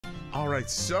All right,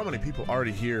 so many people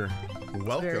already here.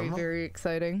 Welcome. Very, very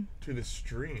exciting. To the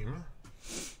stream.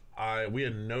 We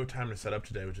had no time to set up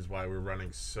today, which is why we're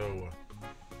running so...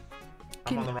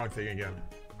 I'm on the wrong thing again.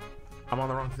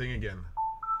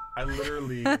 I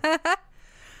literally...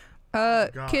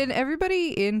 Can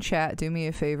everybody in chat do me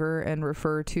a favor and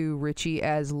refer to Richie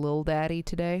as Lil Daddy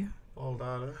today? Lil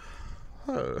Daddy.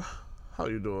 How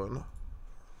you doing?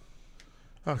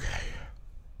 Okay.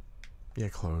 Yeah,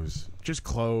 close. Just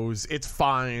close. It's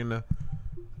fine.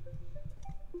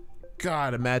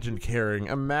 God, imagine caring.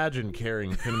 Imagine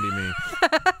caring couldn't be me.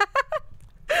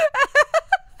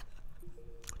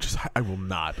 Just, I will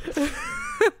not.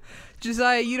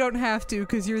 Josiah, you don't have to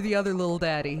because you're the other Lil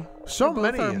Daddy. So We're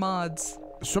many both our mods.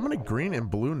 So many green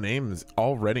and blue names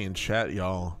already in chat,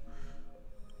 y'all.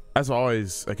 As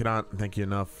always, I cannot thank you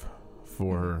enough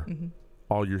for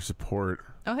all your support.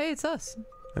 Oh, hey, it's us.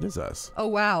 It is us. Oh,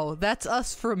 wow. That's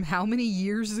us from how many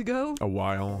years ago? A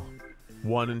while.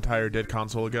 One entire dead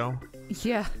console ago.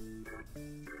 Yeah.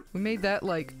 We made that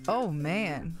like, oh,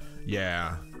 man.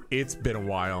 Yeah. It's been a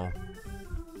while.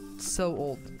 So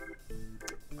old.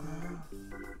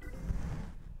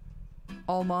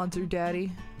 All mods are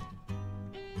daddy.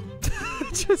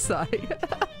 Josiah.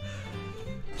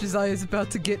 Josiah's about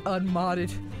to get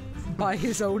unmodded by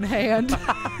his own hand.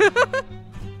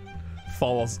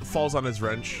 Falls on his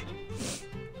wrench.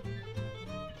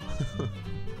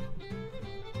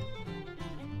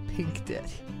 Pink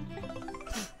Daddy.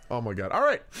 Oh my god.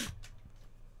 Alright.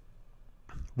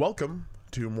 Welcome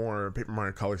to more Paper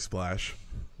Mario Color Splash.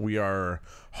 We are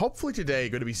hopefully today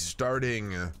going to be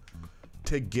starting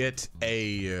to get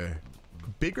a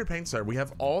bigger paint start. We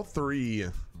have all three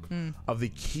of the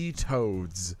key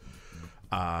toads,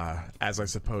 as I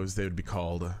suppose they would be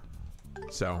called.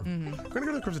 So, we're gonna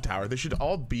go to the Crimson Tower. They should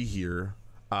all be here.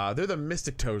 They're the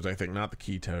Mystic Toads, I think, not the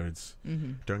Key Toads.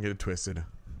 Don't get it twisted.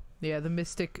 Yeah, the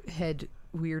Mystic Head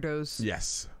weirdos.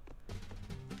 Yes.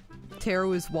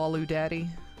 Taro is Walu Daddy.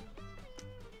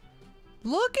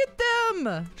 Look at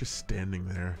them! Just standing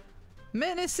there.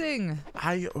 Menacing!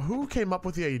 Who came up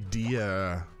with the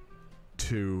idea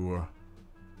to,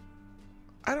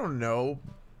 I don't know,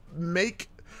 make...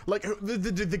 Like,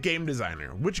 the game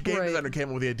designer. Which game designer came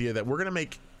up with the idea that we're going to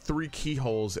make 3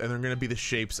 keyholes and they're going to be the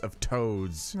shapes of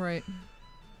toads? Right.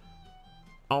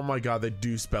 Oh my god, they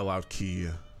do spell out key.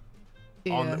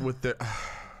 Yeah. With the...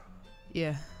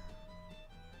 Yeah.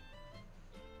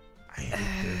 I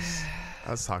hate this.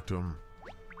 Let's talk to him.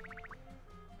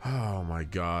 Oh my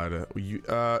god.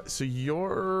 So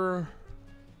you're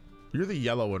the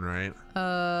yellow one,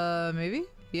 right? Maybe?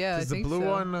 Yeah, I think the blue so.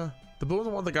 one... The blue one's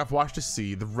the one that got washed to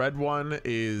sea. The red one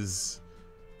is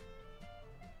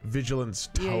Vigilance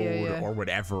Toad or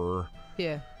whatever.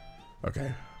 Yeah.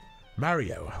 Okay.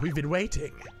 Mario, we've been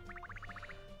waiting.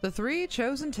 The 3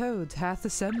 chosen toads hath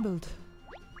assembled.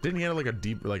 Didn't he have like a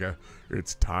deep,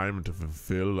 it's time to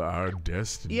fulfill our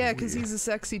destiny? Yeah, because he's a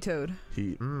sexy toad.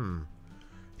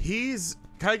 He's,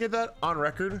 can I get that on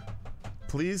record?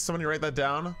 Please, somebody write that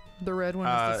down. The red one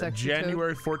is the sexy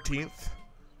January 14th.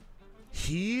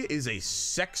 He is a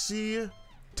sexy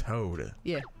toad.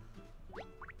 Yeah.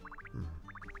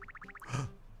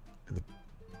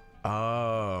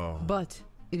 Oh. But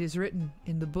it is written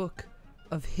in the book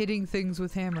of hitting things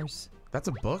with hammers. That's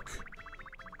a book?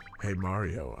 Hey,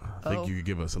 Mario, I think you could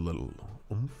give us a little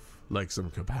oomph, like some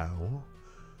kapow.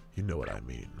 You know what I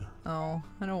mean. Oh,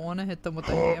 I don't want to hit them with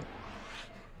the hammer.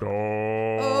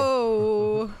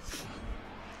 Oh.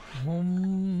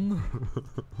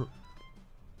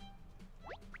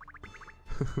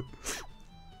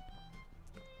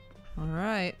 All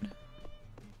right.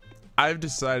 I've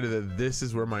decided that this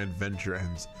is where my adventure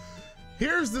ends.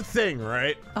 Here's the thing,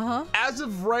 right? As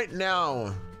of right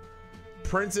now,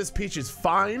 Princess Peach is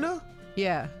fine.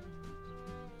 Yeah.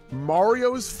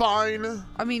 Mario's fine.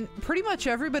 I mean, pretty much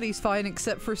everybody's fine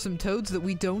except for some toads that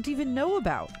we don't even know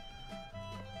about.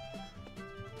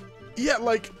 Yeah,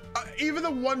 like, even the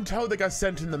one toad that got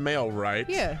sent in the mail, right?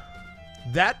 Yeah.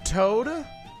 That toad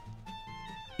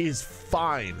is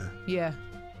fine. Yeah.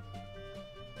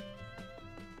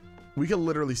 We can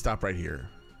literally stop right here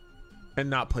and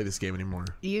not play this game anymore.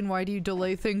 Ian, why do you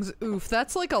delay things? Oof,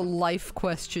 that's like a life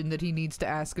question that he needs to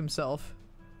ask himself.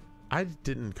 I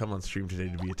didn't come on stream today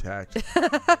to be attacked.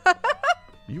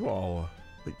 You all,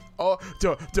 like, oh,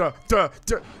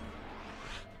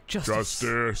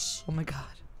 Justice. Oh my god.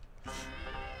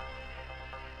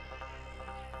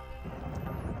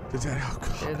 Oh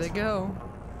god. There they go.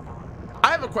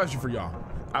 I have a question for y'all.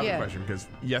 I have Yeah. a question because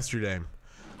yesterday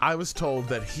I was told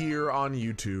that here on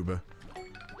YouTube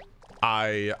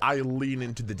I lean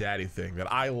into the daddy thing,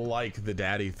 that I like the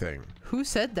daddy thing. Who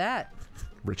said that?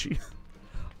 Richie.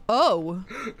 Oh,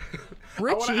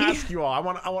 Richie. I want to ask you all. I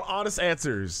want honest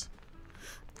answers.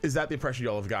 Is that the impression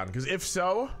y'all have gotten? Because if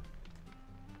so,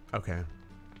 okay,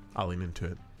 I'll lean into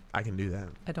it. I can do that.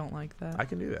 I don't like that. I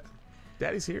can do that.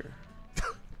 Daddy's here.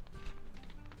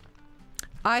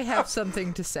 I have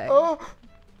something to say. Oh.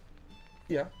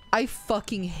 Yeah. I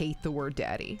fucking hate the word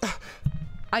daddy.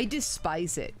 I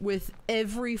despise it with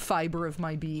every fiber of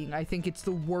my being. I think it's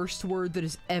the worst word that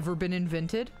has ever been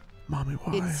invented. Mommy,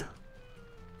 why?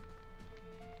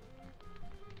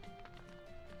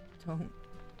 Don't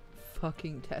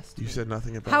fucking test me. You said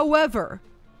nothing about. However,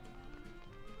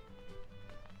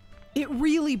 it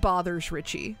really bothers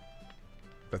Richie.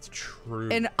 That's true.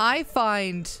 And I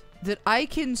find that I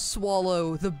can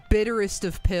swallow the bitterest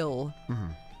of pill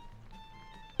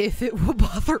if it will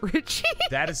bother Richie.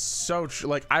 That is so true.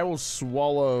 Like, I will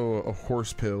swallow a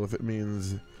horse pill if it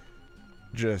means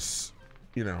just,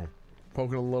 you know,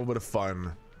 poking a little bit of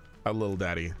fun at Little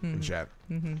Daddy in chat.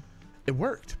 It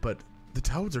worked, but the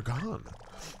toads are gone.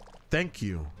 Thank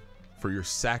you for your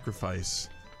sacrifice,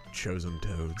 chosen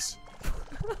toads.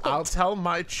 I'll tell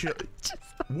my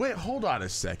Wait, hold on a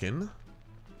second.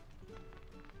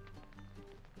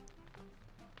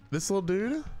 This little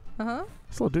dude?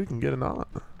 This little dude can get it on.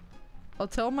 I'll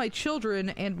tell my children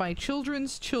and my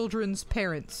children's children's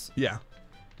parents. Yeah.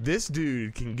 This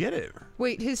dude can get it.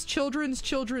 Wait, his children's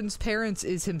children's parents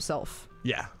is himself.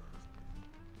 Yeah.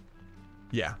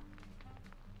 Yeah.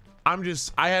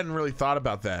 I hadn't really thought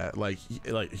about that. Like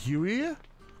Huey?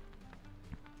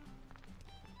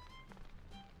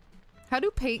 How do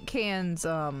paint cans,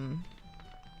 Yeah,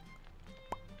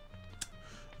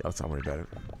 let's not worry about it.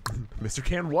 Mr.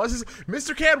 Can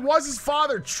was his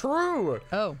father. True.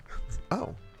 Oh.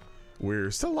 Oh.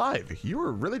 We're still alive. You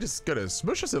were really just gonna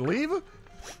smush us and leave?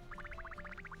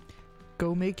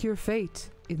 Go make your fate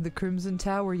in the Crimson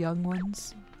Tower, young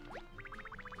ones.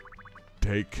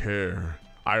 Take care.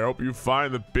 I hope you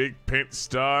find the big pink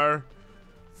star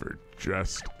for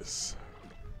justice.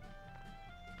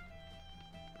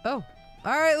 Oh.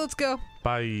 Alright, let's go.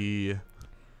 Bye.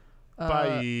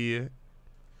 Bye.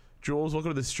 Jules,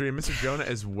 welcome to the stream. Mr. Jonah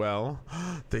as well.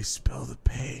 They spill the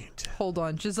paint. Hold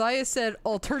on. Josiah said,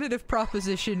 alternative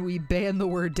proposition, we ban the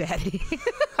word daddy.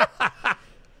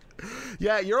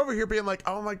 Yeah, you're over here being like,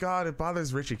 oh my god, it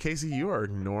bothers Richie. Casey, you are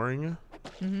ignoring.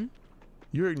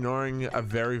 You're ignoring a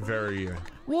very, very...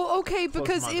 Well, okay,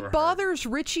 because it bothers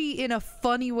Richie in a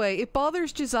funny way. It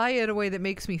bothers Josiah in a way that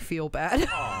makes me feel bad.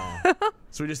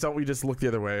 So we just look the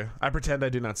other way. I pretend I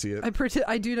do not see it.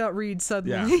 I do not read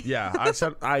suddenly. Yeah.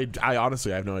 I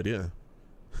honestly I have no idea.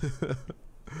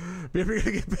 Maybe we're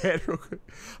gonna get banned real quick.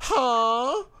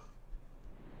 Huh?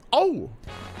 Oh!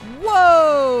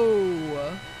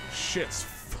 Whoa! Shit's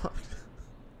fucked.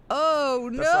 Oh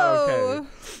That's not no! okay.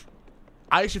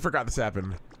 I actually forgot this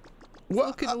happened. What?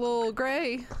 Looking a little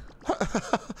gray.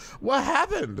 What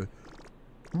happened?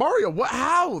 Mario, what?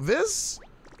 How? This?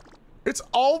 It's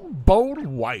all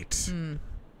bone white.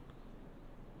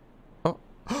 Oh.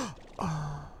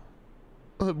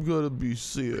 I'm gonna be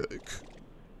sick.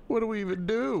 What do we even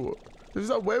do? There's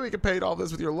no way we can paint all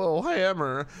this with your little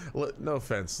hammer. No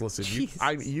offense. Listen,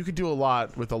 you could do a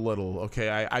lot with a little,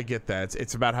 okay? I get that.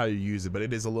 It's about how you use it, but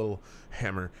it is a little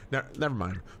hammer. Now, never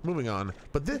mind. Moving on.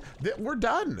 But we're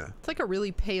done. It's like a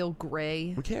really pale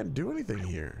gray. We can't do anything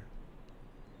here.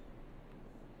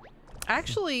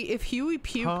 Actually, if Huey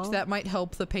puked, that might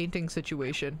help the painting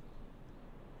situation.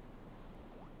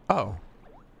 Oh.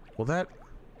 Well, that...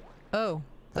 Oh.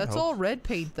 That's all red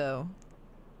paint, though.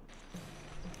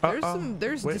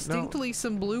 There's distinctly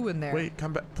some blue in there. Wait,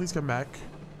 come back. Please come back.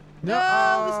 No,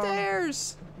 the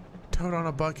stairs. Toad on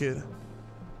a bucket.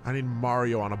 I need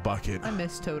Mario on a bucket. I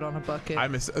miss Toad on a bucket. I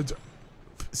miss...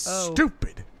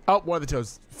 Stupid. Oh, one of the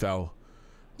toads fell.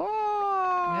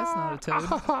 That's not a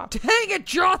toad. Dang it,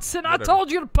 Johnson! Whatever. I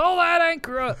told you to pull that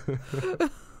anchor up.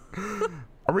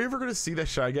 Are we ever going to see that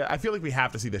Shy Guy? I feel like we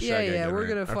have to see that Shy Guy. Yeah, we're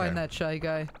going to find that Shy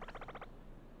Guy.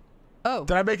 Oh.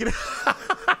 Did I make it?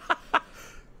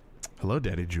 Hello,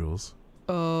 Daddy Jules.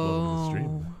 Oh. Welcome to the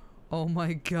stream. Oh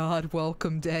my god,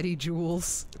 welcome, Daddy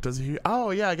Jules. Does he?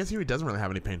 Oh, yeah, I guess he doesn't really have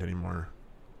any paint anymore.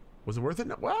 Was it worth it?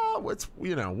 Well, it's,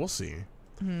 you know, we'll see.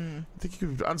 I think you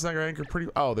could unsnag our anchor pretty...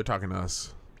 Oh, they're talking to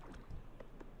us.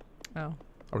 Oh.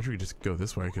 I wish we could just go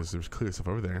this way because there's clear stuff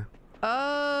over there.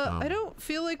 I don't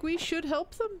feel like we should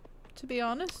help them, to be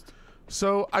honest.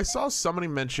 So, I saw somebody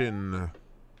mention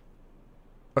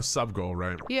a sub goal,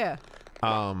 right? Yeah.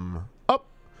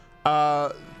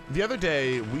 The other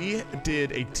day, we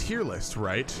did a tier list,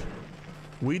 right?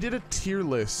 We did a tier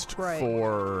list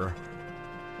for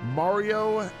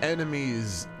Mario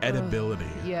enemies edibility.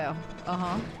 Yeah.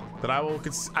 Uh-huh. That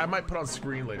I might put on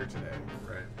screen later today,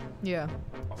 right? Yeah.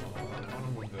 Also, I want to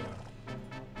move the. I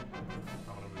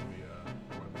want to move the.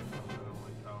 I don't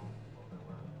like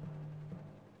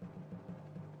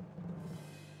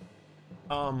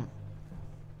how.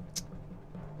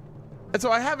 And so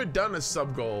I haven't done a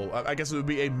sub goal. I guess it would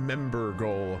be a member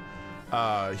goal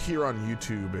here on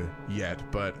YouTube yet,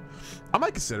 but I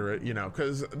might consider it, you know,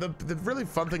 because the really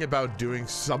fun thing about doing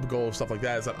sub goal stuff like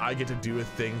that is that I get to do a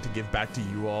thing to give back to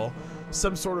you all,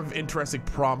 some sort of interesting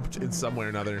prompt in some way or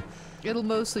another. It'll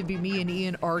mostly be me and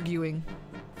Ian arguing.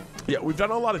 Yeah, we've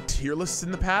done a lot of tier lists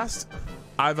in the past.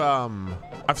 I've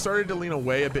started to lean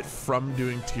away a bit from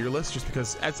doing tier lists just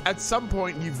because at some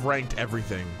point you've ranked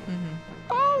everything.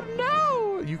 Oh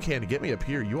no! You can't get me up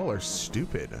here. You all are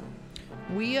stupid.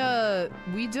 We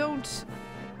don't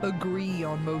agree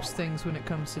on most things when it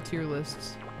comes to tier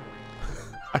lists.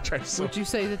 I try so. Would you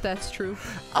say that that's true?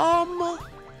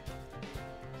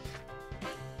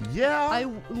 Yeah.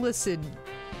 Listen.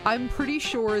 I'm pretty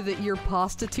sure that your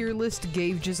pasta tier list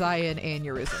gave Josiah an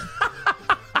aneurysm.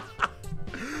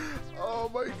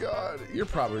 Oh my god. You're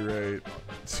probably right,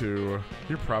 too.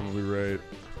 You're probably right.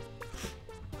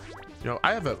 You know,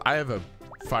 I have a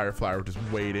fire flower just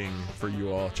waiting for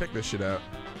you all. Check this shit out.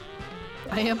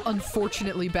 I am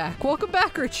unfortunately back. Welcome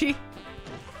back, Richie.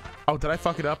 Oh, did I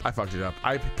fuck it up? I fucked it up.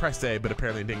 I pressed A, but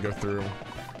apparently it didn't go through.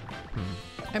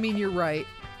 I mean, you're right.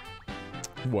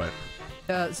 What?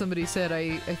 Somebody said,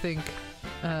 I think,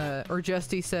 or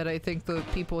Justy said, I think the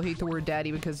people hate the word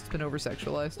daddy because it's been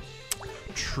over-sexualized.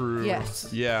 True.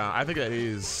 Yes. Yeah, I think that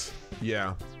is.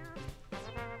 Yeah.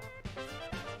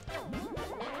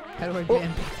 How do I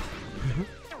ban?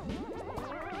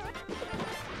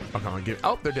 Oh, come on,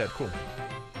 oh, they're dead. Cool.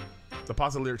 The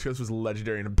pasta lyric twist was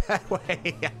legendary in a bad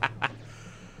way.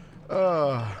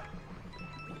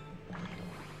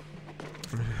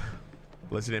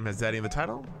 Unless your name has daddy in the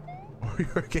title, or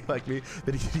you're okay like me,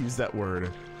 then you can use that word.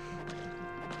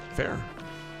 Fair.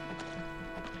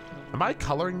 Am I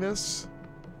coloring this?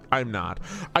 I'm not.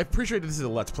 I appreciate that this is a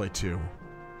Let's Play too.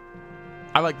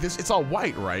 I like this. It's all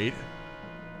white, right?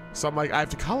 So I'm like, I have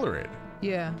to color it.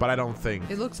 Yeah. But I don't think.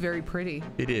 It looks very pretty.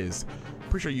 It is.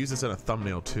 Pretty sure I use this in a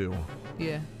thumbnail too.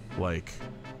 Yeah. Like.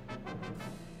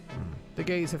 The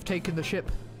gays have taken the ship.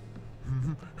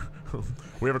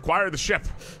 We have acquired the ship.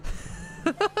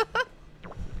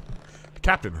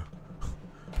 Captain.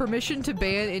 Permission to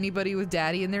ban anybody with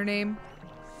daddy in their name?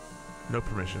 No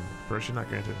permission. Permission not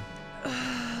granted.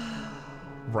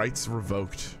 Rights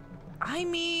revoked. I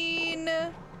mean,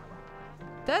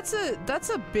 that's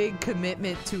a big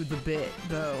commitment to the bit,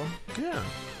 though. Yeah.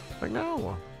 I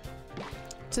know.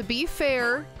 To be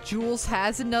fair, Jules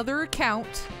has another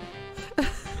account.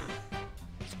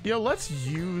 Yo, let's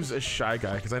use a Shy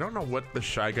Guy, because I don't know what the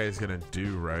Shy Guy is going to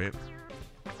do, right?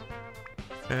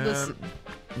 And Listen.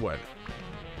 What?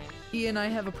 Ian, I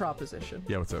have a proposition.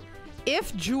 Yeah, what's up?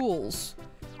 If Jules,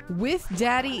 with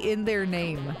daddy in their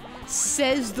name,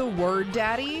 says the word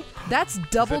daddy, that's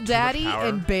double too much daddy power?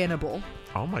 and bannable.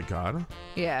 Oh my god.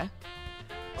 Yeah.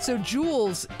 So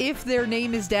Jules, if their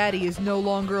name is daddy, is no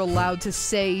longer allowed to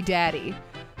say daddy.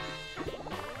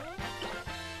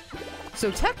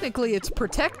 So technically it's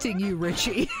protecting you,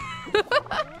 Richie.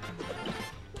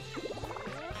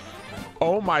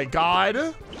 Oh my god.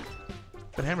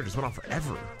 That hammer just went on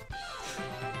forever.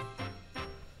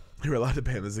 You're allowed to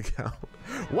ban this account.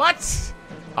 What?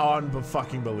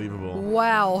 Unfucking believable.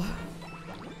 Wow.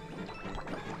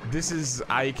 This is,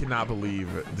 I cannot believe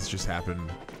this just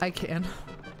happened. I can.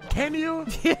 Can you?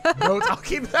 Yeah. Notes, I'll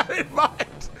keep that in mind.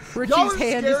 Richie's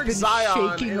hand has been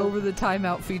Zion shaking over the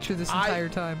timeout feature this entire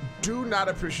time. Do not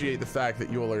appreciate the fact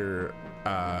that you all are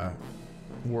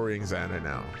worrying Zion right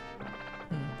now.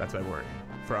 That's my worry.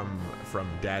 From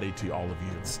daddy to all of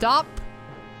you. Stop.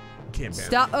 Can't ban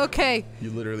Stop. me. Okay.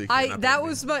 You literally cannot ban me.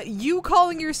 Was my, you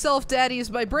calling yourself daddy is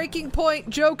my breaking point.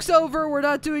 Joke's over. We're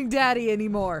not doing daddy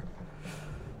anymore.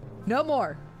 No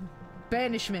more.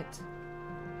 Banishment.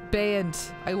 Banned.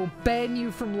 I will ban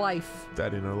you from life.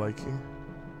 Daddy no liking.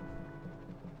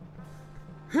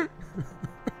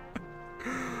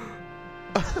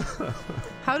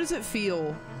 How does it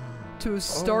feel to have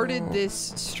started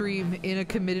this stream in a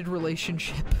committed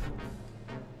relationship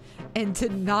and to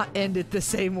not end it the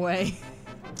same way?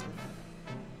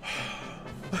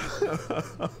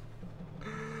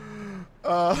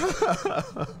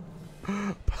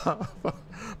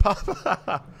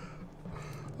 Papa.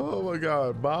 Oh my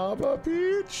god, Mama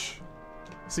Peach.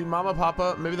 See, Mama,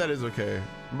 Papa, maybe that is okay.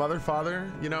 Mother,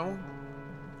 Father, you know,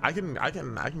 I can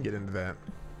get into that.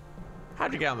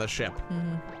 How'd you get on the ship?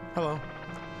 Hello.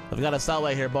 We've got a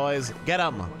subway here, boys. Get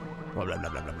them. Blah, blah, blah,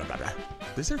 blah, blah, blah, blah.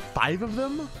 Is there 5 of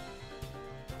them?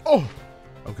 Oh,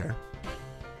 okay.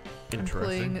 I'm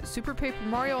Interesting. playing Super Paper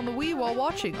Mario on the Wii while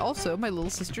watching. Also, my little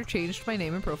sister changed my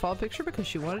name and profile picture because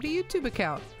she wanted a YouTube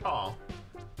account. Oh,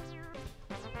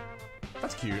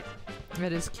 that's cute.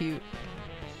 That is cute.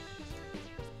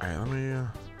 All right, let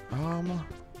me.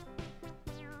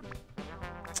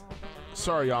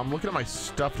 Sorry, y'all. I'm looking at my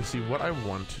stuff to see what I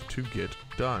want to get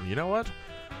done. You know what?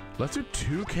 Let's do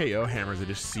 2 KO hammers and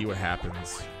just see what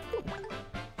happens.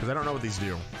 Because I don't know what these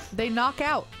do. They knock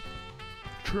out.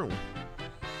 True.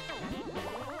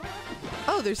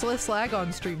 Oh, there's less lag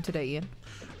on stream today, Ian.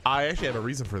 I actually have a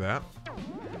reason for that.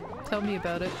 Tell me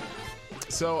about it.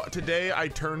 So today I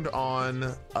turned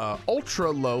on ultra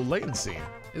low latency,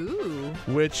 Ooh.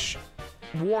 which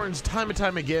warns time and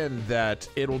time again that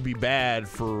it'll be bad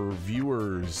for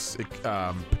viewers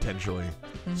potentially.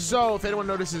 So if anyone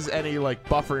notices any like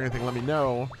buffer or anything, let me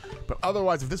know. But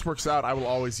otherwise, if this works out, I will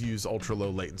always use ultra low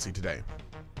latency today.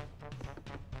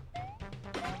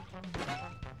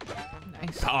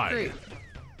 Nice. Time. Great.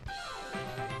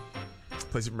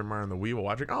 Play Super Mario on the Wii while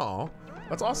watching. Oh,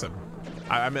 that's awesome.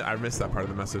 I missed that part of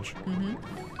the message.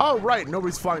 Oh, right.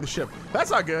 Nobody's flying the ship. That's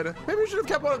not good. Maybe we should have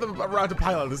kept one of them around to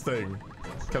pilot this thing.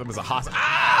 Kept them as a hostage.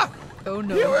 Ah! Oh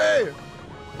no. Kiwi!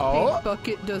 Oh, Pink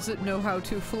Bucket doesn't know how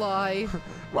to fly.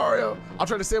 Mario, I'll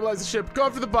try to stabilize the ship. Go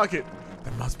after the bucket.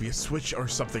 There must be a switch or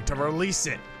something to release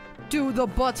it. Do the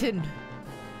button.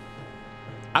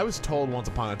 I was told once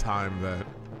upon a time that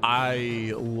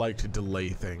I like to delay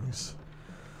things.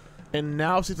 And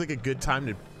now seems like a good time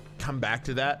to come back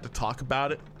to that, to talk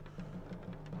about it.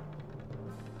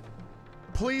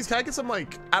 Please, can I get some,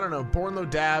 like, I don't know, born low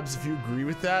dabs if you agree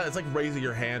with that? It's like raising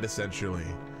your hand, essentially.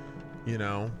 You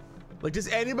know? Like, does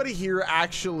anybody here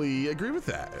actually agree with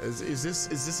that? Is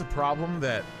this a problem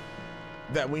that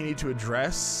we need to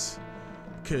address?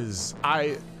 Because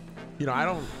I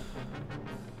don't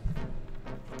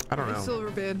know.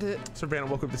 Silver Bandit. Sir Bannon,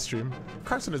 welcome to the stream.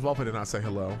 Carson is welcome to not say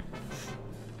hello.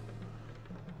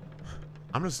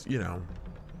 I'm just,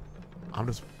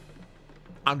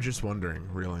 I'm just wondering,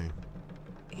 really.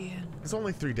 Ian. There's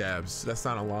only 3 dabs. That's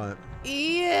not a lot.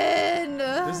 Ian!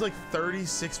 There's like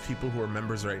 36 people who are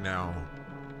members right now.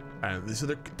 And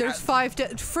so There's 5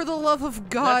 for the love of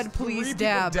God, that's please 3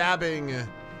 dab. people dabbing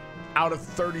out of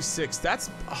 36. That's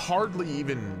hardly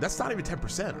even, that's not even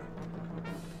 10%.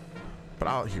 But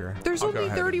I'll hear. There's I'll go only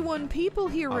ahead 31 people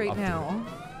here right I'll do now.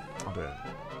 I'll do it.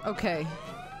 Okay.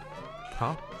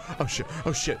 Huh? Oh shit.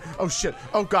 Oh shit. Oh shit.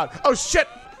 Oh god. Oh shit.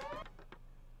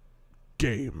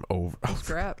 Game over. Oh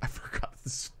crap. I forgot the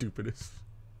stupidest.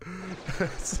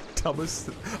 It's the dumbest.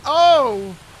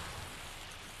 Oh!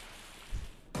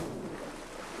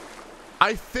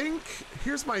 I think,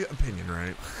 here's my opinion,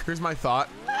 right? Here's my thought.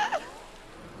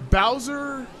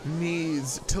 Bowser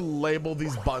needs to label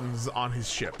these buttons on his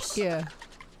ships. Yeah.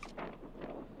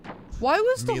 Why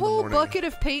was the Me in the whole morning. bucket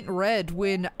of paint red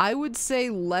when I would say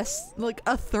less, like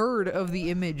a third of the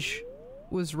image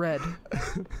was red?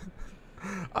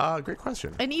 Great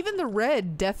question. And even the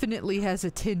red definitely has a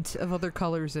tint of other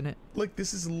colors in it. Like,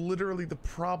 this is literally the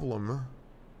problem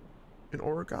in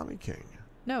Origami King.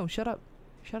 No, shut up.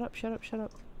 Shut up, shut up, shut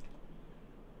up.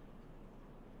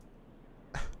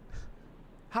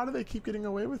 How do they keep getting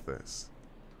away with this?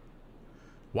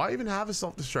 Why even have a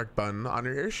self-destruct button on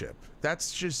your airship?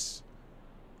 That's just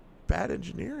bad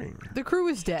engineering. The crew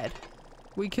is dead.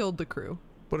 We killed the crew.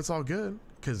 But it's all good,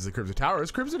 because the Crimson Tower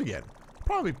is Crimson again.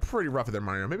 Probably pretty rough at their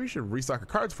Mario. Maybe we should restock our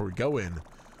cards before we go in.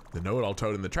 The know-it-all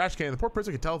toad in the trash can. The poor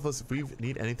person can tell us if we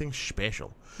need anything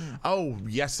special. Oh,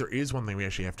 yes, there is one thing we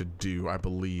actually have to do, I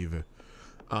believe.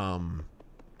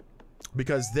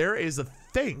 Because there is a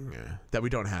thing that we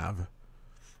don't have.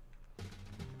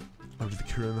 I'm just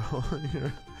the crew in the hole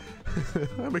here.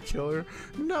 I'm a killer.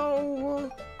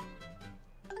 No.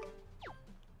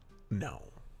 No.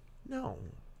 No.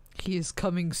 He is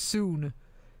coming soon.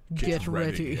 Get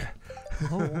ready.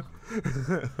 Oh.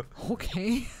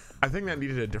 Okay. I think that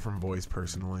needed a different voice,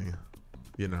 personally.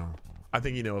 You know. I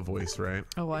think you know a voice, right?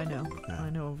 Oh, I know. Yeah.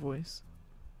 I know a voice.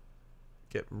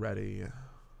 Get ready.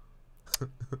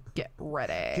 Get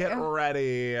ready. Get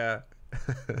ready.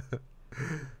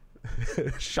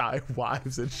 Shy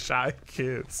wives and shy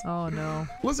kids. Oh, no.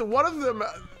 Listen, one of them,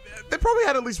 they probably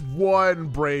had at least one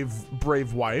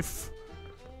brave wife.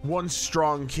 One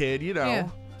strong kid, you know. Yeah.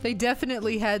 They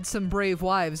definitely had some brave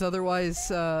wives. Otherwise,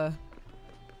 how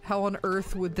on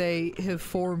earth would they have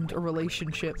formed a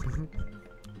relationship?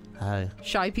 Hi.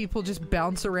 Shy people just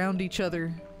bounce around each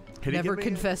other, never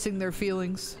confessing their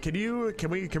feelings. Can we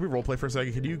roleplay for a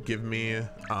second? Can you give me,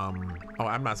 oh,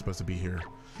 I'm not supposed to be here.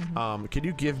 Can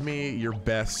you give me your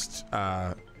best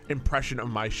impression of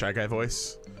my Shy Guy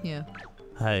voice? Yeah.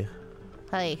 Hi.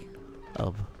 Hi.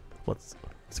 What's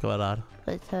going on?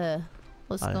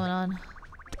 What's going on?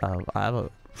 I have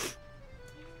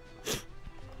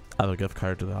a gift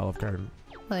card to the Olive Garden.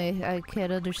 I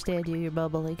can't understand you. You're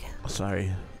bubbling.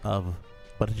 Sorry.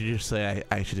 What did you just say?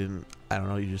 I actually didn't. I don't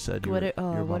know. You just said you were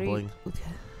mumbling.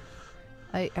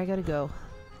 I gotta go.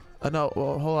 No.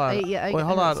 Well, hold on. Wait,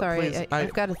 hold on. Sorry, Please.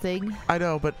 I've got a thing. I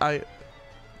know, but do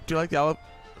you like the Olive?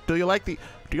 Do you like the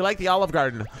Olive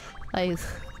Garden? I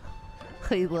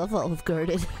love Olive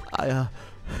Garden. I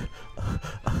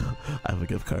have a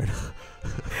gift card.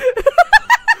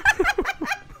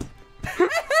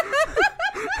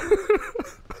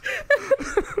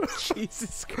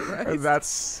 Jesus Christ. And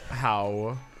that's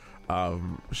how,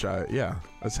 yeah,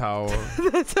 that's how.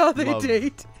 That's how they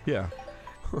date. Yeah.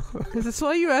 Is this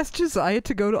why you asked Josiah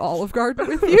to go to Olive Garden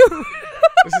with you?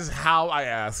 This is how I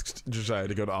asked Josiah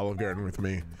to go to Olive Garden with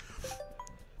me.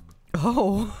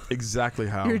 Oh. Exactly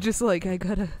how. You're just like, I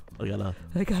got a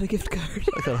gift card.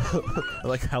 I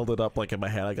like held it up like in my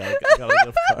hand. I got a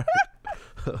gift card.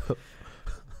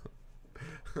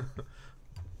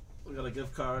 We got a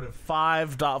gift card of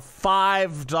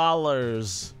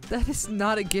 $5. That is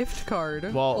not a gift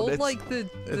card. Well, hold it's like the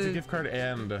a gift card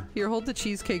and. Here, hold the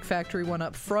Cheesecake Factory one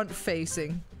up, front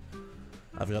facing.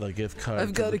 I've got a gift card.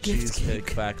 I've got a gift Cheesecake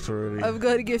cake. Factory. I've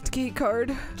got a gift cake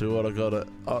card. Do you want to go to?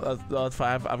 Oh, that's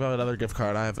fine. I've got another gift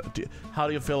card. How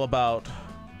do you feel about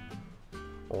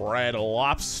Red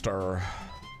Lobster?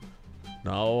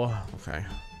 No. Okay.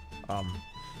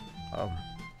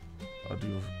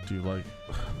 Do you like?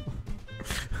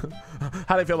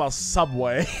 How do you feel about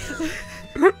Subway?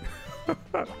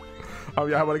 Oh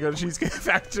yeah, I want to go to Cheesecake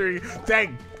Factory.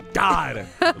 Thank God.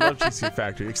 I love Cheesecake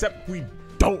Factory, except we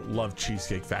don't love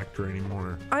Cheesecake Factory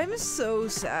anymore. I'm so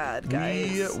sad,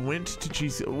 guys. We went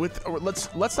to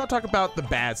let's not talk about the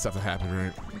bad stuff that happened,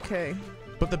 right? Okay.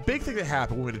 But the big thing that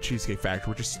happened when we went to Cheesecake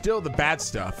Factory, which is still the bad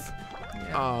stuff.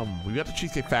 Yeah. We got to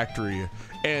Cheesecake Factory,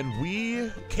 and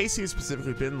Casey has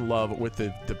specifically been in love with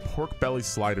the pork belly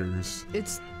sliders.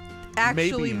 It's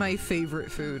actually Maybe. my favorite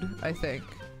food, I think.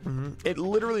 It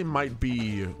literally might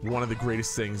be one of the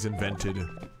greatest things invented.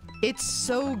 It's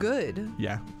so good.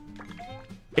 Yeah.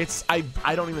 It's I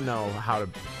don't even know how to.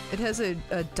 It has a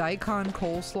daikon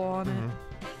coleslaw on it.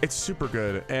 It's super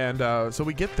good, and so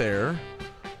we get there,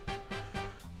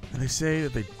 and they say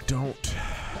that they don't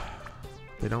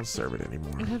serve it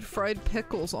anymore. It had fried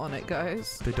pickles on it,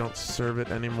 guys. They don't serve it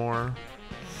anymore,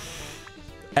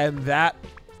 and that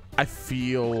I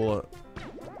feel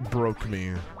broke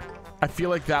me. I feel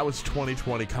like that was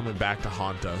 2020 coming back to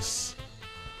haunt us.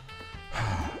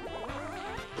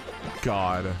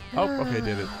 God. Oh, okay,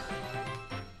 did it.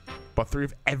 But 3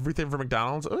 of everything from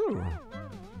McDonald's? Ooh.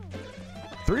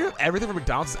 3 of everything from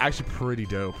McDonald's is actually pretty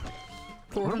dope.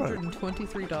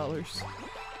 $423.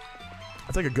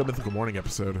 That's like a Good Mythical Morning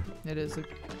episode. It is.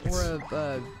 Or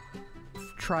a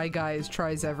Try Guys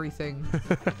tries everything.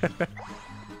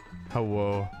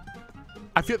 Hello.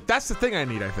 I feel that's the thing I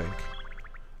need, I think.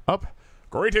 Up.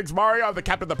 Greetings, Mario. I'm the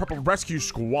captain of the Purple Rescue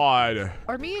Squad.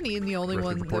 Are me and Ian the only Rescue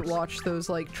one reports. that watch those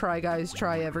like Try Guys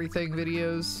try everything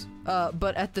videos?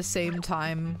 But at the same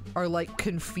time are like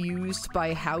confused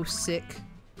by how sick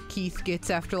Keith gets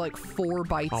after like 4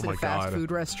 bites at a fast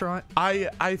food restaurant.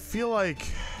 I feel like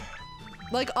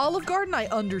Olive Garden, I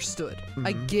understood.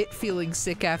 I get feeling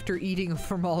sick after eating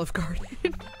from Olive Garden.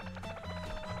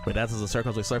 When dances the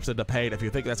circles, we slips into pain. If you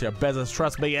think that's your business,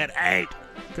 trust me, it ain't.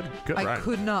 good I rhyme.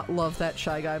 could not love that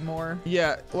Shy Guy more.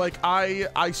 Yeah, like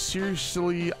I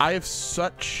seriously, I have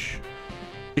such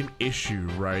an issue,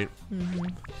 right?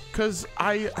 Because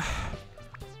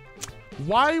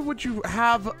why would you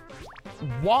have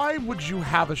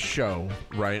a show,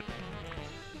 right,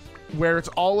 where it's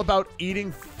all about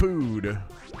eating food,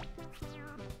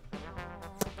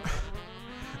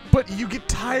 but you get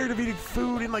tired of eating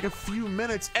food in like a few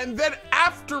minutes, and then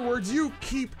afterwards you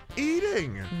keep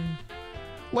eating?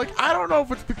 Like, I don't know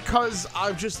if it's because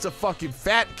I'm just a fucking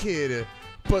fat kid,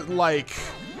 but like,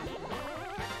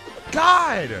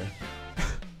 God,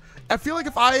 I feel like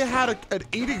if I had an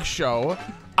eating show,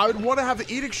 I would want to have the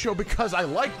eating show because I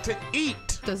like to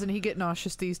eat. Doesn't he get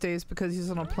nauseous these days because he's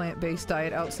on a plant-based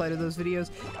diet outside of those videos?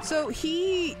 So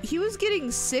he was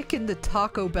getting sick in the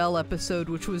Taco Bell episode,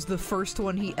 which was the first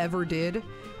one he ever did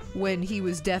when he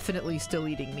was definitely still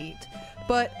eating meat.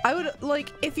 But I would,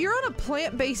 like, if you're on a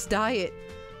plant-based diet,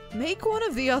 make one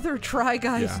of the other Try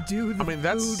Guys do the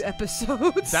food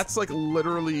episodes. That's like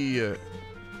literally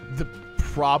the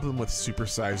problem with Super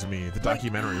Size Me, the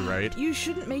documentary, right? You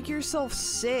shouldn't make yourself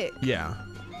sick. Yeah.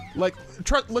 Like,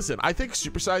 listen, I think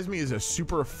Super Size Me is a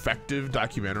super effective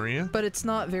documentary. But it's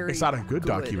not very. It's not a good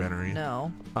documentary.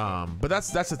 No. But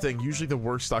that's the thing. Usually the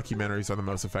worst documentaries are the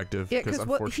most effective. Yeah,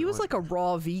 because he was like a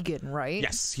raw vegan, right?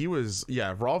 Yes, he was.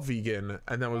 Yeah, raw vegan,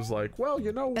 and then was like, well,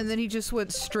 you know. And then he just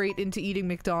went straight into eating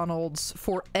McDonald's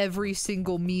for every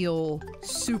single meal,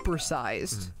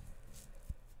 supersized.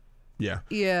 Yeah.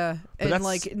 Yeah, But and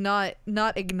like not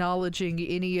acknowledging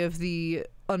any of the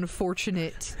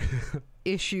unfortunate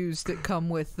issues that come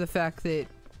with the fact that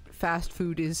fast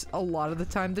food is a lot of the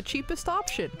time the cheapest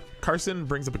option. Carson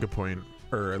brings up a good point,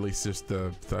 or at least just I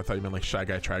thought you meant like Shy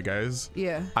Guy Try Guys.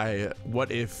 Yeah.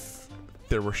 What if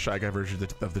there were Shy Guy versions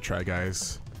of the Try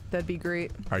Guys? That'd be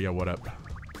great. All right, yo, what up?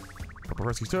 Purple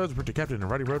Rescue Stones, Protected Captain,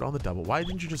 and Roddy Road on the double. Why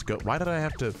didn't you just go? Why did I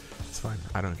have to? It's fine.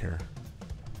 I don't care.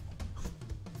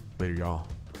 Later, y'all.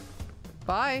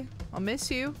 Bye. I'll miss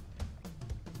you.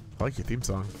 I like your theme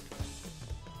song.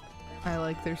 I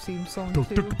like their theme song too.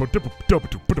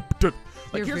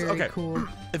 Like, You're very cool.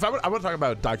 If I want to talk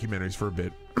about documentaries for a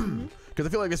bit, because I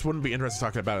feel like this wouldn't be interesting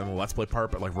talking about it in the Let's Play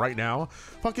part, but like right now,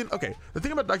 okay. The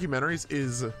thing about documentaries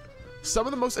is some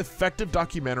of the most effective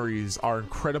documentaries are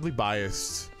incredibly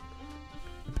biased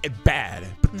and bad,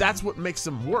 but that's what makes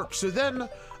them work. So then,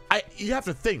 you have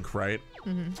to think, right?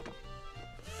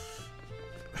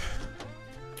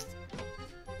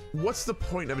 What's the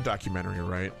point of a documentary,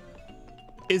 right?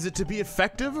 Is it to be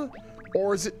effective,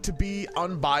 or is it to be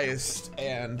unbiased?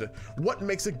 And what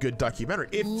makes a good documentary?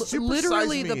 If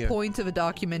Literally, the point of a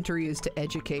documentary is to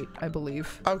educate, I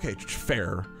believe. Okay,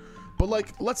 fair. But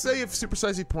like, let's say if Super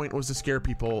Size Me point was to scare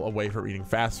people away from eating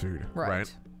fast food, right?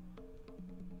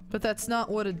 But that's not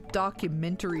what a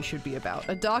documentary should be about.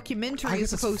 A documentary is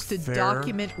supposed to fair.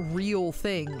 document real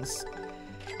things.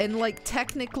 And like,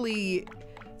 technically,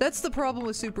 that's the problem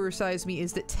with Super Size Me,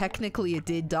 is that technically it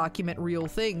did document real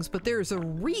things, but there's a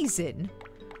reason.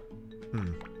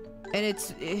 And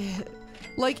it's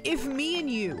like, if me and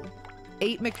you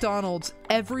ate McDonald's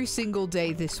every single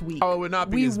day this week, it would not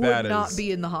be as bad we would not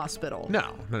be in the hospital.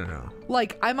 No.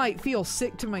 Like, I might feel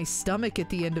sick to my stomach at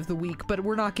the end of the week, but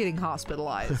we're not getting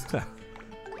hospitalized.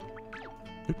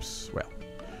 Oops.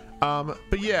 Well.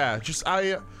 But yeah,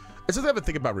 it's something I've been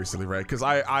thinking about recently, right? Because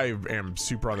I am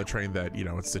super on the train that, you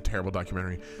know, it's a terrible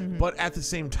documentary. But at the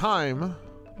same time,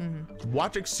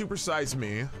 watching Super Size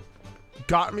Me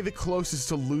got me the closest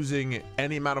to losing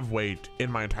any amount of weight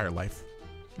in my entire life.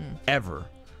 Ever.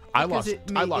 I lost.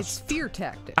 It's fear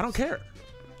tactics. I don't care.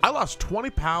 I lost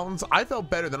 20 pounds. I felt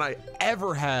better than I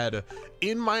ever had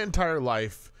in my entire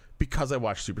life because I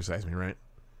watched Super Size Me, right?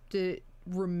 Did it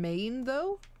remain,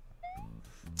 though?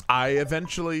 I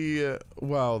eventually, there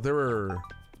were,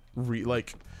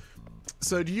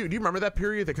 so do you remember that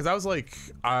period? Because I was like,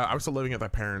 I was still living at my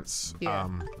parents. Yeah.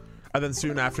 And then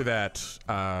soon after that,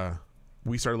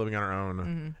 we started living on our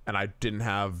own, and I didn't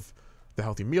have the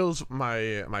healthy meals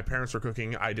my parents were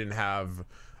cooking. I didn't have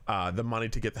the money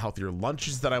to get the healthier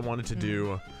lunches that I wanted to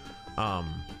do.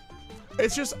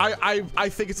 It's just, I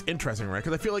think it's interesting, right?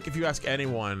 Because I feel like if you ask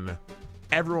anyone,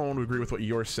 everyone would agree with what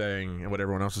you're saying and what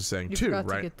everyone else is saying you too, forgot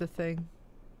right? To get the thing.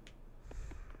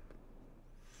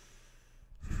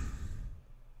 You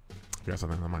got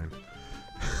something on mind.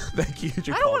 Thank you. I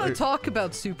don't want to talk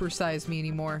about Super Size Me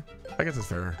anymore. I guess it's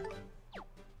fair.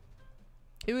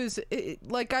 It was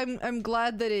like, I'm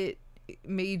glad that it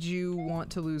made you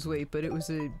want to lose weight, but it was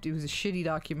a shitty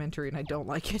documentary, and I don't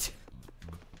like it.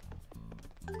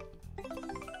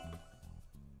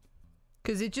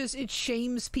 Because it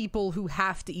shames people who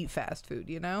have to eat fast food,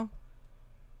 you know?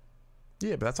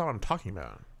 Yeah, but that's not what I'm talking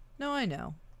about. No, I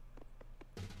know.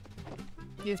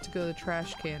 You have to go to the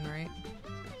trash can, right?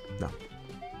 No.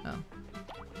 Oh.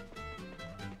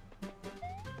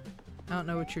 I don't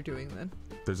know what you're doing then.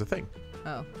 There's a thing.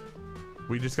 Oh.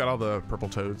 We just got all the purple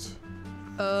toads.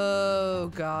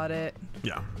 Oh, got it.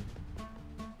 Yeah.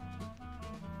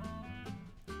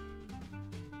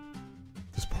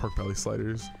 Just pork belly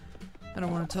sliders. I don't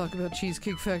want to talk about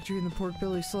Cheesecake Factory and the pork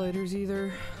belly sliders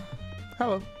either.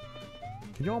 Hello.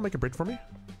 Can you all make a break for me?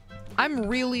 I'm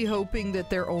really hoping that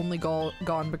they're only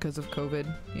gone because of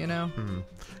COVID, you know?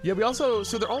 Yeah, we also,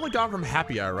 so they're only gone from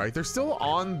Happy Hour, right? They're still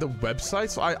on the website,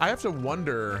 so I have to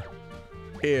wonder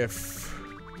if,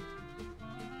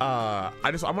 I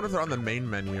wonder if they're on the main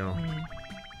menu.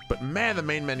 But man, the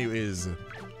main menu is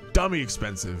dummy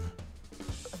expensive.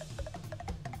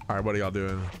 All right, what are y'all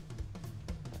doing?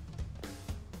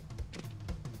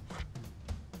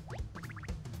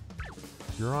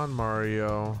 You're on,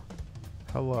 Mario.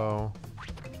 Hello.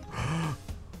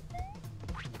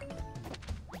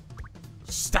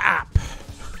 Stop!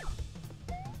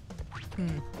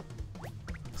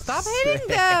 Stop Stop hitting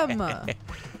them!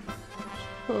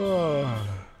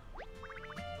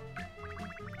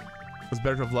 It's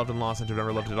better to have loved and lost than to have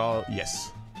never loved at all.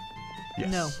 Yes.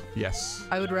 Yes. No. Yes.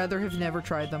 I would rather have never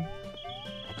tried them.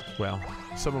 Well,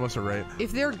 some of us are right.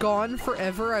 If they're gone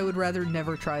forever, I would rather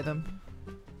never try them.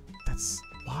 That's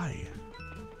why.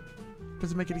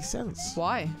 Doesn't make any sense.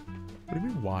 Why? What do you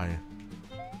mean why?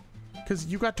 Because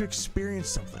you got to experience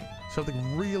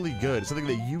something really good, something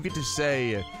that you get to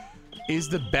say is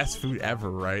the best food ever,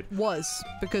 right? Was,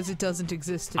 because it doesn't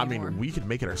exist anymore. I mean, we could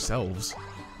make it ourselves.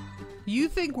 You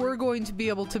think we're going to be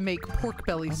able to make pork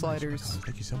belly sliders?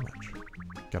 Thank you so much.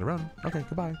 Gotta run. Okay,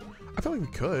 goodbye. I feel like we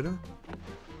could.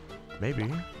 Maybe.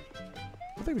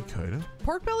 I think we could.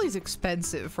 Pork belly's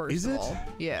expensive, first of it? all.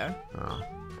 Yeah. Oh.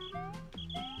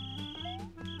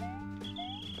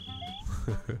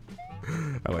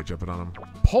 I like jumping on them.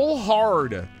 Pull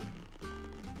hard!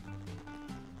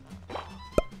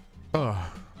 Ugh.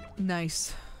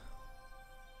 Nice.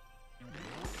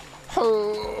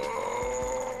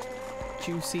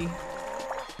 Juicy.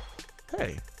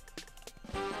 Hey.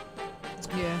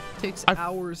 Yeah, takes I-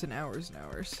 hours and hours and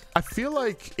hours. I feel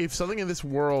like if something in this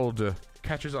world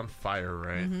catches on fire,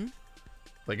 right? Mm-hmm.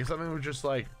 Like if something was just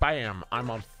like, bam, I'm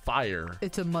on fire.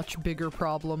 It's a much bigger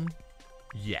problem.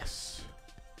 Yes.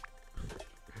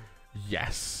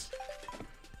 Yes.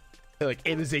 Like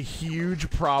it is a huge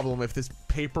problem if this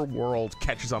paper world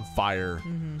catches on fire.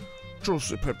 Mm-hmm.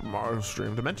 Josie Paper Mario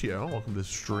stream. Dementio, welcome to the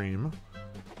stream.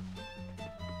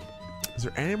 Is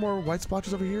there any more white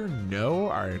splotches over here? No?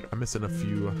 Alright, I'm missing a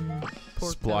few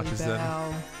Pork splotches belly then.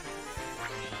 bow.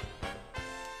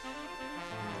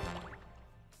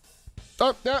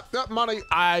 Oh, yeah, money.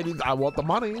 I want the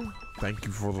money. Thank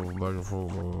you for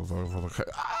the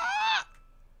ah!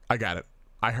 I got it.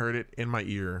 I heard it in my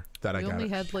ear that I We got only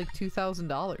it. had like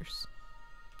 $2,000.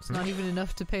 It's not even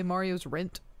enough to pay Mario's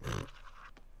rent.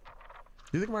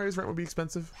 You think Mario's rent would be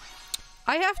expensive?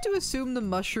 I have to assume the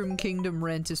Mushroom Kingdom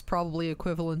rent is probably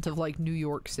equivalent of like New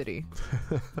York City.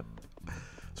 So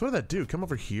what did that do? Come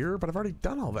over here? But I've already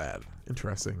done all that.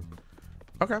 Interesting.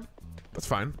 Okay. That's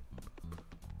fine.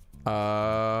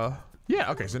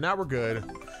 Yeah, okay, so now we're good.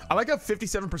 I like how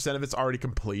 57% of it's already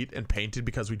complete and painted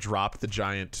because we dropped the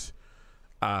giant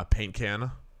paint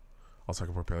can. Also,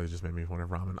 pork belly just made me want to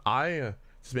ramen.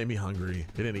 Just made me hungry.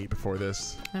 I didn't eat before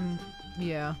this. I'm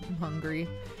hungry.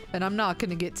 And I'm not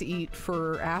gonna get to eat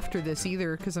for after this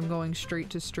either because I'm going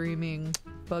straight to streaming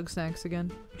Bug Snacks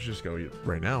again. Let's just go eat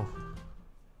right now.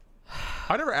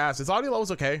 I never asked. Is audio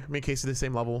levels okay? I mean, in case of the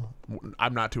same level.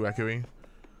 I'm not too echoey.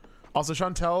 Also,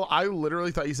 Chantel, I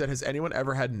literally thought you said, has anyone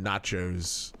ever had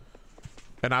nachos?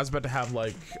 And I was about to have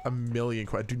like a million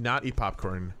questions. Do not eat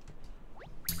popcorn.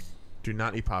 Do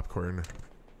not eat popcorn.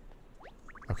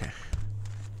 Okay.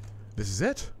 This is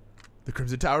it. The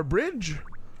Crimson Tower Bridge.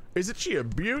 Isn't she a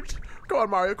beaut? Go on,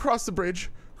 Mario. Cross the bridge.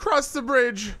 Cross the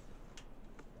bridge.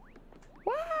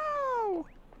 Wow.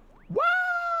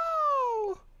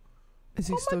 Wow. Is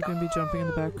he still gonna be jumping in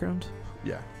the background?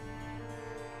 Yeah.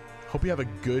 Hope you have a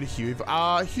good Huey.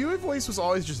 Huey voice was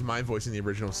always just my voice in the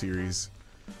original series.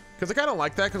 Because I kind of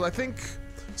like that, because I think...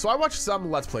 So I watched some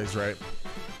Let's Plays, right?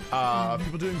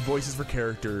 People doing voices for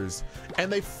characters. And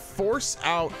they force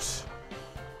out...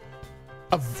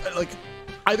 like,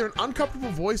 either an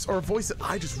uncomfortable voice or a voice that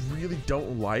I just really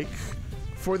don't like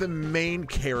for the main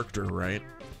character, right?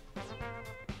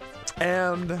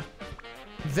 And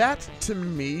that, to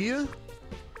me...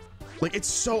 Like, it's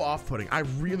so off-putting. I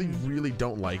really, really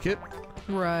don't like it.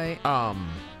 Right.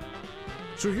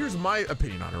 So here's my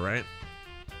opinion on it, right?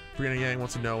 Brianna Yang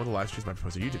wants to know when the live streams might be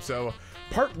posted to YouTube. So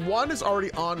part 1 is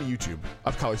already on YouTube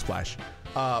of Color Splash.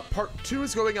 Part 2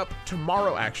 is going up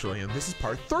tomorrow, actually, and this is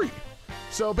part 3.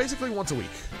 So basically once a week.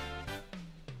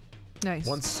 Nice.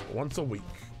 Once a week.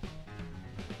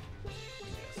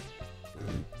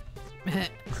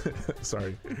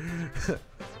 Sorry.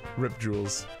 Rip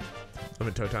Jules. I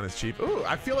mean, Totown is cheap. Ooh,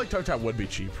 I feel like Totown would be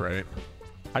cheap, right?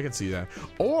 I can see that.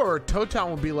 Or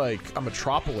Totown would be like a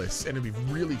metropolis and it'd be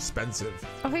really expensive.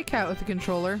 Oh, hey, Cat with the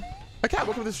controller. A cat,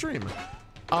 welcome to the stream.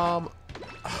 I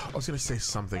was gonna say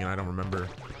something and I don't remember.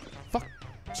 Fuck.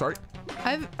 Sorry.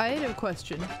 I had a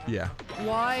question. Yeah.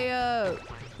 Why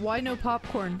no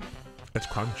popcorn? It's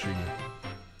crunchy.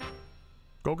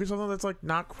 Go get something that's like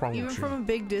not crunchy. Even from a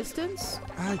big distance?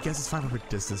 I guess it's fine from a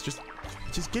distance. Just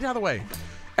get out of the way.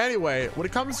 Anyway, when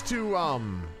it comes to oh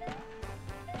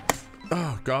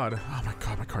god, oh my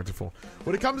god, my cards are full.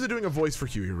 When it comes to doing a voice for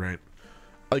Huey, right?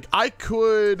 Like I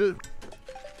could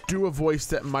do a voice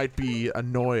that might be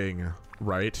annoying,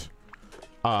 right?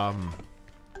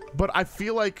 But I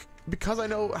feel like because I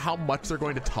know how much they're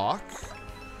going to talk,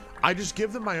 I just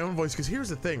give them my own voice, because here's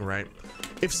the thing, right?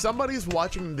 If somebody's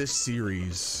watching this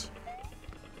series,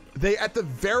 they at the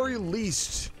very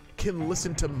least can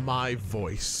listen to my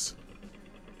voice.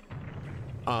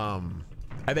 And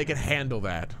they can handle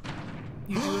that.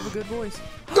 You do have a good voice.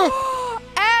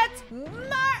 It's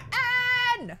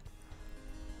Martin!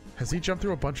 Has he jumped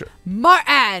through a bunch of...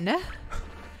 Martin!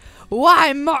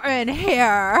 Why Martin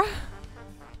here?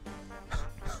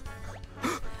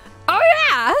 Oh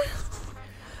yeah!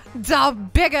 The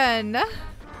biggin!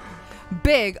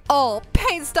 Big ol'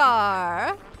 paint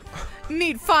star!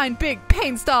 Need find big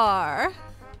paint star!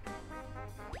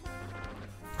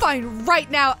 Find right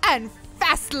now and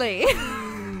fastly!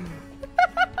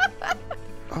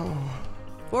 Oh,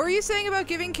 What were you saying about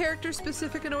giving characters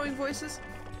specific annoying voices?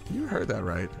 you heard that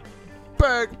right.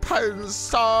 Big paint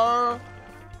star.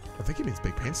 I think he means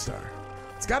big paint star.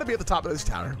 It's got to be at the top of this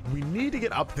tower. We need to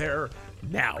get up there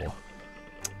now.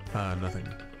 Nothing.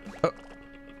 Oh,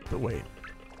 but wait.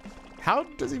 How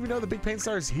does he even know the big paint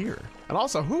star is here? And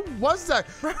also, who was that?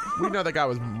 We know that guy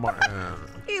was Martin.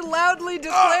 He loudly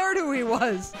declared who he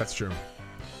was. That's true.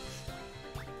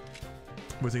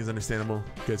 Most things understandable.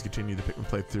 You guys continue to pick and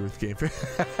play through with game.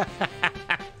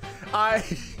 I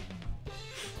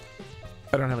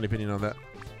don't have any opinion on that.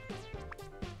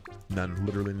 None.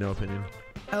 Literally no opinion.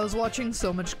 I was watching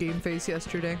so much Game Face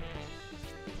yesterday.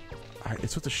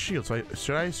 It's with the shield, so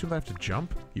should I assume I have to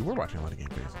jump? You were watching a lot of Game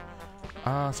Face.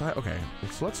 Okay.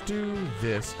 So let's do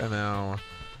this, and now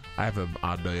I have an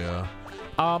idea.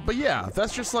 But yeah,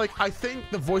 that's just like, I think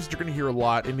the voice you're gonna hear a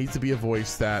lot, it needs to be a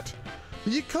voice that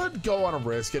you could go on a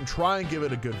risk and try and give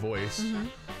it a good voice.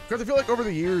 Because I feel like over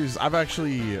the years, I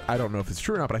don't know if it's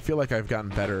true or not, but I feel like I've gotten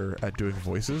better at doing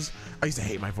voices. I used to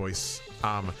hate my voice.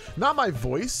 Not my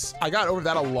voice. I got over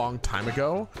that a long time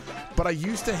ago, but I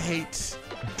used to hate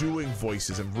doing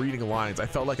voices and reading lines. I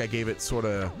felt like I gave it sort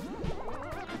of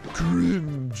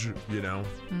cringe, you know?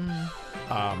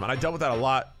 And I dealt with that a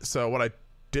lot. So what I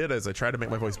did is I tried to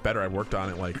make my voice better. I worked on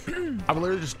it. Like, I would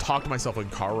literally just talk to myself in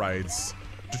car rides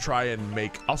to try and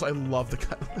make... Also, I love the...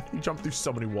 He jumped through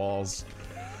so many walls.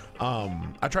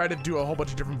 I tried to do a whole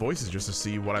bunch of different voices just to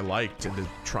see what I liked and to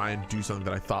try and do something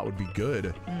that I thought would be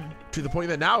good. To the point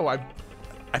that now I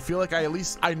feel like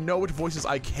I know which voices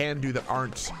I can do that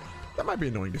aren't... That might be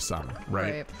annoying to some,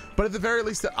 right? But at the very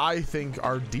least that I think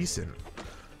are decent.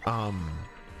 But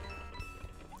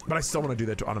I still want to do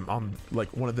that on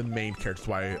like one of the main characters.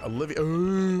 Why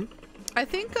Olivia... I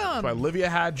think That's why Olivia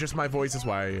had just my voice. Is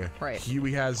why Right.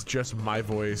 Huey has just my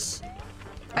voice.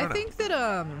 I think that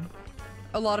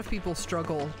a lot of people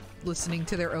struggle listening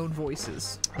to their own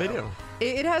voices. They do.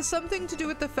 It has something to do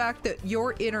with the fact that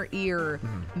your inner ear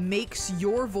makes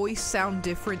your voice sound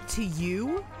different to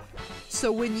you.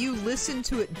 So when you listen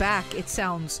to it back, it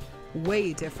sounds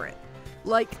way different.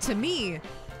 Like, to me,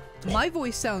 my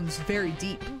voice sounds very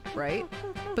deep, right?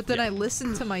 But then I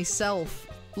listen to myself,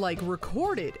 like,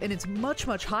 recorded, and it's much,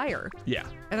 much higher. Yeah.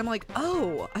 And I'm like,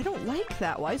 oh, I don't like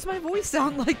that. Why does my voice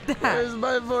sound like Why that? is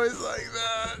my voice like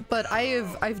that? But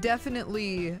I've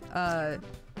definitely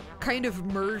kind of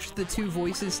merged the two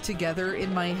voices together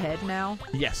in my head now.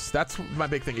 Yes, that's my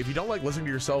big thing. If you don't like listening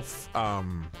to yourself,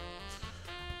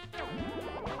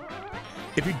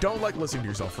 if you don't like listening to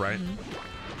yourself, right?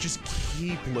 Just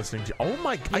keep listening to. Oh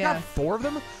my! I got 4 of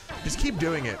them. Just keep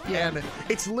doing it, and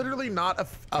it's literally not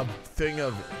a thing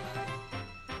of.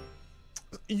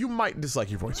 You might dislike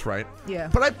your voice, right? Yeah.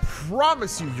 But I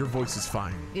promise you, your voice is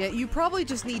fine. Yeah, you probably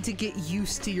just need to get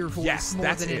used to your voice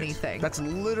more than anything. That's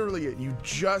literally it. You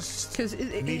just 'Cause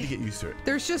need to get used to it.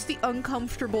 There's just the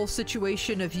uncomfortable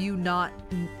situation of you not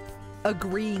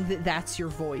agreeing that that's your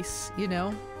voice, you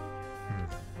know?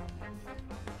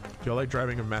 Do y'all like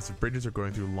driving over massive bridges or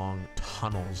going through long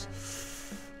tunnels?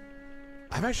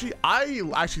 I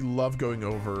actually love going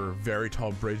over very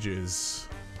tall bridges,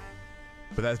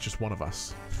 but that's just one of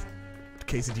us.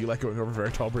 Casey, do you like going over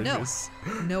very tall bridges?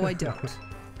 No, I don't.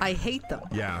 I hate them.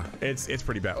 Yeah, it's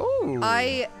pretty bad. Ooh.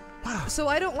 So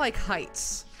I don't like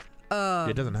heights.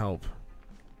 It doesn't help.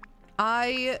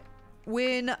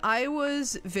 When I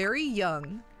was very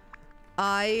young,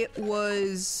 I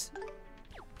was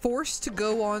forced to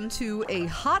go onto a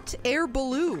hot air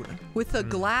balloon with a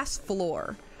glass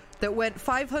floor that went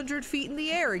 500 feet in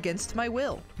the air against my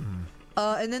will.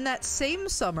 And then that same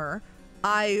summer,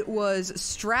 I was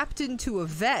strapped into a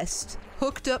vest,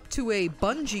 hooked up to a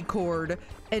bungee cord,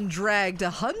 and dragged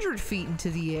 100 feet into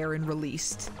the air and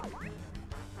released.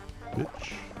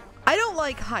 Bitch. I don't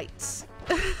like heights.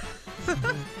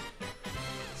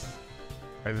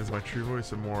 And this is my true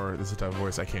voice, and more, this is the type of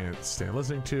voice I can't stand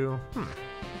listening to.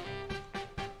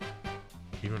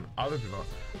 Even other people.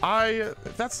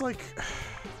 That's like...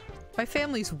 My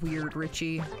family's weird,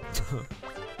 Richie.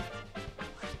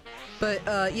 But,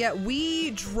 yeah,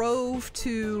 we drove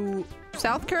to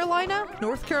South Carolina,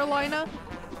 North Carolina.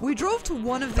 We drove to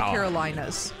one of the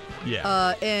Carolinas.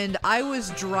 Yeah. And I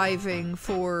was driving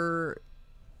for...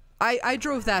 I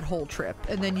drove that whole trip,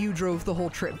 and then you drove the whole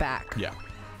trip back. Yeah.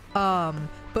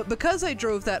 But because I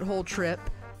drove that whole trip,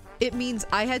 it means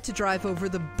I had to drive over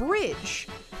the bridge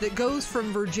that goes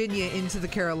from Virginia into the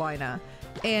Carolina.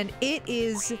 And it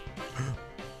is...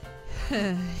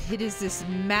 it is this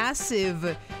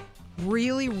massive,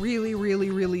 really, really, really,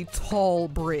 really tall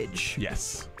bridge.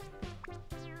 Yes.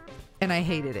 And I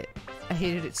hated it. I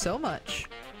hated it so much.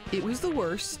 It was the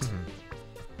worst.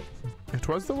 It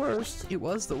was the worst. It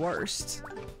was the worst.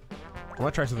 I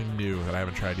want to try something new that I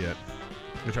haven't tried yet.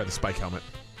 I'm going to try the spike helmet.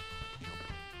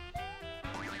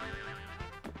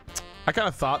 I kind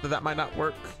of thought that might not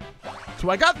work. So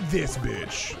I got this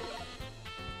bitch.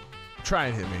 Try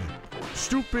and hit me.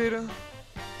 Stupid.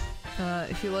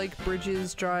 If you like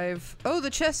bridges, drive... Oh, the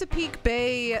Chesapeake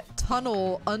Bay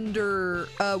Tunnel under...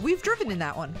 we've driven in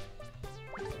that one.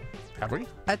 Have we?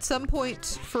 At some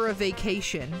point for a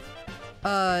vacation.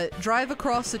 Drive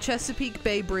across the Chesapeake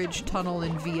Bay Bridge Tunnel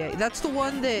in VA. That's the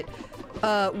one that,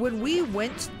 when we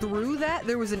went through that,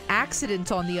 there was an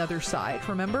accident on the other side,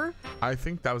 remember? I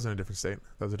think that was in a different state.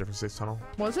 That was a different state's tunnel.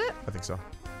 Was it? I think so.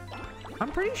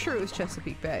 I'm pretty sure it was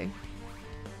Chesapeake Bay.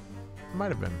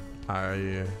 Might have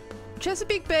been.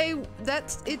 Chesapeake Bay,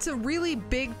 it's a really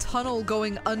big tunnel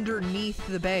going underneath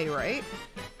the bay, right?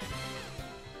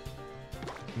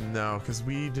 No, because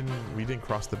we didn't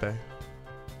cross the bay.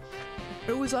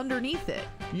 It was underneath it.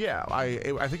 Yeah,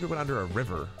 I think we went under a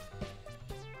river.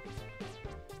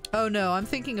 Oh no, I'm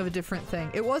thinking of a different thing.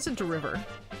 It wasn't a river.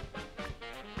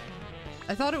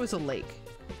 I thought it was a lake.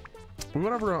 We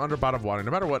went over under a bottom of water.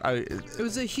 No matter what, it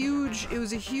was a huge,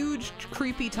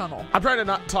 creepy tunnel. I'm trying to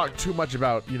not talk too much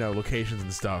about, locations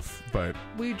and stuff, but...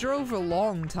 We drove a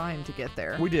long time to get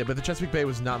there. We did, but the Chesapeake Bay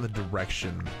was not in the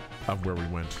direction of where we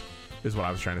went, is what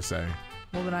I was trying to say.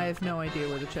 Well, then I have no idea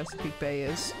where the Chesapeake Bay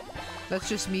is. That's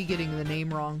just me getting the name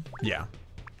wrong. Yeah.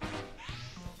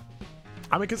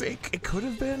 I mean, because it could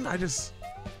have been.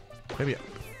 Maybe.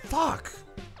 Fuck.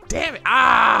 Damn it.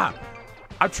 Ah!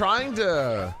 I'm trying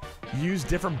to use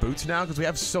different boots now because we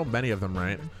have so many of them,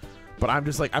 right? But I'm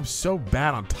just like, I'm so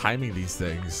bad on timing these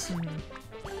things.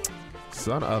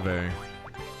 Son of a...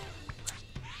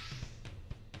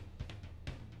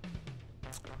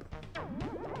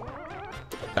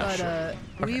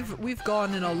 But we've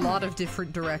gone in a lot of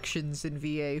different directions in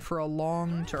VA for a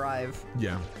long drive.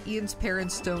 Yeah. Ian's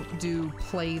parents don't do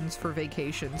planes for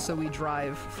vacation, so we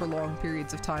drive for long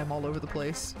periods of time all over the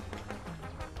place.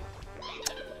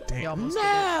 Damn.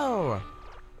 No!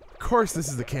 Of course this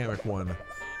is the Kamek one.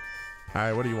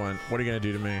 Alright, what do you want? What are you gonna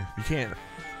do to me? You can't...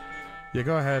 Yeah,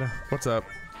 go ahead. What's up?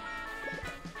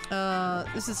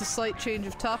 This is a slight change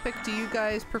of topic. Do you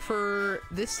guys prefer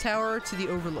this tower to the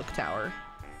Overlook Tower?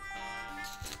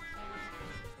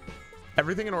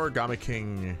 Everything in Origami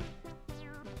King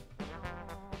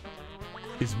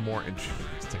is more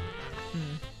interesting.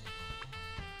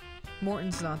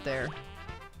 Morton's not there.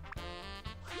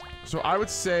 So I would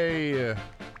say,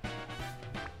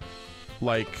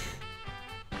 like,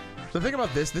 the thing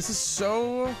about this is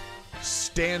so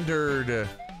standard.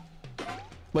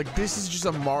 Like, this is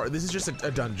just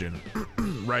a dungeon,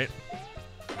 right?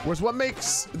 Whereas what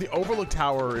makes the Overlook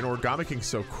Tower in Origami King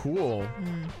so cool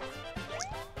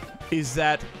is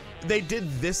that they did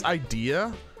this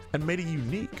idea and made it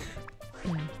unique.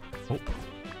 Oh.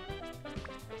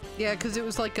 Yeah, because it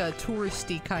was like a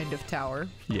touristy kind of tower.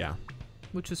 Yeah.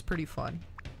 Which was pretty fun.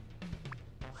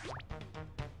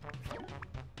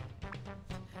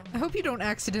 I hope you don't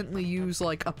accidentally use,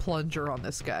 like, a plunger on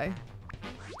this guy.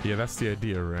 Yeah, that's the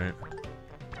idea, right?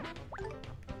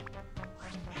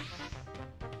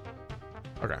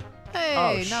 Okay. Hey,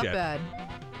 Oh, not shit. bad.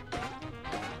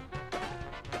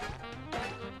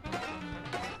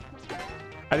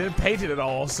 I didn't paint it at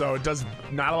all, so it does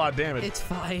not a lot of damage. It's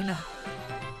fine.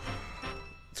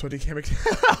 So I Kamek.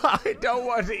 I don't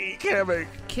want to eat Kamek.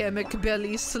 Kamek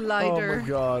belly slider. Oh my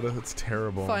god, that's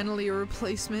terrible. Finally a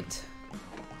replacement.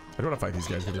 I don't want to fight these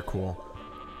guys because they're cool.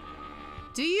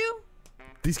 Do you?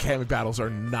 These Kamek battles are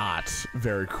not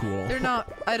very cool. They're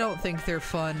not. I don't think they're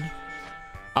fun.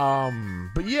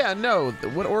 But yeah, no.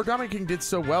 What Origami King did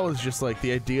so well is just like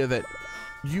the idea that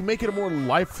you make it a more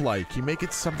lifelike. You make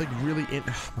it something really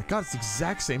oh my god, it's the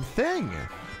exact same thing.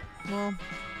 Well,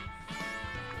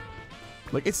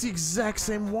 like, it's the exact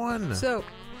same one. So,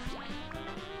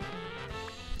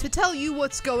 to tell you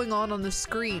what's going on the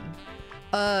screen,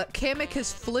 Kamek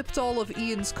has flipped all of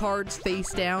Ian's cards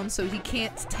face down, so he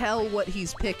can't tell what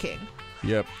he's picking.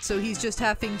 Yep. So he's just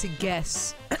having to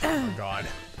guess. Oh God.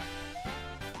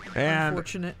 And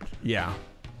Unfortunate. yeah.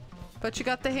 But you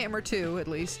got the hammer too, at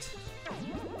least.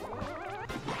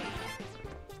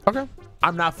 Okay.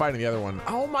 I'm not fighting the other one.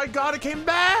 Oh my God! It came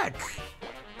back.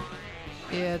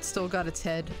 Yeah, it's still got its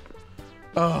head.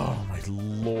 Oh my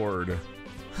Lord.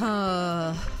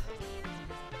 Huh.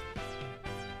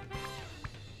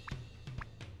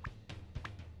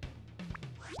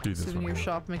 Dude, this Souvenir one.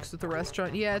 shop mixed with the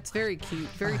restaurant. Yeah, it's very cute.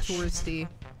 Very touristy.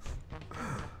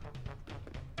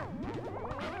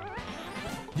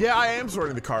 Yeah, I am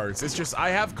sorting the cards. It's just I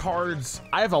have cards.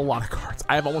 I have a lot of cards.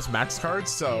 I have almost max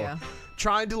cards, so Yeah.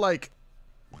 trying to like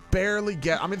barely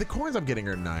get. I mean, the coins I'm getting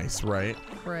are nice, right?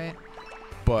 Right.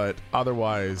 But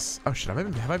otherwise, oh shit!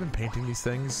 Have I been painting these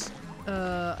things?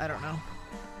 I don't know.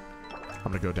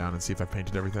 I'm gonna go down and see if I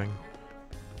painted everything.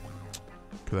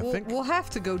 Because I think. We'll have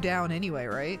to go down anyway,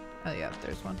 right? Oh yeah,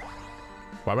 there's one.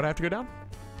 Why would I have to go down?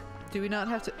 Do we not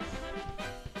have to?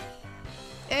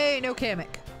 Hey, no Kamek.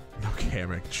 No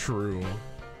Kamek. True.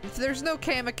 If there's no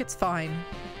Kamek, it's fine.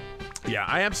 Yeah,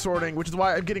 I am sorting, which is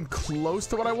why I'm getting close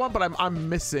to what I want, but I'm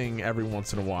missing every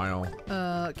once in a while.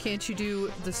 Can't you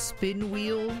do the spin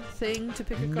wheel thing to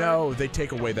pick a card? No, they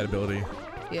take away that ability.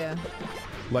 Yeah.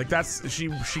 Like that's she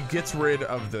gets rid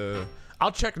of the.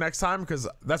 I'll check next time because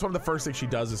that's one of the first things she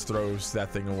does is throws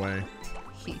that thing away.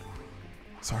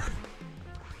 Sorry,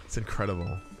 it's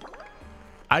incredible.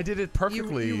 I did it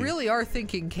perfectly. You really are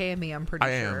thinking Cammy, I'm pretty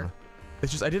I sure. am.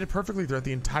 It's just I did it perfectly throughout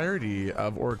the entirety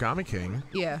of Origami King.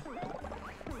 Yeah.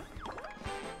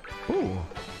 Ooh.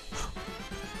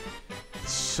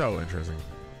 So interesting.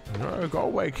 Go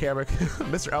away, Kamek.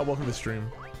 Mr. L, welcome to the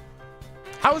stream.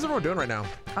 How is everyone doing right now?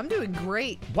 I'm doing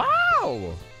great.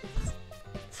 Wow.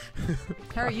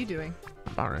 How are you doing?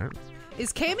 All right.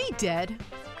 Is Cammy dead?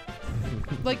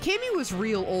 Like, Cammy was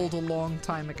real old a long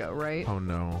time ago, right? Oh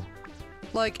no.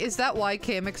 Like, is that why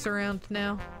Kamek's around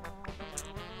now?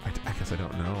 I guess I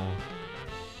don't know.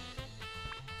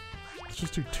 Let's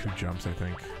just do 2 jumps, I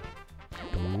think.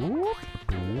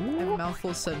 I have a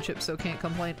mouthful of sun chips, so can't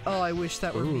complain. Oh, I wish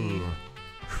that were me. Ooh.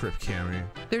 Rip Cammy.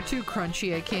 They're too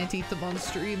crunchy. I can't eat them on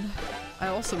stream.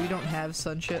 We don't have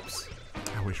sun chips.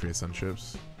 I wish we had sun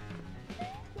chips.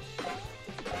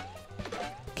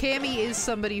 Cammy is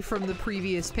somebody from the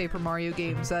previous Paper Mario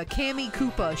games. Cammy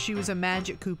Koopa. She was a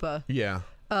magic Koopa. Yeah.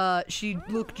 She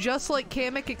looked just like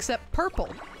Kamek except purple.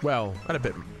 Well, and a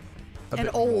bit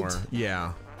old. more.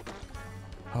 Yeah.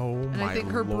 Oh And my I think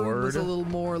her Lord. broom was a little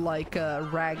more like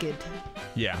ragged.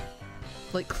 Yeah.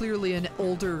 Like clearly an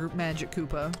older magic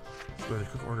Koopa. So to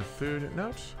cook order food.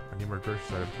 Note. I need more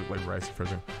groceries. I have to put like rice and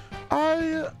frozen.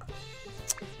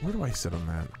 Where do I sit on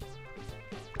that?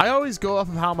 I always go off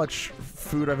of how much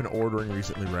food I've been ordering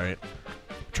recently, right?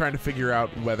 Trying to figure out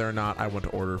whether or not I want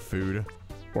to order food,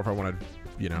 or if I want to,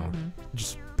 you know,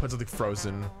 just put something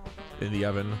frozen in the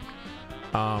oven.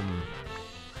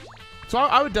 So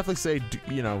I would definitely say,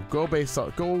 you know, go based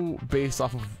off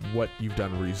of what you've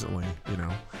done recently, you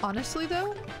know. Honestly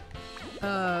though,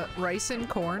 rice and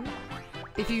corn.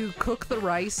 If you cook the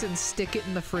rice and stick it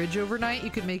in the fridge overnight, you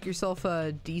could make yourself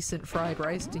a decent fried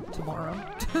rice tomorrow.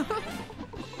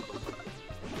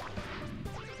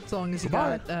 As long as you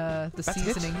got the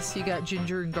seasonings. You got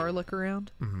ginger and garlic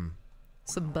around.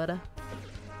 Some butter.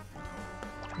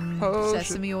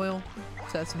 Sesame oil.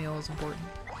 Sesame oil is important.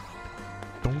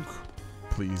 Donk,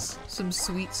 please. Some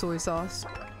sweet soy sauce.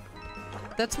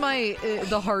 That's my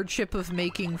the hardship of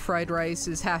making fried rice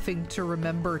is having to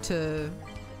remember to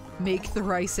make the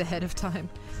rice ahead of time.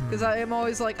 Because I am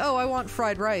always like, oh, I want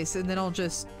fried rice, and then I'll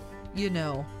just, you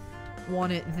know,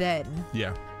 want it then.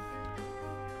 Yeah.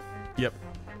 Yep.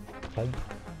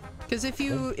 Because if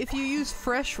you use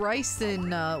fresh rice,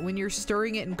 then when you're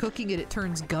stirring it and cooking it, it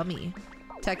turns gummy.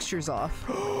 Texture's off.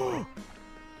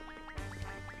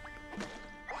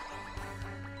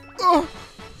 Oh!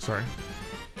 Sorry.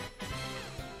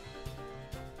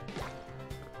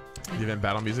 The event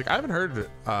battle music. I haven't heard.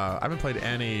 I haven't played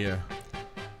any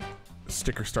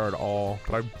Sticker Star at all,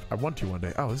 but I want to one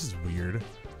day. Oh, this is weird.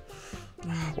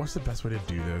 What's the best way to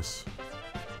do this?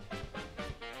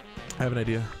 I have an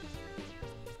idea.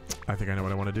 I think I know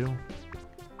what I want to do.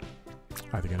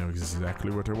 I think I know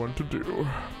exactly what I want to do.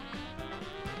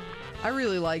 I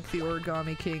really like the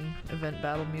Origami King event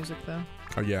battle music, though.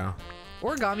 Oh yeah.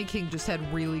 Origami King just had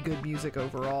really good music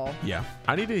overall. Yeah.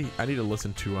 I need to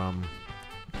listen to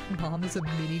Mom is a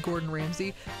mini Gordon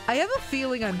Ramsay. I have a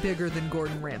feeling I'm bigger than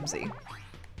Gordon Ramsay.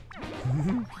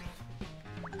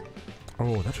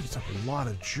 Oh, that should up a lot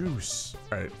of juice.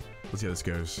 All right, let's see how this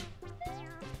goes.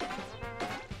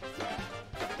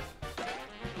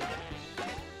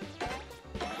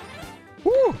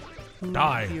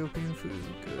 Die. Ethiopian food.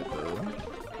 Good, though.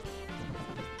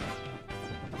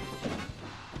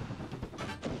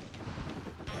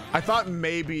 I thought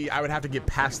maybe I would have to get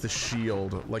past the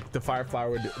shield. Like, the fire flower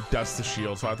would dust the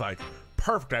shield. So I was like,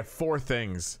 perfect, I have 4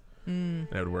 things. And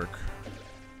it would work.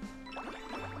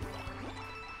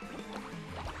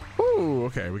 Ooh,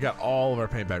 okay. We got all of our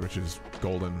paint back, which is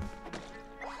golden.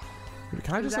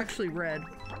 Can I It was just, like... actually red.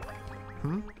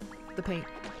 The paint.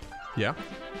 Yeah?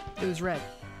 It was red.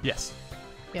 Yes.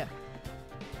 Yeah.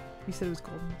 You said it was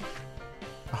golden.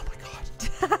 Oh my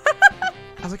god.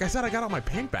 I was like, I said I got all my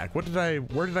paint back. Where did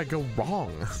I go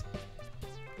wrong?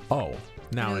 Oh,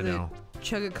 now I know.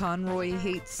 Chugga Conroy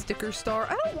hates Sticker Star.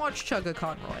 I don't watch Chugga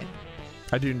Conroy.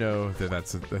 I do know that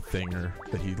that's a thing, or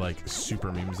that he like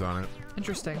super memes on it.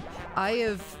 Interesting. I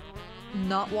have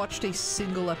not watched a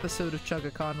single episode of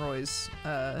Chugga Conroy's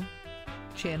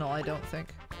channel, I don't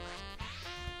think.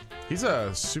 He's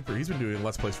he's been doing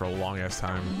Let's Plays for a long ass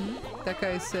time. That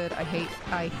guy said, I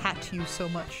hat you so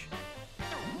much.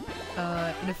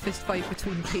 In a fist fight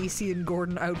between Casey and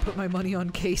Gordon, I would put my money on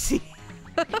Casey.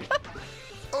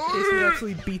 Casey would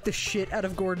actually beat the shit out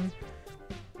of Gordon.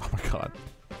 Oh my god.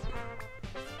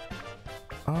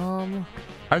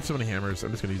 I have so many hammers.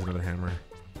 I'm just gonna use another hammer.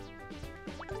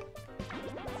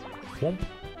 Womp.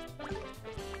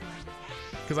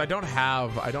 Because I don't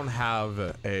have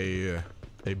a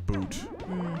boot.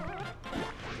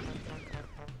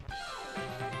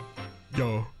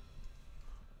 Yo.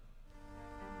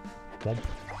 Womp.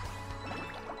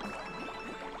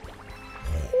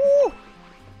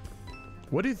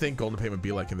 What do you think golden paint would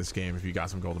be like in this game if you got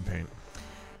some golden paint?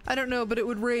 I don't know, but it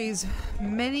would raise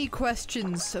many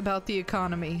questions about the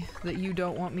economy that you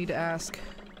don't want me to ask.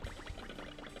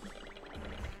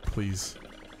 Please.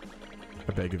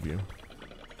 I beg of you.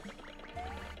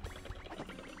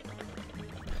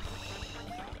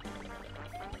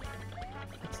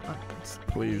 It's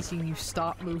Please. making you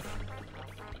stop move.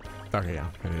 Okay, yeah,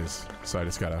 it is. So I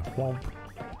just gotta womp.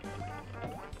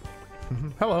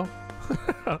 Hello.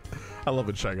 I love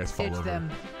when Shy Guys fall It's over. them.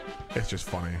 It's just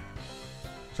funny.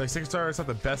 It's like 6 star, it's not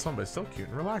the best one, but it's still cute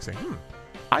and relaxing.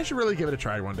 I should really give it a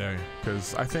try one day,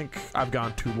 because I think I've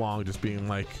gone too long just being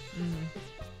like,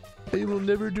 they will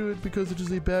never do it because it is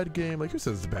a bad game. Like, who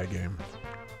says it's a bad game?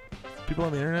 People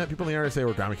on the internet say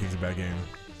Origami King's a bad game.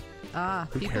 Ah,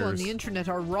 Who people on cares? the internet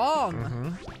are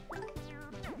wrong.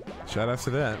 Shout out to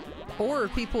that. Or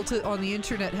people on the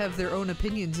internet have their own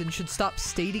opinions and should stop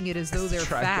stating it as though they're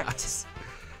Try fact. Guys.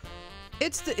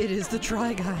 It is the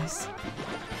Try Guys.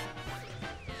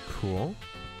 Cool.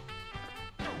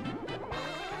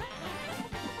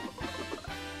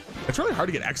 It's really hard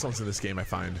to get excellence in this game, I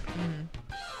find.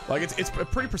 Like, it's a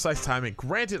pretty precise timing.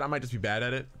 Granted, I might just be bad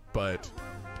at it, but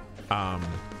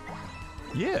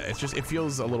yeah, it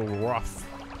feels a little rough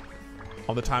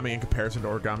on the timing in comparison to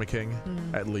Origami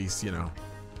King. At least, you know.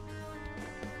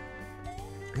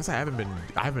 I guess I haven't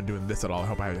been doing this at all. I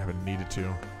hope I haven't needed to.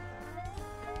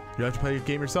 You like to play a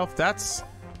game yourself? That's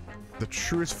the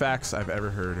truest facts I've ever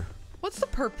heard. What's the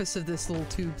purpose of this little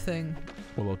tube thing?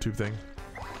 What little tube thing?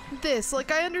 This,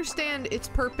 like, I understand its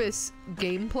purpose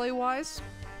gameplay-wise,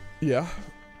 Yeah.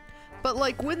 but,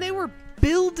 like, when they were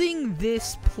building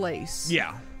this place,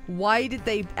 Yeah. why did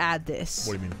they add this?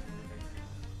 What do you mean?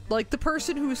 Like, the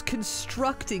person who's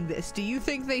constructing this, do you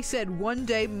think they said one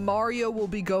day Mario will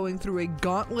be going through a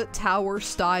Gauntlet Tower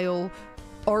style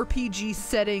RPG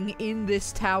setting in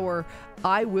this tower?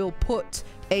 I will put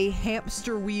a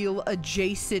hamster wheel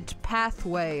adjacent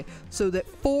pathway so that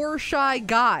 4 shy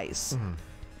guys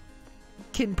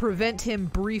can prevent him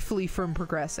briefly from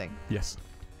progressing. Yes.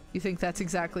 You think that's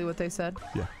exactly what they said?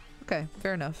 Yeah. Okay,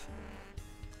 fair enough.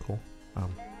 Cool.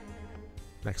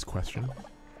 Next question.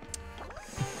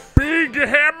 Big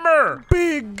Hammer!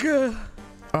 Big!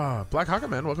 Black Hawk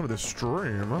Man, welcome to the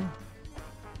stream.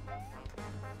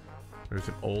 There's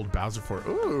an old Bowser Fort.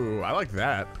 Ooh, I like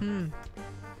that.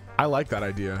 I like that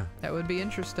idea. That would be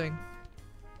interesting.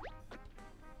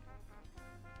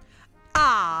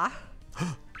 Ah!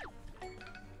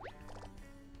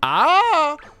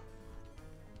 Ah!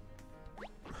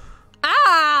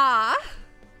 Ah!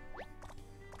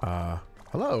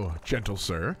 Hello, gentle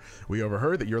sir. We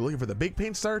overheard that you're looking for the Big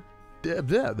Paint Star.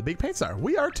 The Big Paint Star.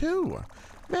 We are too.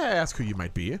 May I ask who you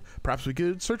might be? Perhaps we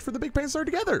could search for the Big Paint Star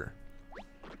together.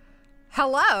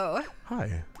 Hello?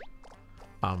 Hi.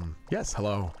 Yes,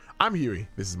 hello. I'm Huey.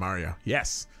 This is Mario.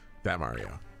 Yes, that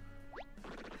Mario.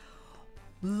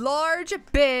 Large,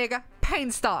 big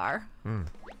paint star.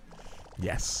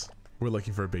 Yes, we're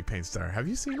looking for a Big Paint Star. Have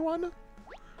you seen one?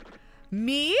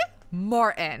 Me,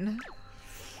 Morton.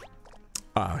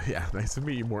 Yeah, nice to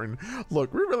meet you, Morton.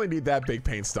 Look, we really need that big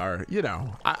paint star. You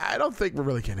know, I don't think we're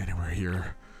really getting anywhere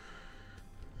here.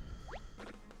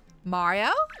 Mario?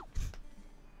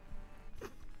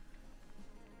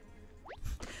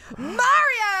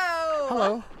 Mario!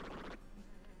 Hello.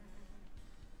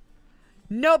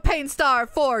 No paint star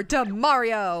for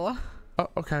Mario. Oh,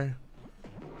 okay.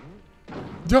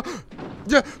 Yeah.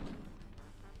 Yeah.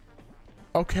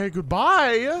 Okay,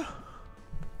 goodbye.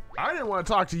 I didn't want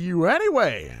to talk to you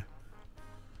anyway.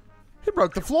 He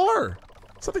broke the floor.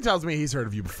 Something tells me he's heard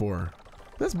of you before.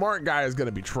 This Martin guy is going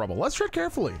to be trouble. Let's tread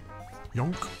carefully.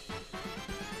 Yonk.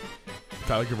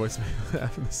 I like your voice the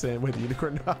same with the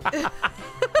unicorn.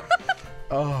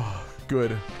 Oh,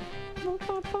 good.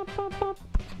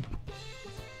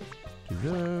 Do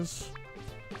this.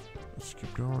 Let's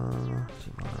keep going.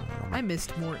 I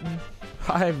missed Morton.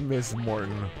 I've missed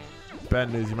Morton.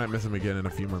 Bad news, you might miss him again in a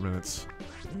few more minutes.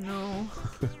 No.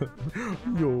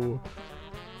 No.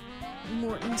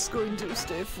 Morton's going to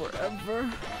stay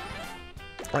forever.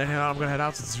 And I'm gonna head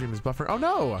out since the stream is buffering. Oh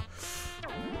no!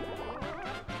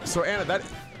 So Anna, that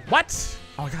what?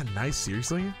 Oh my god, nice.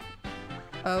 Seriously?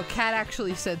 Oh, Kat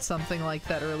actually said something like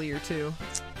that earlier too.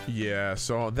 Yeah.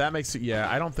 So that makes it. Yeah,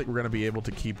 I don't think we're gonna be able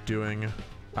to keep doing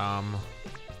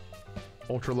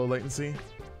ultra low latency.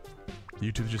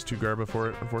 YouTube's just too garba for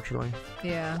it, unfortunately.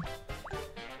 Yeah.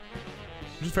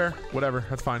 Which is fair. Whatever.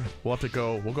 That's fine. We'll have to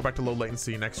go. We'll go back to low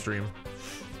latency next stream.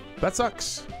 That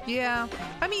sucks. Yeah.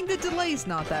 I mean, the delay's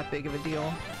not that big of a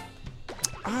deal.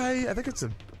 I think it's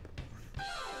a.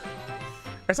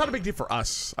 It's not a big deal for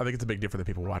us. I think it's a big deal for the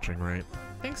people watching, right?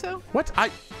 Think so? What?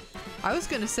 I was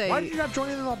gonna say. Why did you not join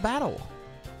in the battle?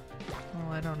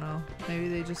 Oh, I don't know. Maybe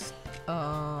they just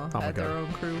my had their God.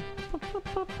 own crew.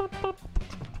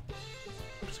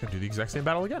 I'm just gonna do the exact same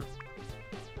battle again.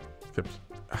 Except,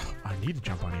 I need to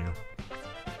jump on you.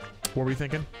 What were you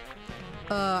thinking?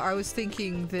 I was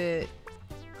thinking that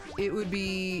it would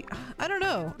be, I don't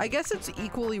know. I guess it's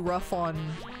equally rough on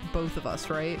both of us,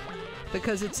 right?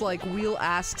 Because it's like we'll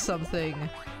ask something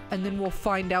and then we'll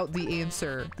find out the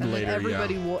answer. And Later, then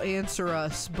everybody yeah. will answer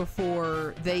us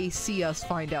before they see us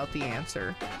find out the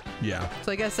answer. Yeah.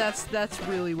 So I guess that's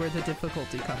really where the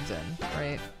difficulty comes in,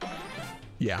 right?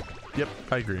 Yeah. Yep.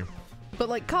 I agree. But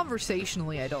like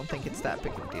conversationally, I don't think it's that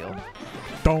big of a deal.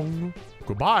 Dong.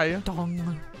 Goodbye.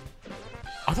 Dong.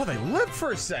 I thought they lived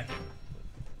for a second.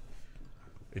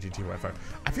 AT&T Wi-Fi.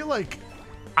 I feel like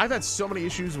I've had so many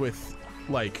issues with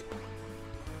like.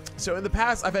 So in the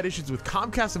past, I've had issues with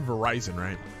Comcast and Verizon,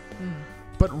 right?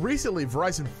 But recently,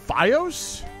 Verizon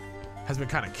Fios has been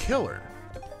kind of killer,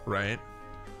 right?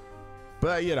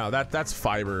 But you know that's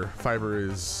fiber. Fiber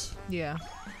is Yeah.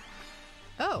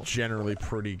 Oh. generally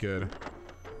pretty good.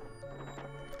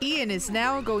 Ian is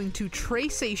now going to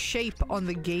trace a shape on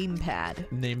the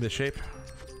gamepad. Name the shape.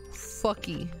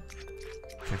 Fucky.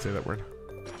 Can't say that word.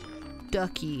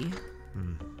 Ducky.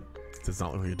 It does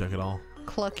not look like a duck at all.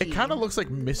 Clucky. It kind of looks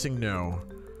like Missing No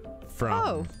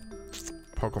from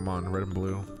Pokemon Red and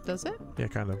Blue. Does it? Yeah,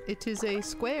 kind of. It is a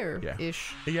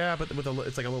square-ish. Yeah, but with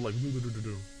it's like a little like.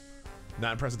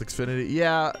 Not impressed with Xfinity.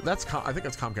 Yeah, that's I think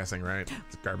that's Comcasting, right?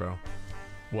 It's Garbo.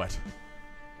 What?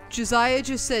 Josiah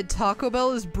just said Taco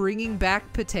Bell is bringing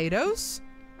back potatoes?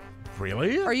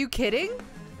 Really? Are you kidding?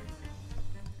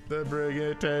 The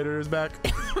Brigators back.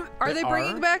 Are they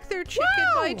bringing are? back their chicken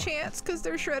by Wow. chance? Because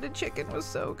their shredded chicken was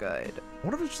so good.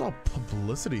 What if it's just a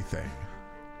publicity thing?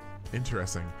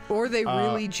 Interesting. Or they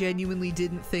really genuinely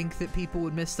didn't think that people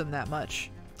would miss them that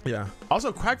much. Yeah.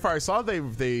 Also, Quackfire, I saw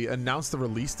they announced the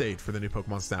release date for the new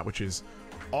Pokemon Snap, which is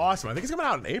awesome. I think it's coming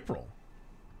out in April.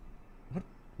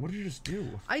 What did you just do?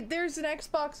 There's an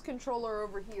Xbox controller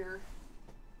over here.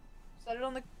 Set it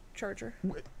on the charger.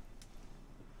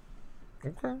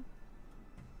 Okay.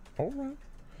 All right.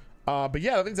 But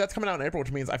yeah, I think that's coming out in April,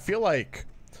 which means I feel like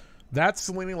that's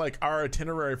leaning like our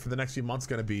itinerary for the next few months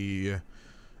going to be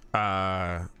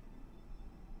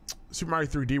Super Mario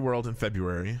 3D World in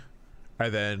February,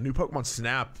 and then new Pokemon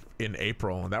Snap in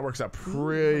April, and that works out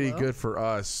pretty hello. good for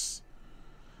us.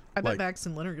 I bet Like- Max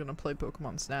and Lynn are gonna play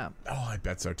Pokemon Snap. Oh, I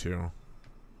bet so too.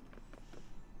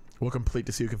 We'll complete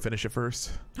to see who can finish it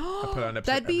first. I put on an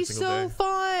episode That'd be every single so day.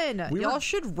 fun. We Y'all were-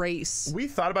 should race. We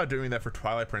thought about doing that for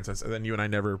Twilight Princess, and then you and I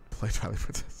never played Twilight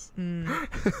Princess.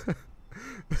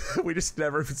 We just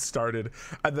never started.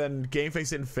 And then Game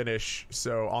Face didn't finish,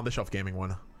 so On the Shelf Gaming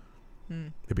won.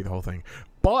 It'd be the whole thing.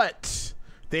 But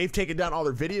they've taken down all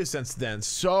their videos since then,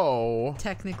 so...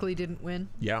 Technically didn't win.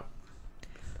 Yeah.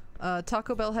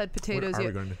 Taco Bell had What potatoes. are we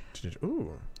Yet. going to...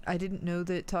 Ooh. I didn't know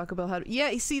that Taco Bell had... Yeah,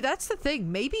 you see, that's the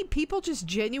thing. Maybe people just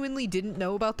genuinely didn't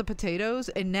know about the potatoes,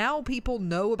 and now people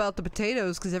know about the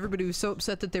potatoes because everybody was so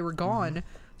upset that they were gone.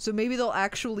 So maybe they'll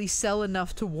actually sell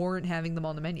enough to warrant having them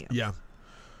on the menu. Yeah.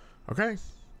 Okay.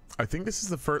 I think this is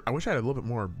the first... I wish I had a little bit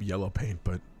more yellow paint,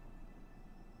 but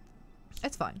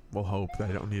It's fine. we'll hope that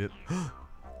I don't need it.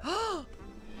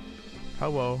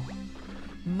 Hello.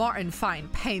 Martin Fine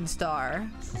Paint Star.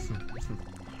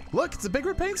 Look, it's a big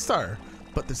red paint star,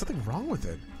 but there's something wrong with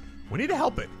it. We need to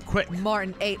help it, quick.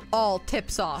 Martin ate all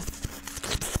tips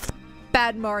off.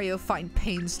 Bad Mario find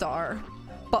Pain Star.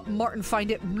 But Martin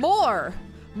find it more.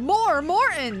 More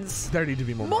Mortons. There need to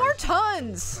be more. More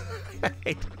tons.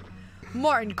 Hey.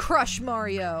 Martin crush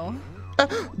Mario.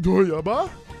 Doyaba.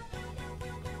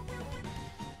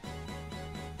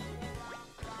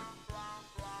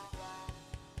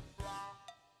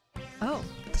 Oh.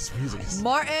 This music is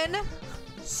Martin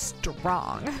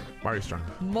strong. Mario strong.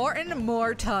 Martin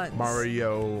more tons.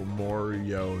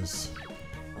 Mario's.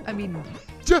 I mean,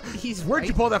 he's Where'd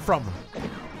you right. pull that from?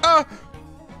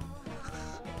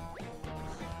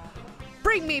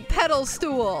 Bring me pedal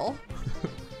stool.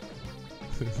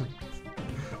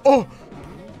 Oh!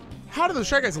 How did those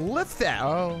Shy Guys lift that?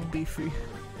 Oh. Beefy.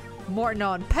 Martin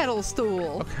on pedal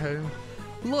stool. Okay.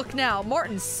 Look now,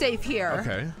 Martin's safe here.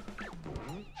 Okay.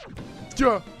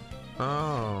 Yeah.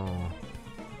 Oh.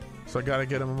 So I gotta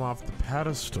get him off the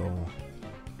pedestal.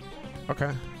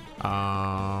 Okay.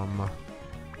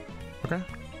 Okay.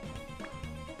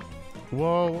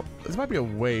 Well, this might be a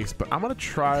waste, but I'm gonna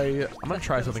try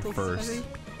something Pedestal's first. heavy.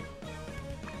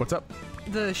 What's up?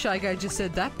 The Shy Guy just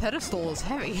said that pedestal is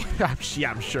heavy.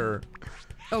 Yeah, I'm sure.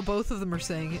 Oh, both of them are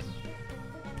saying it.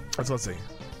 Let's see.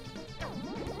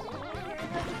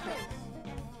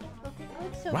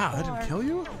 Wow, that didn't kill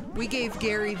you? We gave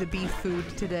Gary the beef food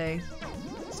today,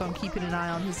 so I'm keeping an eye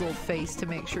on his little face to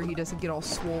make sure he doesn't get all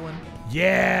swollen.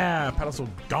 Yeah, pedestal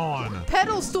gone.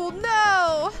 Pedal stool,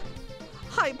 no!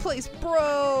 High place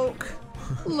broke.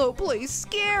 Low place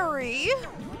scary.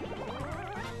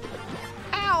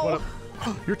 Ow! What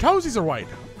your toesies are white.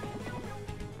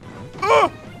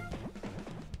 Oh!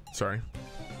 Sorry.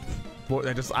 Well,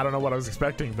 I don't know what I was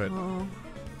expecting, but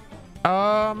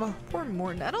Poor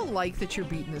Morton. I don't like that you're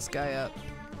beating this guy up.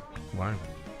 why?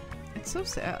 It's so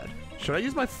sad. Should I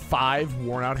use my 5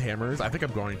 worn out hammers? I think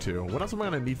I'm going to. What else am I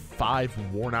gonna need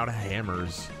 5 worn out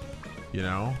hammers? You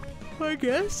know? I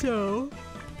guess so.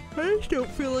 I just don't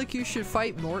feel like you should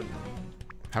fight Morton.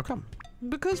 How come?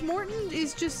 Because Morton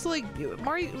is just like,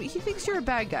 Mario, he thinks you're a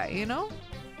bad guy, you know?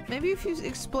 Maybe if you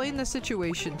explain the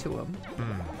situation to him.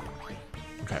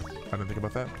 Okay, I didn't think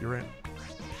about that. You're right.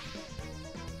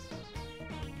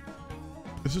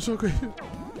 This is so great.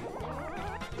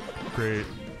 Great.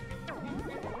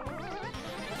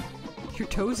 Your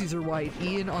toesies are white,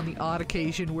 Ian, on the odd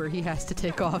occasion where he has to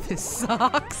take off his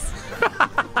socks.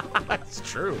 That's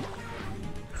true.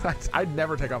 I'd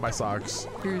never take off my socks.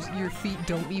 Your feet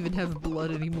don't even have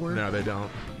blood anymore. No, they don't.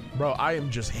 Bro, I am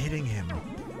just hitting him.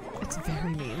 It's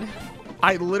very mean.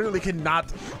 I literally cannot.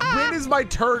 When is my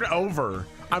turn over?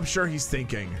 I'm sure he's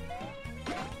thinking.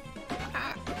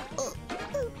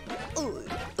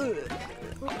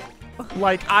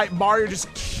 Like, Mario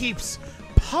just keeps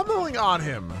pummeling on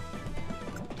him.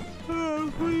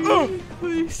 Oh, please,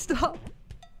 please stop.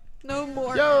 No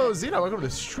more. Yo, Zeno, welcome to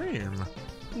the stream.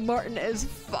 Martin is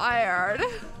fired.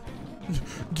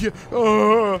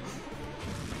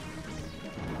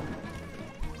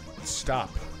 Stop.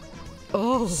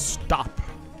 Oh. Stop.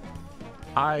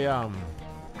 I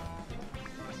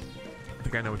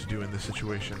think I know what to do in this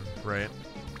situation, right?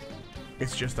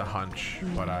 It's just a hunch,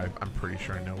 but I'm pretty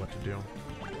sure I know what to do.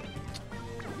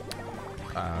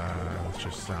 Let's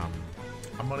just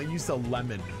I'm gonna use the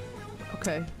lemon.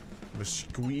 Okay. I'm gonna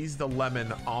squeeze the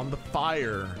lemon on the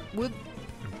fire Would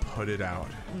and put it out.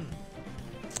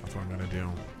 That's what I'm gonna do.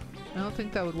 I don't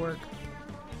think that would work.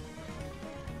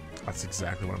 That's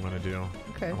exactly what I'm gonna do.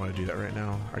 Okay. I want to do that right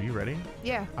now. Are you ready?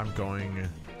 Yeah. I'm going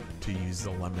to use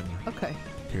the lemon. Okay.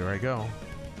 Here I go.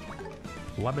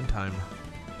 Lemon time.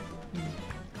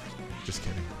 Just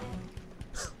kidding.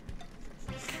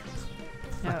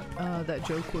 Yeah, that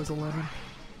joke was a lemon.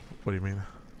 What do you mean?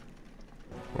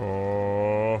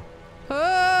 Oh.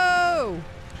 Oh!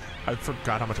 I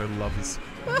forgot how much I love this.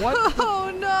 What?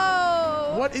 Oh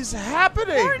no! What is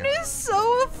happening? Martin is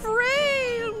so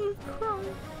afraid. I'm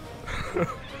crying.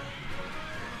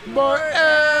 Martin!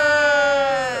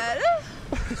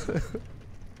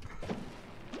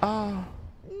 Oh.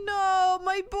 No,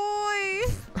 my boy!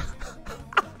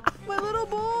 My little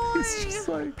boy! It's just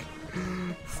like.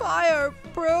 Fire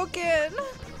broken.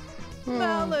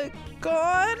 Mallet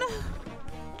gone.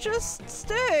 just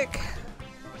stick.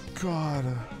 God.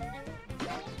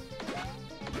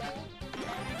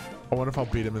 I wonder if I'll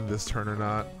beat him in this turn or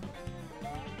not.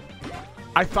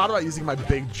 I thought about using my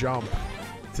big jump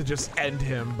to just end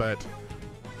him, but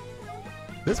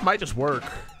this might just work.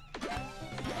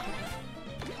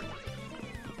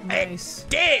 Nice.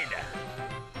 Did!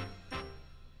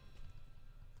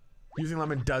 Using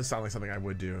lemon does sound like something I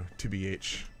would do, to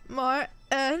BH.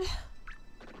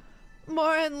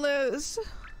 Morton lose.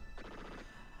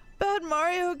 Bad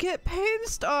Mario get Pain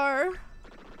Star.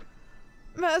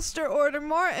 Master Order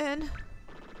Morton.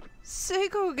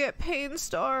 Seiko get Pain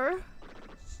Star.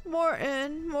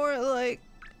 Morton, more like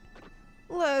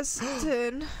less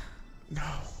than. No.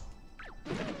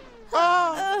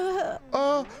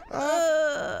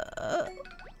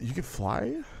 You can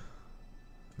fly?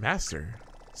 Master.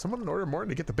 Someone ordered Morton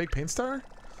to get the big paint star?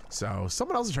 So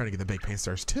someone else is trying to get the big paint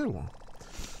stars too.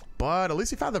 But at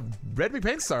least he found the red big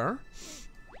paint star.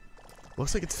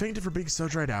 Looks like it's fainted for being so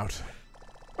dried out.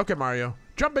 Okay, Mario.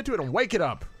 Jump into it and wake it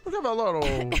up. Look at a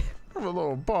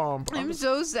little bump. I'm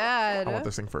so sad. I want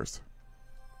this thing first.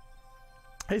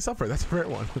 Hey, Sulfur, that's a rare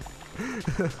one.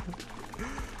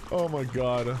 Oh my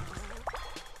god.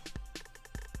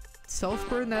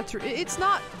 Self-burn, it's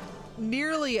not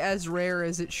nearly as rare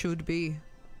as it should be.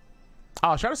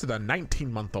 Oh, shout out to the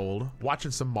 19-month-old watching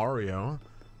some Mario.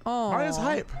 Oh, Mario's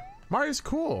hype. Mario's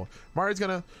cool. Mario's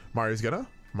gonna.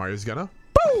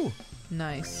 Boo!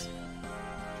 Nice.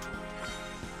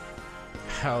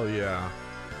 Hell yeah.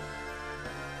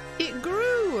 It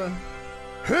grew.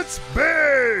 It's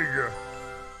big!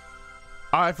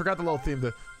 Oh, I forgot the little theme.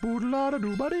 The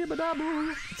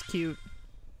It's cute.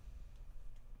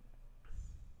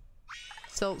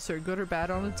 Seltzer, good or bad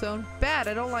on its own? Bad,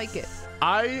 I don't like it.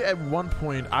 at one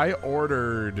point, I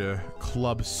ordered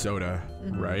club soda,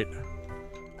 right?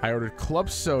 I ordered club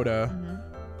soda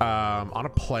on a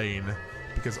plane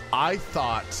because I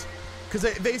thought, because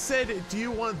they said, do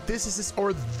you want this, is this,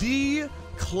 or the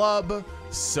club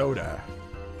soda?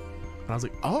 And I was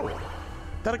like, oh,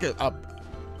 that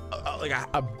like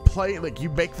a plane, like you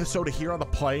make the soda here on the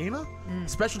plane,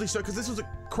 especially so because this was a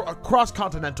cross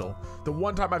continental. The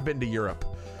one time I've been to Europe,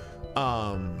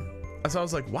 so I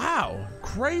was like, wow,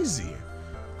 crazy.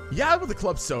 Yeah, with the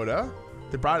club soda,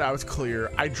 they brought it out. It was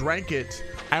clear. I drank it.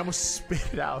 I almost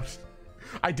spit it out.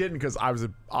 I didn't because I was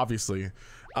obviously,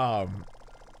 and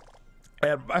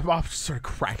my mom started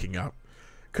cracking up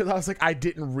because I was like, I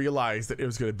didn't realize that it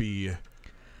was gonna be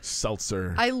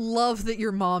seltzer. I love that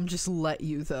your mom just let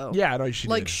you though. Yeah, no, she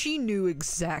like did. she knew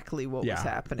exactly what was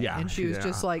happening, yeah, and she was yeah.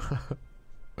 just like,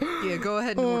 "Yeah, go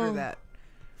ahead and order that."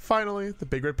 Finally, the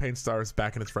big red paint star is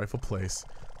back in its rightful place.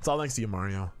 It's all thanks to you,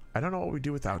 Mario. I don't know what we'd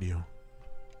do without you.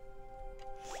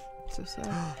 So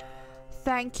sad.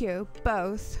 Thank you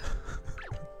both.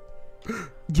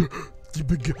 Did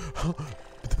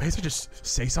the paint star just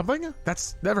say something?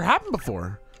 That's never happened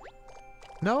before.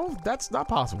 No, that's not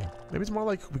possible. Maybe it's more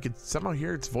like we could somehow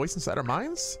hear its voice inside our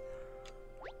minds?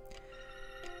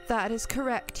 That is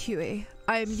correct, Huey.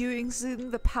 I am using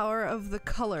the power of the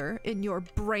color in your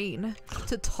brain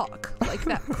to talk like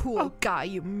that cool guy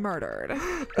you murdered.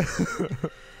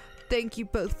 Thank you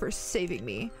both for saving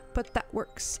me, but that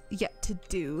work's yet to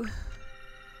do.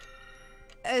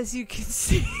 As you can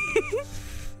see,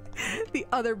 the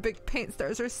other big paint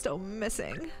stars are still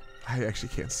missing. I actually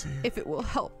can't see. If it will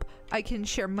help, I can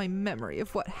share my memory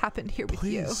of what happened here with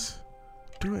you. Please,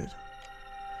 do it.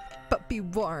 But be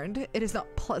warned, it is not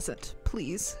pleasant.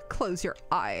 Please, close your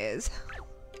eyes.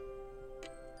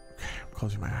 Okay, I'm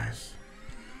closing my eyes.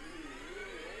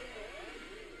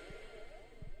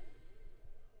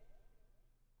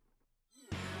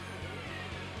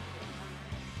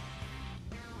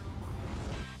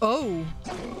 Oh.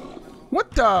 What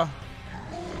the?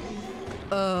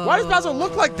 Why does Bowser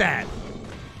look like that?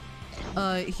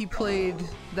 He played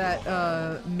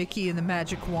that Mickey and the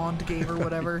Magic Wand game or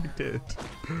whatever. Did.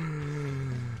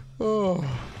 Oh.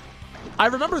 I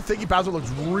remember thinking Bowser looked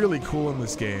really cool in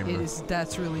this game.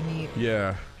 That's really neat.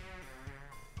 Yeah.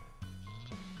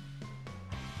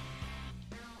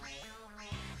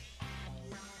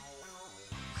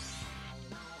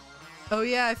 Oh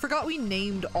yeah, I forgot we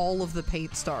named all of the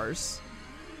paint stars.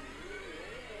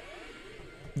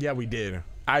 Yeah, we did.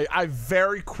 I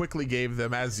very quickly gave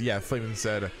them, as Flamin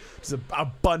said, just a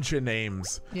bunch of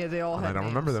names. Yeah, they all had I don't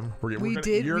names. remember them. We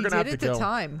did at the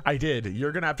time. I did.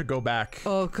 You're gonna have to go back.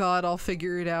 Oh god, I'll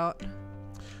figure it out.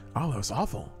 Oh, that was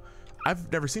awful. I've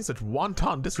never seen such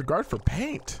wanton disregard for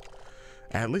paint.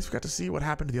 At least we got to see what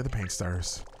happened to the other paint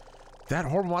stars. That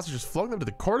horrible monster just flung them to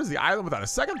the corners of the island without a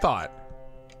second thought.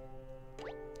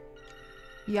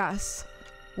 Yes.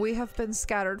 We have been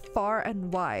scattered far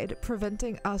and wide,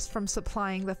 preventing us from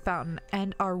supplying the fountain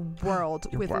and our world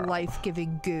with world.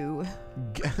 life-giving goo.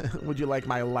 Would you like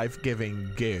my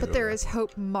life-giving goo? But there is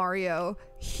hope, Mario,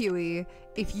 Huey.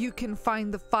 If you can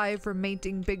find the 5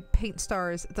 remaining big paint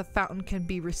stars, the fountain can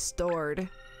be restored.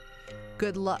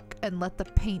 Good luck, and let the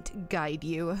paint guide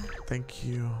you. Thank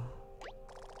you.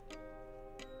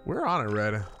 We're on it,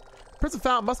 Red. Prince of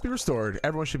Fountain must be restored.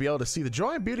 Everyone should be able to see the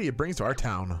joy and beauty it brings to our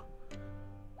town.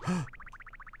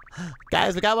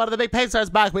 Guys, we got one of the big paint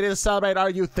stars back. We need to celebrate. Are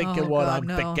you thinking what God, I'm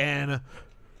no. thinking?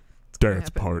 Dance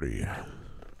happen. party.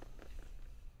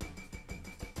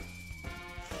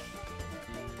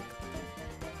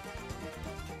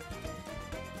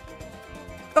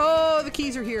 Oh, the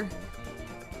keys are here.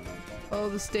 Oh,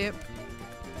 the stamp.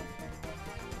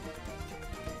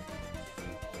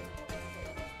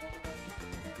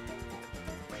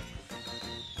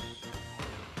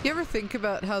 You ever think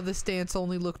about how this dance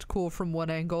only looked cool from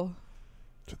one angle?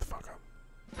 Shut the fuck up.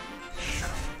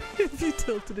 If you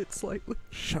tilted it slightly,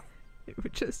 Shut it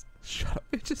would just Shut up.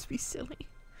 it'd just be silly.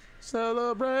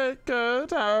 Celebrate good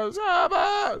times.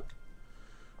 Oh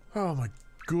my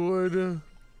good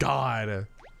God.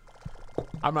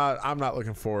 I'm not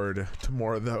looking forward to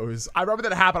more of those. I remember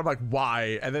that it happened. I'm like,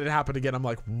 why? And then it happened again. I'm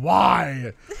like,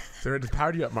 why? So it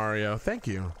powered you up, Mario. Thank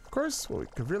you. Of course, what we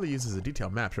could really use is a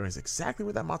detailed map showing us exactly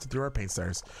where that monster threw our paint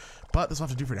stars. But this will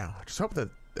have to do for now. Just hope that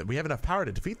we have enough power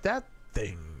to defeat that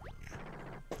thing.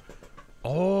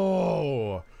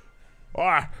 Oh.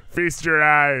 Ah, feast your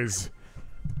eyes.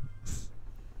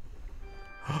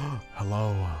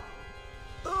 Hello.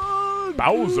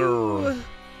 Bowser.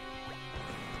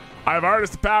 I've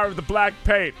harnessed the power of the black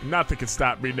paint. Nothing can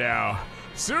stop me now.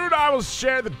 Soon I will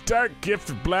share the dark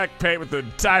gift of black paint with the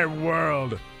entire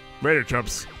world. Later,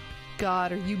 chumps.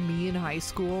 God, are you me in high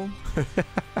school?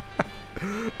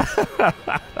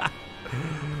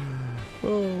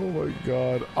 Oh my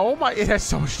God. Oh my, it has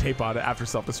so much tape on it after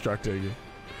self-destructing.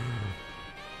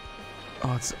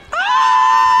 Oh, it's,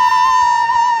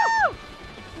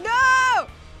 No!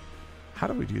 how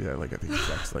do we do that? Like, I think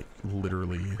that's like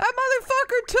literally. That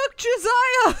motherfucker took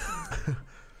Josiah!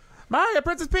 Mario,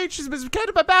 Princess Peach has been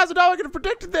captured by Bowser. No one could have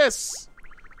predicted this.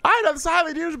 I know this is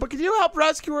highly unusual, but can you help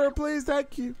rescue her, please?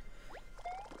 Thank you.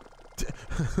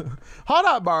 Hold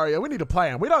on, Mario. We need a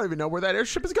plan. We don't even know where that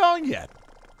airship is going yet.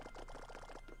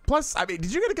 Plus, I mean,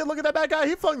 did you get a good look at that bad guy?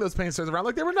 He flung those paint stars around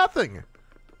like they were nothing.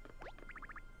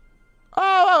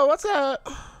 Oh, what's that?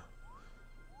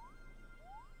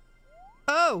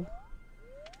 Oh,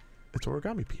 It's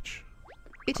Origami Peach.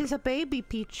 It is a baby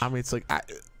Peach. I mean, it's like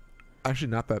actually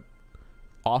not that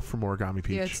off from Origami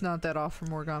Peach. yeah, it's not that off from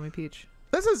Origami Peach.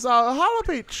 This is Hollow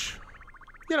Peach.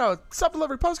 You know,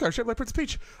 self-delivery postcard shaped like Princess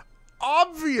Peach.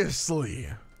 Obviously.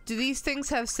 Do these things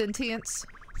have sentience?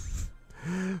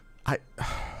 They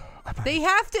They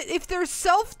have to, if they're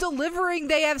self-delivering,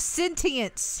 they have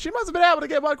sentience. She must have been able to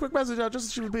get one quick message out just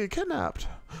as she was being kidnapped.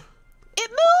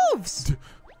 It moves!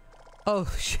 Oh,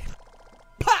 shit.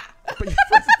 But you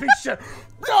Princess Peach said,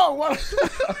 no, what?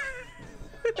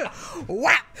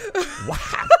 Wow.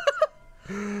 Wow.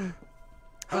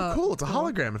 Oh, cool. It's a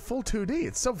hologram in full 2D.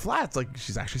 It's so flat. It's like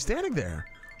she's actually standing there.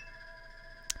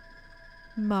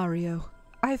 Mario,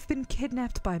 I've been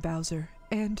kidnapped by Bowser,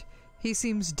 and he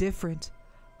seems different.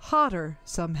 Hotter,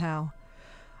 somehow.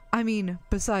 I mean,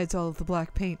 besides all of the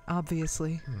black paint,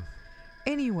 obviously.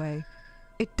 Anyway,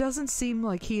 it doesn't seem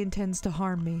like he intends to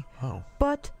harm me. Oh.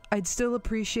 But I'd still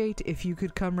appreciate if you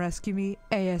could come rescue me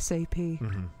ASAP.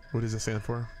 What does it stand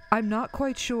for? I'm not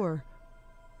quite sure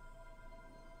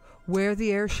where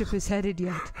the airship is headed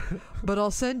yet, but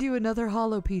I'll send you another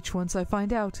Hollow Peach once I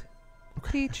find out.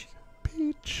 Peach.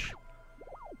 Peach.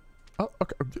 Oh,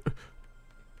 okay.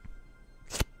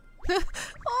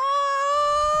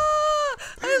 Oh,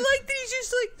 I like that he's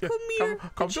just like, come here.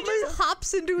 come And she to just me.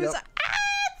 hops into his. Yep.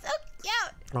 So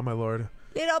cute. Oh, my Lord.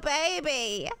 Little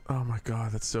baby. Oh, my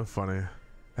God. That's so funny.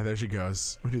 And there she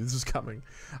goes. We knew this was coming.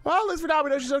 Well, at least for now, we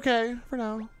know she's okay. For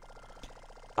now.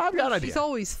 I've got an idea. She's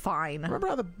always fine. Remember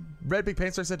how the red big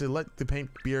paint star said to let the paint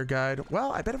be your guide?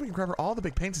 Well, I bet if we can cover all the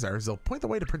big paint stars, they'll point the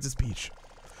way to Princess Peach.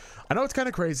 I know it's kind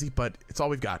of crazy, but it's all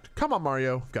we've got. Come on,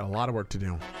 Mario. We've got a lot of work to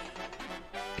do.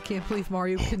 I can't believe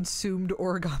Mario consumed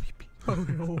Origami Peach. Oh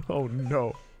no. Oh,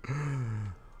 no.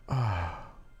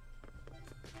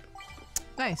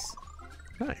 Nice.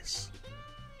 Nice.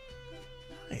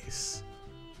 Nice.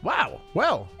 Wow.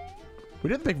 Well, we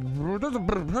did the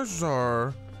big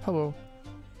star. Hello.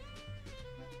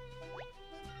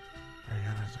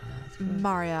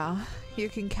 Mario, you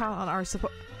can count on our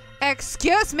support.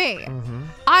 Excuse me.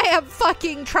 I am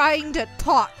fucking trying to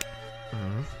talk.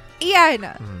 Ian!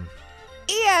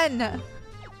 Ian!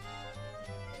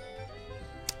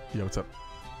 Yo, what's up?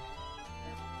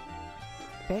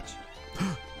 Bitch.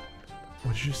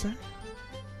 What did you say?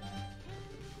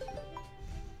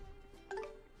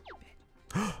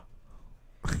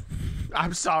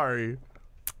 I'm sorry.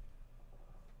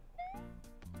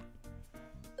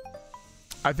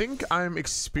 I think I'm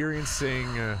experiencing...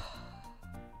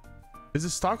 is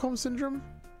it Stockholm Syndrome?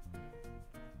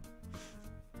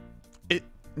 It...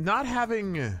 Not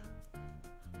having...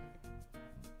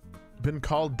 been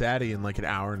called daddy in like an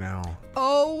hour now.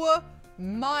 Oh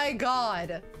my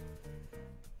god.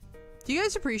 Do you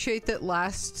guys appreciate that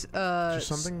last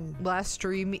last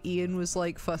stream Ian was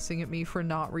like fussing at me for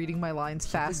not reading my lines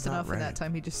fast enough, and that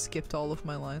time he just skipped all of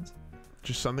my lines.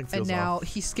 Just something feels And now off.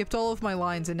 he skipped all of my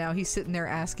lines, and now he's sitting there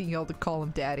asking y'all to call him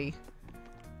daddy.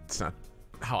 It's not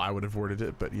how I would have worded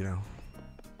it, but you know.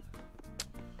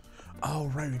 Oh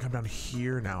right, we can come down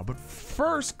here now. But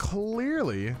first,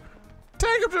 clearly,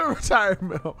 take him to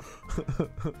retirement.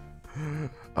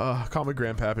 Call me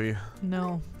Grandpappy.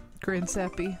 No,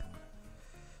 Grandsappy.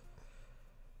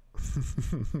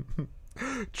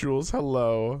 Jules,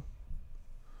 hello.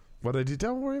 What did you?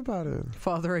 Don't worry about it.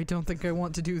 Father, I don't think I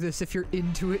want to do this if you're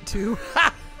into it too.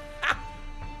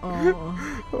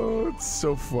 Oh. Oh, it's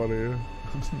so funny.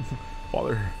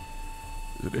 Father,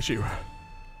 there's an issue.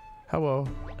 Hello.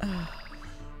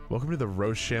 Welcome to the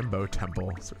Rochambeau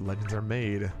Temple. That's where legends are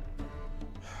made.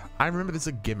 I remember there's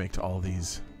a gimmick to all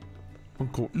these.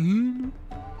 Uncle Ian.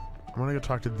 I want to go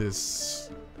talk to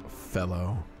this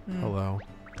fellow. Hello.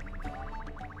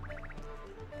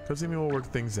 Come see me, we'll work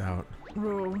things out.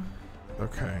 Ro.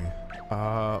 Okay.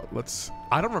 Let's...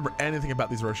 I don't remember anything about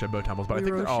these Rochambeau temples, but I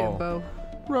think they're all...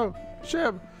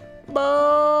 Rochambeau!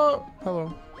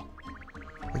 Hello.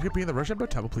 If you're being the Rochambeau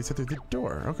temple, please head through the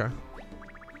door. Okay.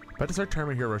 About to start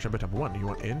tournament here at Rochambeau Temple 1. Do you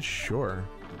want in? Sure.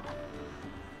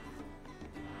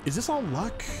 Is this all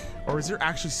luck? Or is there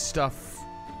actually stuff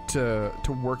to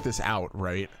work this out,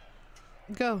 right?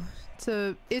 Go.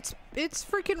 It's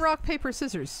freaking rock, paper,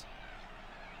 scissors.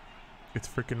 It's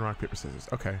freaking rock, paper, scissors.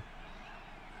 Okay.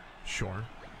 Sure.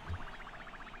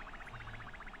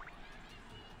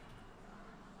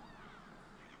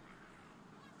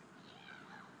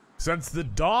 Since the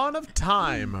dawn of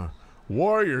time,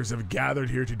 warriors have gathered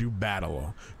here to do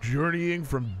battle, journeying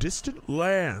from distant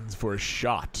lands for a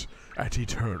shot at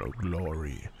eternal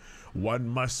glory. One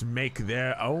must make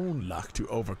their own luck to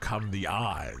overcome the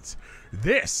odds.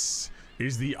 This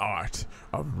is the art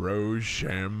of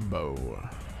Rochambeau.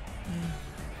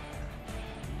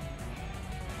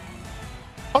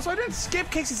 Also, I didn't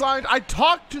skip Casey's line. I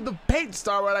talked to the paint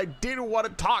star when I didn't want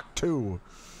to talk to.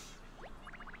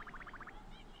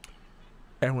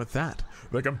 And with that,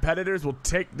 the competitors will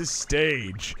take the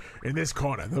stage. In this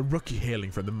corner, the rookie hailing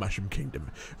from the Mushroom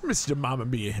Kingdom, Mr. Mamma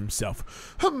Mia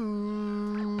himself.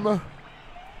 Mario.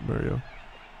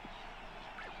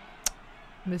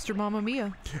 Mr. Mamma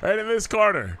Mia. And in this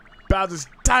corner, Bowser's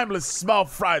timeless small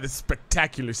fry, the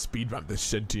spectacular speed bump, the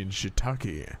sentient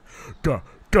shiitake.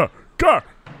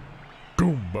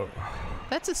 Goomba.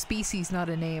 That's a species, not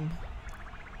a name.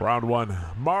 Round 1,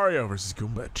 Mario versus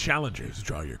Goomba. Challengers,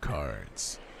 draw your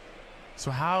cards.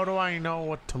 So how do I know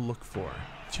what to look for?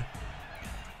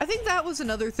 I think that was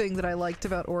another thing that I liked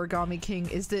about Origami King,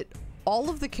 is that all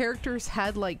of the characters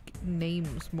had like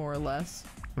names, more or less.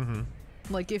 Mm-hmm.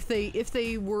 Like if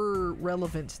they were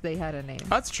relevant, they had a name.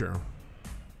 That's true.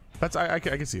 That's I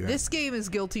can see that. This game is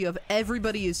guilty of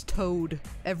everybody is Toad,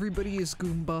 everybody is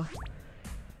Goomba.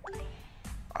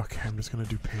 Okay, I'm just gonna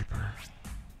do paper.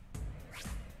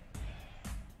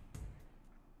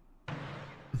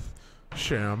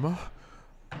 Sham.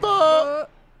 I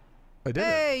did it.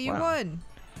 Hey, you Wow. won.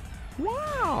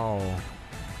 Wow.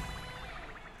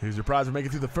 Here's your prize for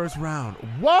making through the first round.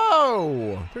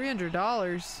 Whoa!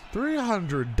 $300.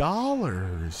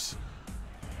 $300.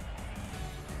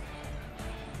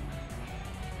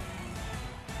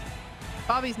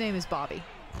 Bobby's name is Bobby.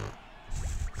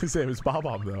 His name is Bob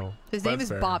though. His name That's is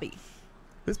fair. Bobby.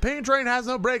 This pain train has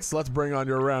no brakes, so let's bring on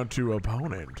your round 2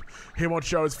 opponent. He won't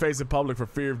show his face in public for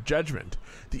fear of judgment.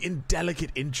 The indelicate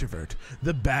introvert,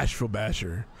 the bashful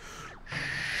basher.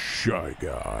 Shy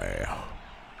guy.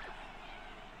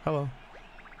 Hello.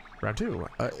 Round 2.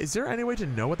 Is there any way to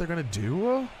know what they're gonna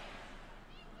do?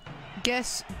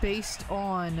 Guess based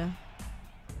on...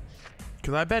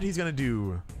 Because I bet he's gonna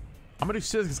do... I'm gonna do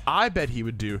scissors because I bet he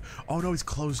would do... Oh no, he's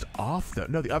closed off though.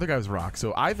 No, the other guy was rock,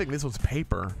 so I think this one's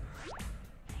paper.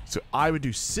 So I would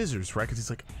do scissors, right? Because he's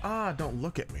like, don't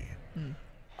look at me.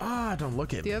 Don't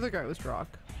look at me. The other guy was Rock.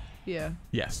 Yeah.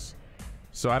 Yes.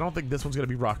 So I don't think this one's gonna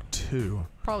be rock 2.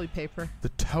 Probably paper. The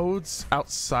toads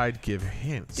outside give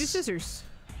hints. Do scissors.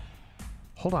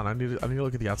 Hold on, I need to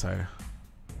look at the outside.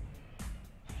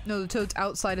 No, the toad's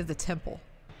outside of the temple.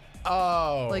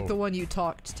 Oh. Like the one you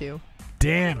talked to.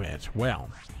 Damn it. Well,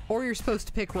 Or you're supposed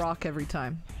to pick rock every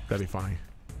time. that'd be funny.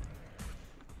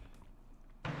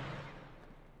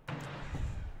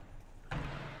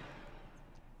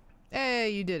 Hey,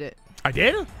 you did it. I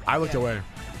did? I looked Yeah. away.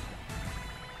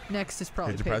 Next is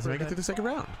probably Hey, surprised to paper. make it through then. the second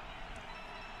round.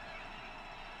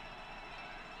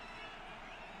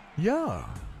 Yeah.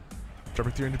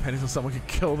 Jumping through independence so someone could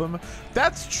kill them.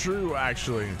 That's true,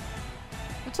 actually.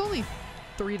 It's only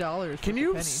 $3. Can for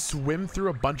you pennies. swim through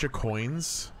a bunch of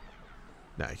coins?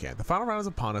 No, you can't. The final round is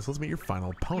upon us. Let's meet your final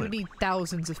You opponent. need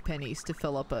thousands of pennies to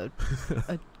fill up a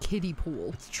kiddie pool.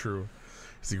 It's true.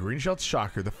 It's the green-shelled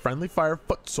shocker, the friendly fire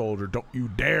foot soldier. Don't you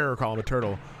dare call him a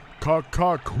turtle.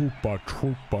 Koopa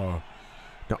troopa.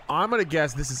 Now, I'm going to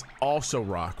guess this is also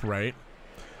rock, right?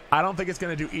 I don't think it's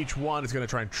going to do each one. It's going to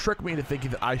try and trick me into thinking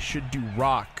that I should do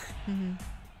rock. Mm-hmm.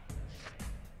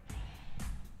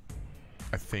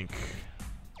 I think...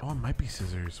 Oh, it might be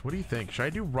scissors. What do you think? Should I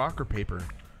do rock or paper?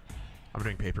 I'm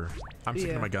doing paper. I'm sticking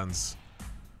to Yeah. my guns.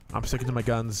 I'm sticking to my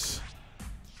guns.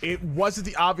 It wasn't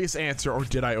the obvious answer, or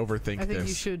did I overthink I think this?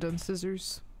 you should have done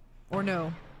scissors. Or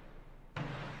no.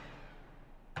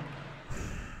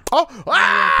 Oh! Yeah,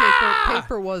 Ah!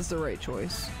 paper was the right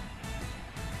choice.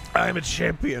 I'm a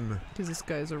champion. Because this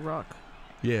guy's a rock.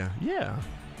 Yeah, yeah.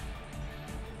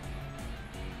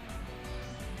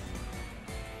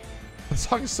 This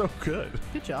song is so good.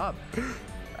 Good job.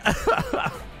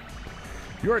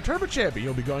 You're a turbo champion.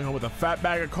 You'll be going home with a fat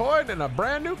bag of coin and a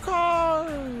brand new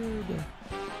card.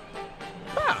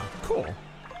 Ah, cool.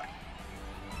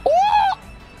 Oh!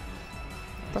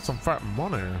 That's some fat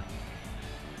money.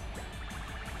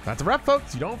 That's a wrap,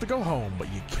 folks. You don't have to go home,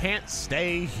 but you can't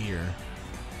stay here.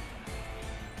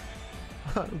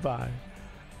 Bye.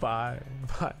 Bye.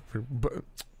 Bye.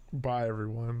 Bye,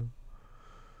 everyone.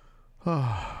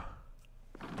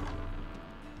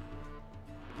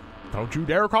 Don't you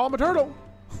dare call him a turtle.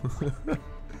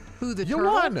 Who, the You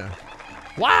turtle? won.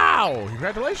 Wow.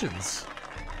 Congratulations.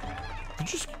 You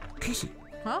just, Casey,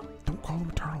 Huh? don't call him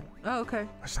a turtle. Oh, okay.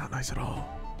 That's not nice at all.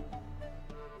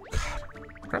 God.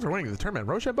 Congrats for winning the tournament.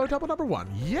 Rochambeau double number 1.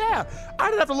 Yeah. I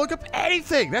didn't have to look up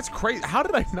anything. That's crazy. How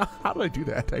did I do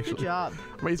that, actually? Good job.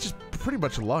 I mean, it's just pretty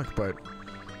much luck, but would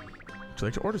you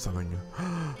like to order something?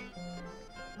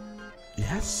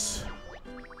 Yes.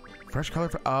 Fresh color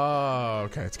for, oh,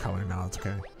 okay. It's color now. It's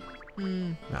okay.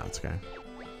 No, it's okay.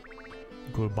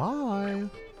 Goodbye.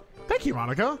 Thank you,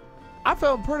 Monica. I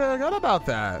felt pretty good about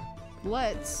that.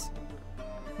 Let's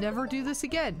never do this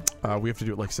again. We have to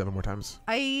do it like 7 more times.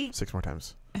 I 6 more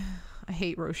times.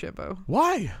 hate Rochambeau.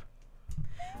 Why?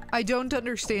 I don't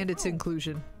understand its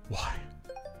inclusion. Why?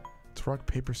 It's rock,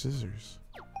 paper, scissors.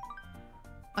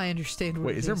 I understand what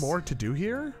Wait, it is there more to do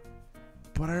here?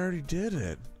 But I already did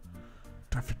it.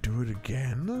 Do I have to do it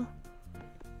again?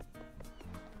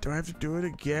 Do I have to do it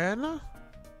again? I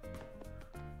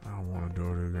don't want to do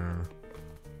it again.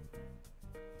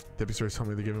 Debbie Stories told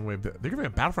me they're giving away. They're giving a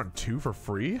Battlefront 2 for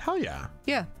free? Hell yeah!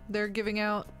 Yeah, they're giving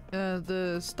out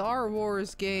the Star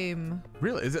Wars game.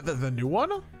 Really? Is it the new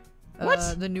one?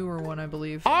 What? The newer one, I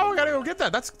believe. Oh, I gotta go get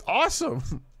that. That's awesome.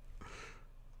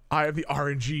 I am the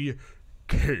RNG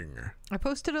king. I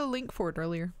posted a link for it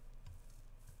earlier.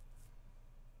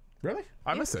 Really?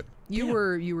 I missed it. You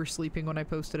Damn. were sleeping when I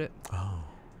posted it. Oh.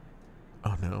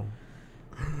 Oh no.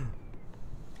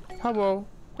 Hello.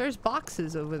 There's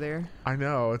boxes over there. I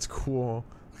know, it's cool.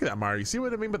 Look at that, Mario. You see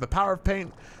what I mean by the power of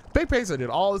paint? Big Paint did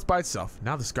all this by itself.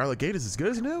 Now the Scarlet Gate is as good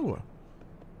as new.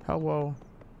 Hello.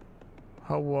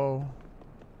 Hello.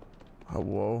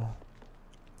 Hello.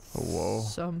 Hello.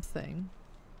 Something.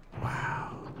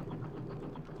 Wow.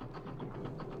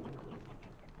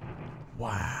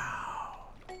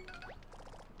 Wow.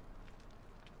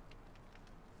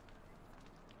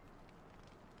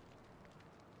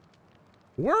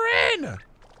 We're in!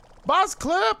 Boss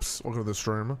Clips! Welcome to the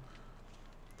stream.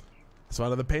 So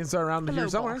out of the paints are around Hello, here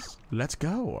somewhere. boss. Let's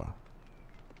go.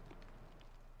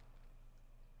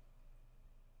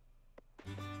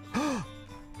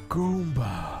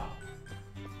 Goomba.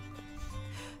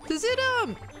 Does it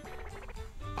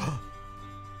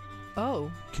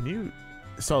Oh. Can you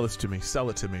sell this to me? Sell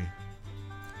it to me.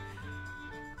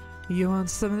 You want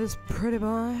some of this, pretty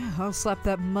boy? I'll slap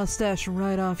that mustache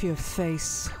right off your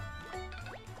face.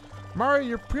 Mario,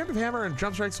 your preemptive hammer and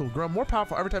jump strikes will grow more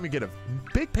powerful every time you get a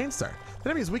big paint star. The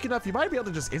enemy is weak enough, you might be able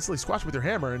to just instantly squash with your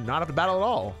hammer and not have to battle at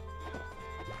all.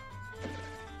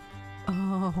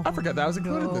 Oh, I forgot that was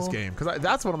included in this no. game because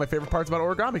that's one of my favorite parts about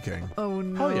Origami King. Oh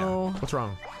no. Oh yeah. What's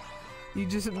wrong? You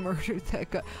just murdered that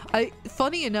guy.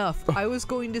 Funny enough, I was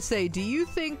going to say, do you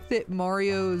think that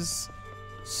Mario's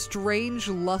strange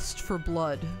lust for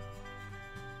blood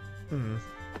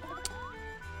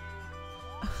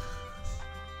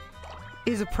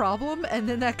is a problem? And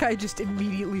then that guy just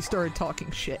immediately started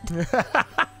talking shit.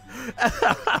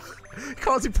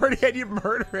 Calls you pretty and you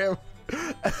murder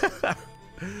him.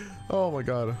 Oh my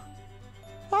god.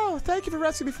 Oh, thank you for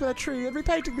rescuing me from that tree and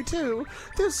repainting me too.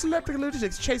 Those celebrity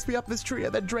lunatics chased me up this tree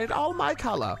and then drained all my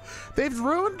color. They've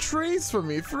ruined trees for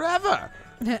me forever.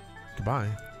 Goodbye.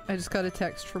 I just got a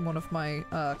text from one of my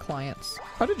clients.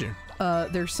 How did you?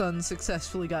 Their son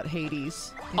successfully got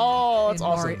Hades. That's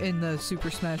awesome. In the Super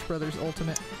Smash Brothers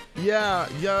Ultimate. Yeah.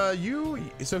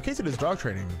 So Casey does dog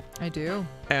training. I do.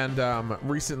 And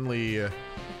recently,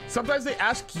 sometimes they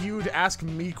ask you to ask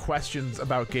me questions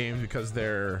about games because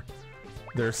their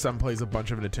son plays a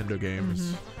bunch of Nintendo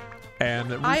games. And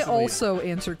recently, I also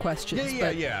answer questions.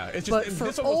 Yeah. It's just But this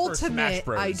for one was for Smash Ultimate,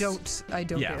 Bros. I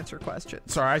don't Yeah. answer questions.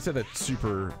 Sorry, I said that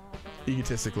super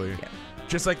egotistically. Yeah.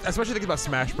 Just like, especially thinking about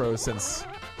Smash Bros. Since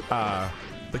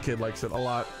the kid likes it a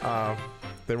lot.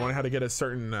 They wanted how to get a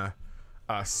certain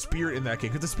spirit in that game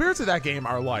because the spirits of that game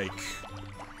are like,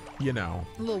 you know,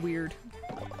 A little weird.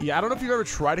 yeah. I don't know if you've ever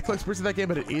tried to collect spirits in that game,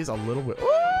 but it is a little bit.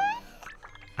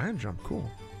 Iron jump, cool.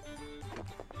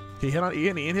 He hit on E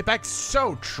and E and hit back.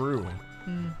 So true.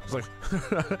 It's like,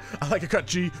 I like a cut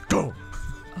G. Go.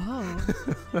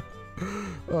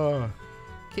 Oh.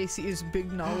 Casey is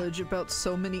big knowledge about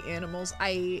so many animals.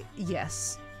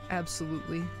 Yes,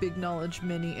 absolutely. Big knowledge,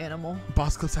 many animal.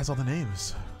 Boss Clips has all the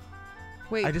names.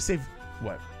 Wait, I just saved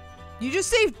what? you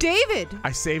just saved David!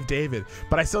 I saved David,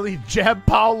 but I still need Jeb,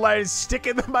 Paul, Lane, Stick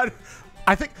in the Mud.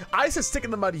 I think I said Stick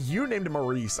in the Mud. You named him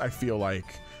Maurice, I feel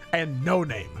like. And No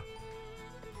Name.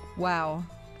 Wow.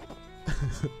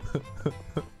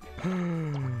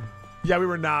 Yeah, we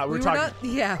were not. We were talking.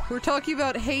 We're talking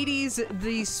about Hades,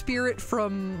 the spirit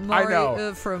from I Mario,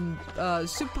 know. from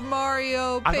Super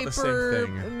Mario, I thought the same Paper,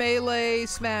 thing. Melee,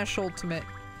 Smash Ultimate.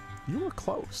 You were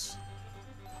close.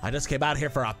 I just came out here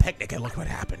for a picnic and look what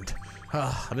happened.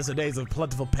 I miss the days of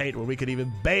plentiful paint where we could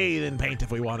even bathe in paint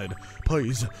if we wanted.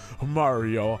 Please,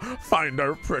 Mario, find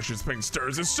our precious paint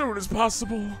stars as soon as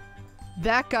possible.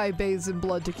 That guy bathes in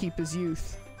blood to keep his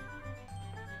youth.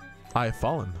 I have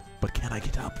fallen, but can I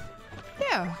get up?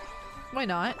 Yeah, why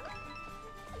not?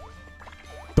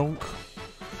 Donk.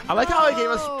 I like how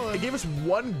Oh. it gave us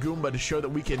one Goomba to show that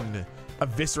we can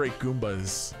eviscerate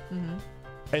Goombas.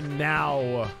 And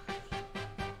now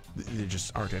there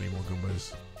just aren't any more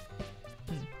Goombas.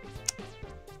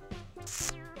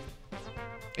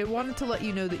 It wanted to let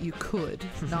you know that you could,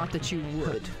 not that you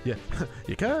would. Yeah,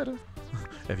 you could.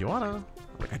 If you wanna.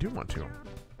 Like, I do want to.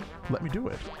 Let me do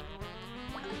it.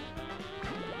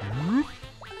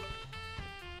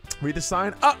 Read the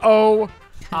sign. Uh-oh!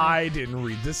 I didn't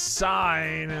read the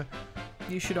sign.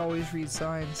 You should always read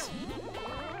signs.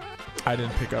 I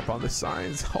didn't pick up on the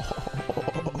signs.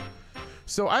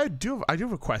 So I do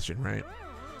have a question, right?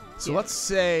 So Yeah. let's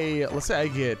say I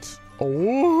get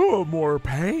more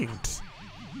paint.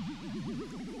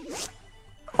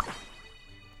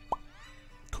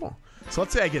 Cool. So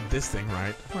let's say I get this thing,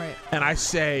 right? Right. And I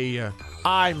say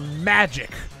I'm magic.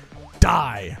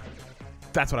 Die.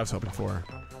 That's what I was hoping for.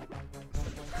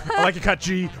 I like a cut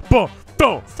G. Boom.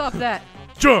 Boom. Stop that.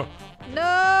 Jump.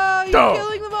 No, you're No.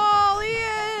 killing them all,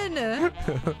 Ian!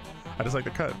 I just like the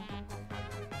cut.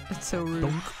 It's so rude.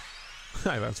 Donk.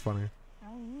 That's funny.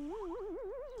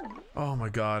 Oh my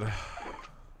god.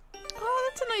 Oh,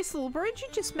 that's a nice little bridge you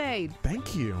just made.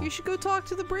 Thank you. You should go talk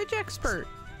to the bridge expert.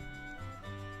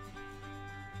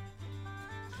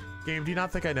 Game, do you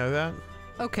not think I know that?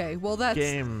 Okay, well that's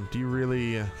Game, do you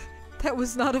really... that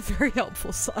was not a very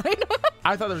helpful sign.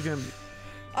 I thought there was gonna be...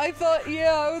 I thought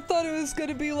it was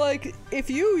gonna be like, if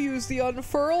you use the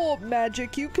unfurl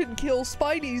magic, you can kill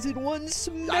Spinies in one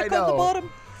smack on the know. bottom.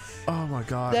 Oh my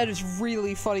god. That is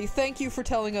really funny. Thank you for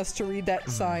telling us to read that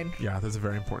sign. Yeah, that's a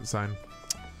very important sign.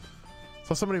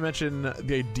 So somebody mentioned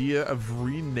the idea of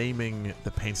renaming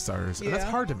the paint stars. And that's Yeah.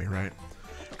 hard to me, right?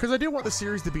 Because I do want the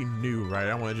series to be new, right? I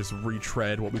don't want to just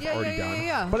retread what we've already done.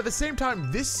 Yeah. But at the same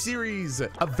time, this series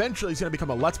eventually is going to become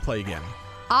a Let's Play again.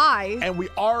 And we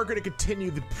are going to continue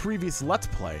the previous Let's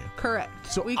Play. correct.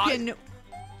 So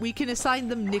we can assign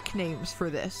them nicknames for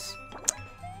this.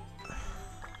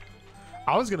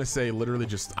 I was going to say literally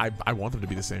just, I want them to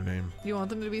be the same name. You want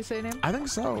them to be the same name? I think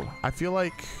so. I feel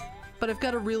like... But I've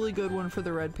got a really good one for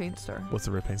the red paint star. What's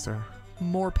the red paint star?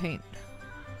 More paint.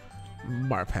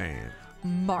 Marpain.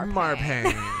 Marpaint.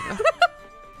 Marpain.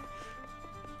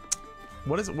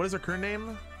 What is her current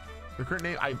name? The current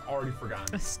name I've already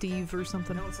forgotten. Steve or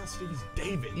something. No, it's not Steve. It's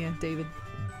David. Yeah, David.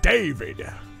 David.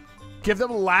 Give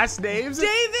them last names.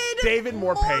 David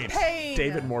Morpain.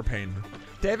 David Morpain.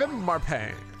 David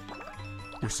Morpain.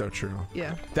 You're so true.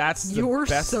 Yeah. That's the You're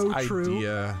best so true.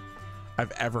 idea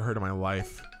I've ever heard in my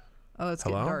life. Oh, it's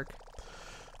Hello? getting dark.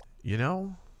 You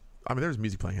know, I mean, there was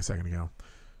music playing a second ago.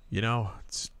 You know,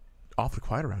 it's awfully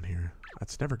quiet around here.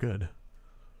 That's never good.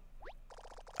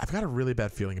 I've got a really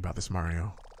bad feeling about this,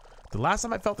 Mario. The last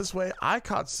time I felt this way, I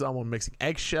caught someone mixing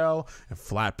eggshell and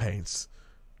flat paints.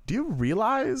 Do you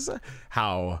realize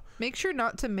how... Make sure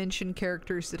not to mention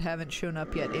characters that haven't shown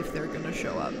up yet if they're going to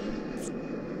show up.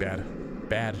 Bad.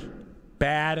 Bad.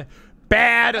 Bad.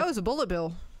 Bad! Oh, it's a bullet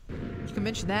bill. You can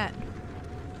mention that.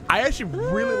 I actually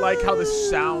really like how the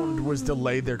sound was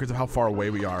delayed there because of how far away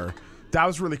we are. That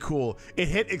was really cool. It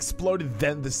hit, exploded,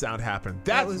 then the sound happened.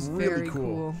 That was really very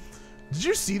cool. Did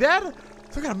you see that?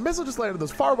 It's like a missile just landed on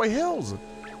those faraway hills.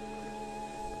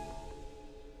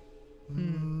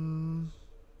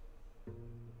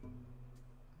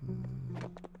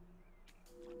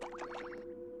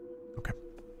 Okay.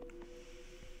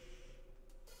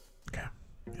 Okay.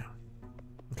 Yeah.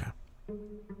 Okay.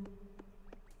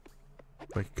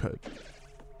 Like cut.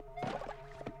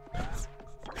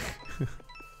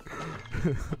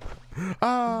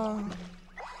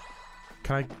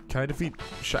 Can I defeat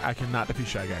Shy? I cannot defeat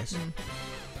Shy Guys.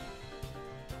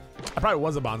 I probably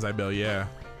was a bonsai bill, yeah.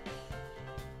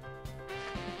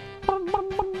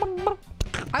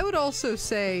 I would also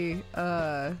say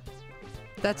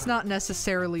that's not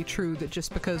necessarily true that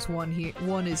just because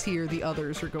one is here, the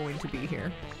others are going to be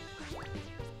here.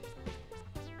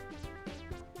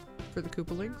 For the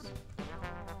Koopalings?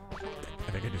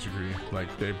 I think I disagree. Like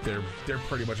they're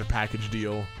pretty much a package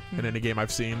deal in any game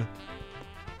I've seen.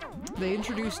 They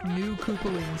introduced new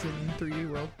Koopalings in 3D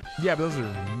World. Yeah, but those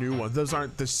are new ones. Those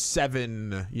aren't the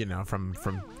 7, you know, from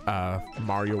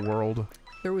Mario World.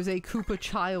 There was a Koopa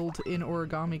child in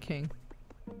Origami King.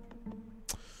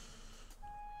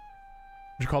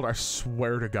 You called? I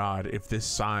swear to God, if this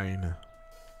sign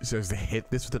says to hit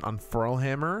this with an unfurl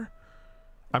hammer,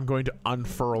 I'm going to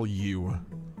unfurl you.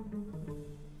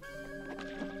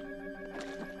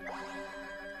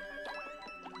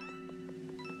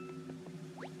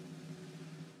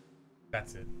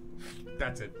 That's it.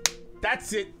 That's it.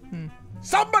 That's it.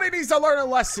 Somebody needs to learn a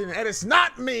lesson, and it's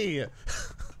not me.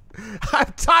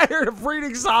 I'm tired of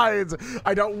reading signs.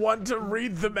 I don't want to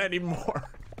read them anymore.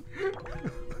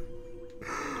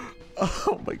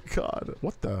 Oh my God.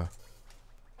 What the?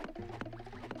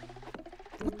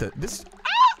 What the? This?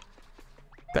 Ah!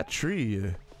 That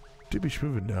tree. Do be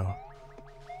schmoving now.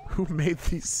 Who made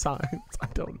these signs? I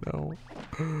don't know.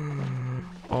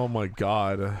 Oh my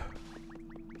God.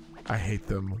 I hate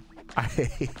them. I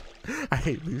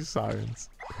hate these signs.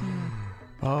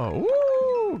 Oh,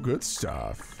 woo, good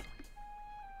stuff.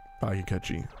 Bye,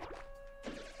 Yukachi.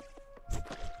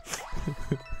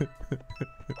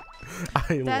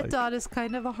 That dot is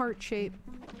kind of a heart shape.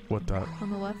 What dot? On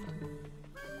the left.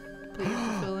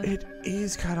 Please fill in. It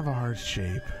is kind of a heart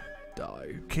shape.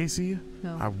 Die. Casey,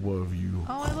 No. I love you.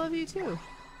 Oh, I love you too.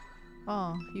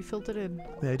 Oh, you filled it in.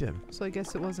 Yeah, I did. So I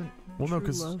guess it wasn't Well, no, true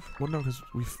because love.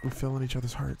 we fill in each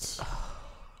other's hearts.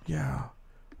 Yeah,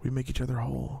 we make each other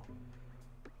whole.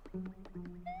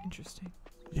 Interesting.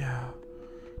 Yeah.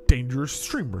 Dangerous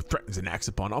streamer threatens and acts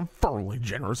upon unfurling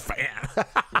generous fan.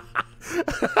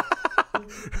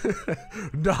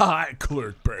 Die,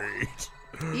 clickbait.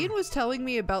 Ian was telling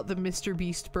me about the Mr.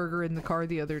 Beast burger in the car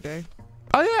the other day.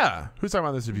 Oh yeah, who's talking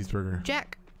about this Beast Burger?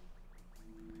 Jack.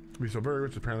 Beast Burger,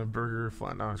 which is apparently burger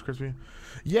flat. No, it's crispy.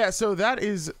 Yeah, so that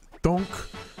is Donk.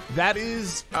 That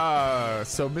is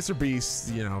so Mr.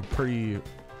 Beast, you know,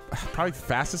 probably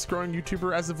fastest growing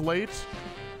YouTuber as of late.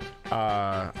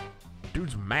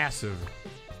 Dude's massive.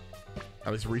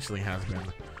 At least recently has been.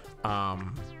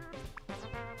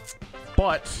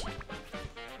 But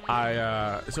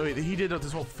so he did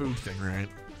this whole food thing, right?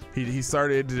 He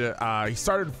started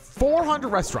 400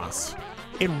 restaurants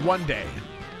in one day.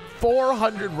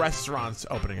 400 restaurants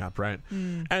opening up, right?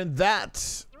 And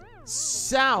that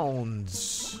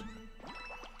sounds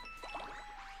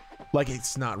like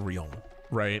it's not real,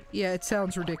 right? Yeah, it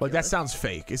sounds ridiculous. Like that sounds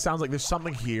fake. It sounds like there's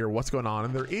something here. What's going on?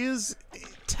 And there is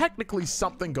technically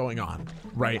something going on,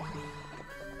 right?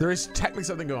 There is technically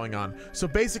something going on. So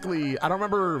basically, I don't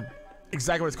remember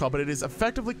exactly what it's called, but it is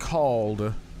effectively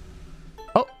called...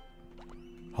 Oh.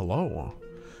 Hello.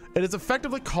 It is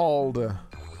effectively called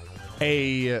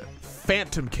a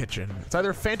phantom kitchen. It's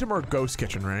either a phantom or a ghost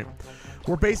kitchen, right?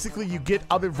 Where basically you get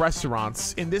other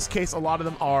restaurants. In this case, a lot of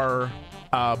them are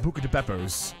Buca de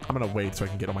Beppo's. I'm gonna wait so I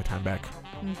can get all my time back.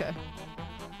 Okay.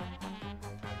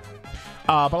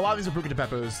 But a lot of these are Buca de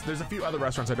Beppo's. There's a few other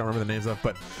restaurants I don't remember the names of,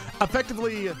 but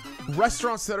effectively,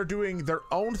 restaurants that are doing their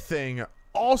own thing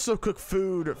also cook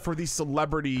food for these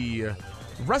celebrity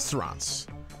restaurants.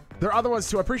 There are other ones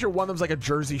too. I'm pretty sure one of them's like a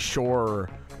Jersey Shore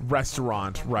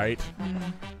restaurant, right?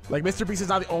 Like Mr. Beast is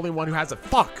not the only one who has a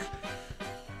fuck.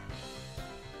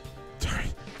 Sorry.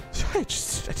 I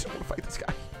just don't want to fight this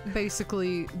guy.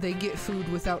 Basically, they get food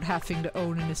without having to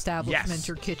own an establishment Yes.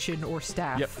 or kitchen or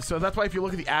staff. Yep. So that's why if you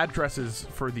look at the addresses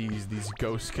for these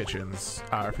ghost kitchens,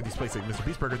 for these places like Mr.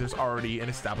 Beast Burger, there's already an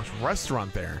established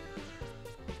restaurant there.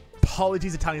 Pauly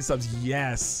D's Italian Subs,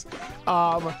 yes.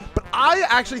 But I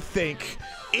actually think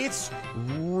it's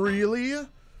really,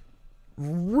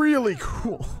 really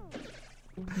cool.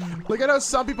 Like, I know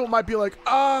some people might be like,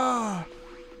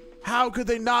 how could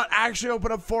they not actually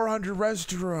open up 400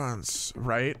 restaurants,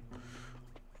 right?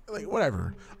 Like,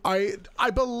 whatever. I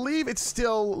believe it's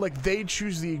still, like, they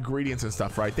choose the ingredients and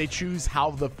stuff, right? They choose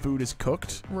how the food is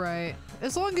cooked. Right.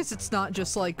 As long as it's not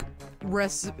just like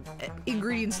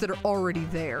ingredients that are already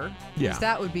there. 'Cause Yeah.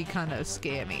 that would be kind of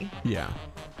scammy. Yeah.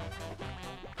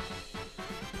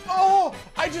 Oh,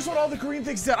 I just want all the green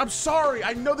things dead. I'm sorry.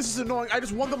 I know this is annoying. I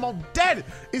just want them all dead.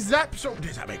 Is that so?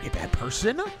 Does that make me a bad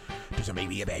person? Does it make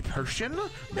me a bad person?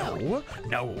 No.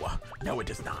 No, it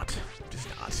does not. It does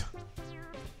not.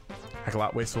 Heck, a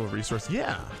lot wasteful of resource.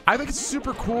 Yeah. I think it's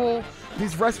super cool.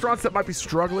 These restaurants that might be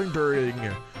struggling during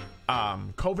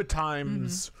COVID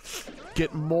times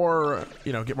get more,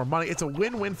 get more money. It's a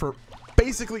win-win for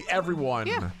basically everyone,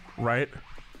 right?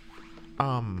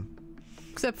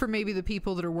 Except for maybe the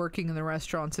people that are working in the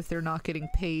restaurants if they're not getting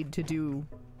paid to do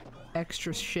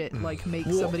extra shit like make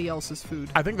somebody else's food.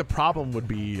 I think the problem would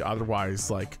be otherwise,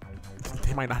 like,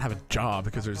 they might not have a job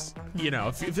because there's,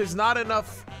 if there's not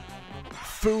enough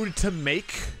food to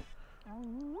make,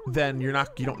 then you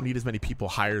don't need as many people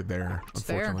hired there, It's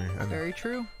unfortunately. fair. And Very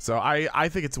true. so I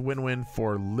think it's a win-win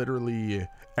for literally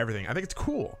everything. I think it's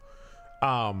cool.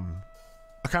 I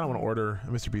kind of want to order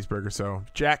a Mr. Beast burger, so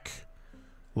Jack,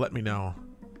 let me know.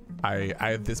 I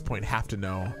at this point have to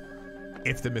know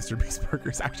if the Mr. Beast burger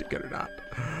is actually good or not.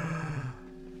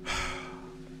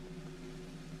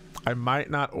 I might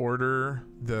not order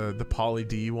the Pauly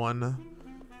D one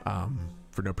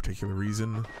for no particular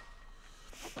reason.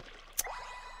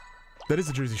 That is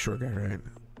the Jersey Shore guy, right?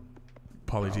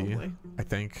 Pauly D, Probably. I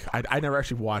think. I never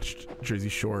actually watched Jersey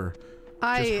Shore.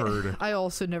 Just heard. I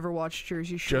also never watched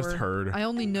Jersey Shore. Just heard. I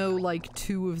only know like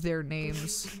 2 of their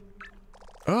names.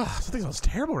 Ugh, something smells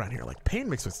terrible around here. Like paint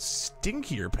mixed with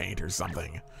stinkier paint or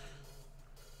something.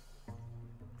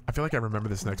 I feel like I remember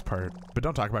this next part, but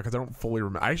don't talk about it because I don't fully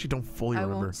remember. I actually don't fully I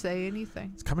remember. won't say anything.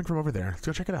 It's coming from over there. Let's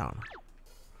go check it out.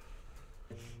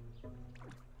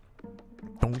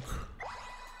 Donk.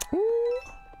 Ooh.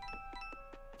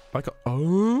 Like a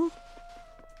oh.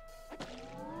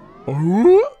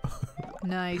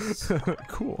 Nice.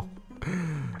 Cool.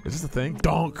 Is this a thing?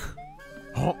 Donk.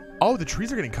 Oh, the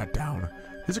trees are getting cut down.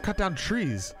 These are cut down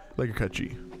trees. Like a cut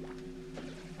G.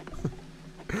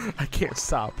 I can't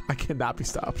stop. I cannot be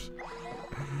stopped.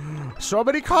 So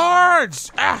many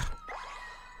cards! Ah!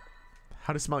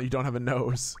 How to smell you don't have a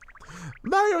nose.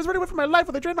 Mario, I was running away from my life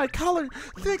when they drained my collar.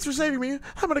 Thanks for saving me.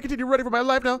 I'm gonna continue running for my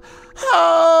life now.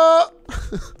 Ah!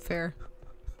 Fair.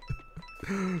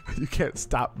 You can't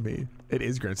stop me. It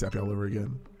is Grand Sappy all over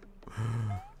again.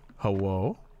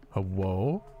 Hello?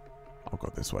 Hello? I'll go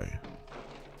this way.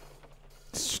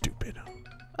 Stupid.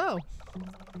 Oh.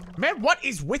 Man, what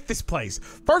is with this place?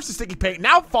 First the sticky paint,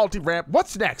 now faulty ramp.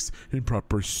 What's next?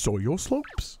 Improper soil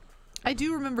slopes? I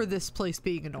do remember this place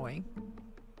being annoying.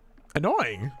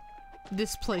 Annoying?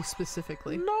 This place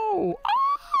specifically. No. Ah!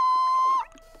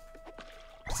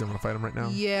 Does anyone want to fight him right now?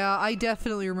 Yeah, I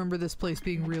definitely remember this place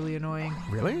being really annoying.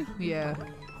 Really? Yeah.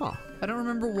 Huh. I don't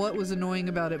remember what was annoying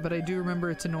about it, but I do remember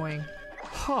it's annoying.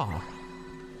 Huh.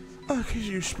 Oh, because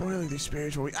you're spoiling the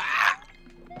experience for me. Ah!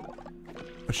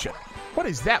 Oh, shit. What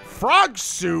is that? Frog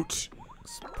suit?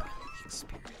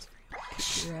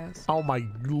 Your ass. Oh, my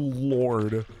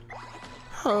lord.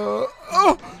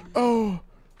 Oh.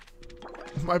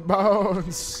 My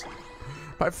bones.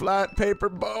 My flat paper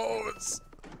bones.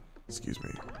 Excuse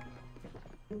me.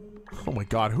 Oh, my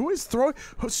God. Who is throwing?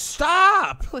 Oh,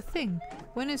 stop! Poor thing.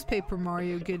 When is Paper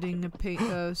Mario getting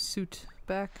a suit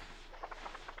back?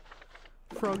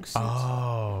 Frog suit.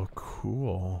 Oh,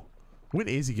 cool. When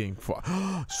is he getting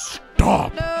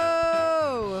Stop!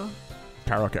 No!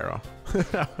 Caro.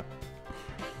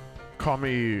 Call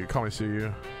me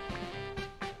Sue.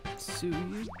 Sue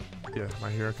you? Yeah, my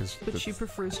hero, because... But she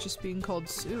prefers just being called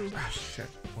Sue. Ah, shit.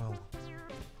 Well,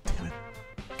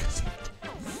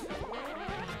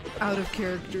 Out of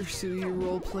character, Sue, you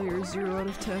role player 0 out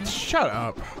of 10. Shut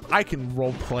up. I can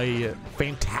roleplay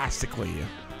fantastically.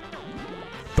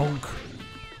 Donk.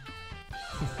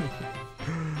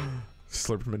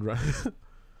 Slurp mid-run.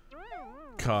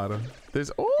 God. There's...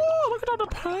 Oh, look at all the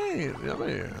paint.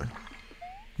 Yummy.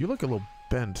 You look a little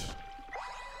bent.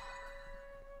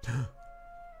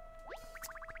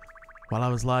 While I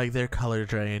was lying there color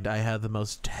drained, I had the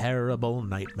most terrible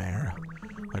nightmare.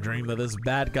 I dreamed that this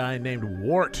bad guy named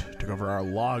Wart took over our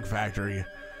log factory.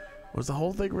 Was the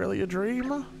whole thing really a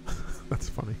dream? That's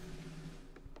funny.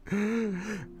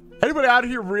 Anybody out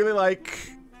here really like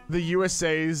the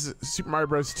USA's Super Mario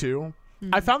Bros. 2?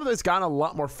 I found that it's gotten a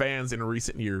lot more fans in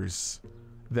recent years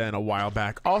than a while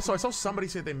back. Also, I saw somebody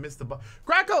say they missed the bus.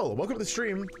 Crackle, welcome to the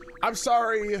stream. I'm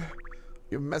sorry.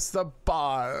 You missed the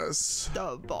bus.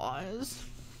 The boss.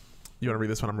 You want to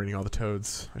read this one? I'm reading all the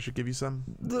toads. I should give you some.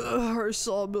 Our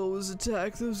sawmill was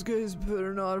attacked. Those guys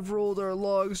better not have rolled our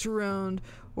logs around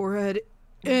or had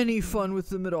any fun with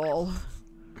them at all.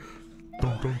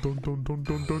 Dun, dun, dun, dun, dun,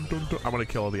 dun, dun, dun, dun. I want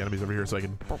to kill all the enemies over here so I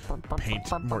can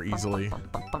paint more easily.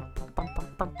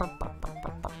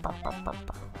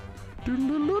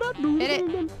 Hit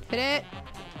it! Hit it!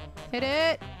 Hit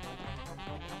it!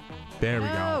 There we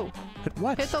No! go. Hit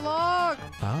what? Hit the log!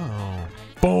 Oh.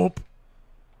 Boop.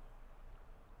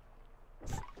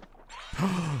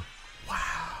 Wow.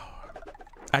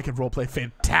 I can roleplay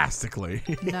fantastically.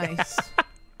 Nice.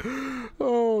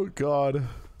 Oh, God.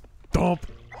 Dump.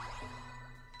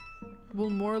 Will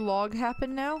more log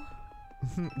happen now?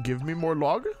 Give me more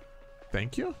log.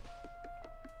 Thank you.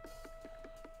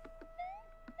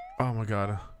 Oh, my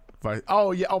God.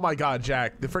 Oh, yeah. Oh, my God,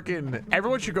 Jack. The freaking...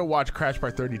 Everyone should go watch Crash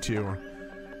Part 32.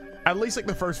 At least, like,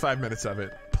 the first 5 minutes of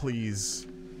it. Please.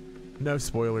 No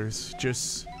spoilers.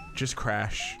 Just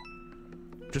Crash.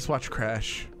 Just watch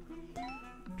Crash.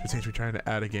 Just thinks we're trying to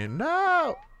add a game.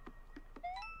 No!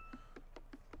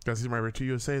 Guys, Super Mario 2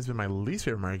 USA has been my least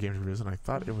favorite Mario game reviews, and I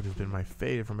thought it would have been my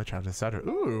fave from a childhood nostalgia.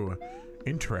 Ooh,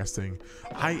 interesting.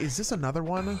 Is this another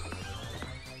one?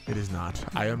 It is not.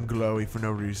 I am glowy for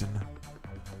no reason.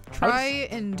 Try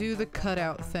and do the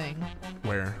cutout thing.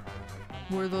 Where?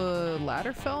 Where the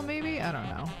ladder fell, maybe? I don't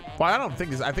know. Well, I don't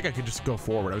think this. I think I could just go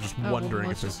forward. I was just wondering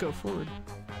let's if just go forward.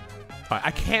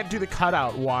 I can't do the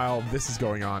cutout while this is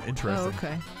going on. Interesting. Oh,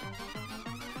 okay.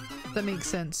 That makes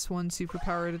sense. One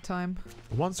superpower at a time.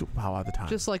 One superpower at a time.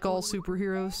 Just like all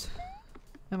superheroes.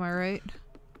 Am I right?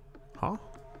 Huh?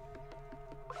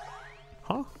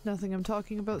 Huh? Nothing. I'm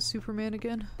talking about Superman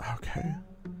again. Okay.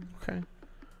 Okay.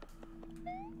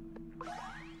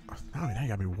 Now you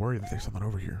got me worried that there's something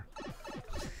over here.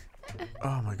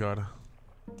 Oh my God.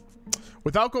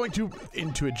 Without going too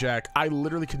into it, Jack, I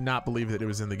literally could not believe that it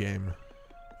was in the game.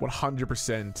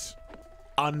 100%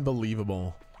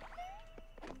 unbelievable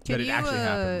that it actually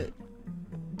happened.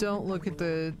 Don't look at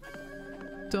the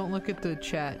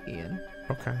chat, Ian.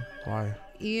 Okay. Why?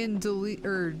 Ian delete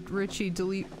or Richie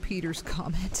delete Peter's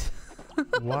comment.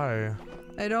 Why?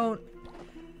 I don't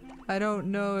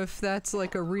know if that's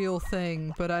like a real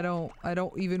thing, but I don't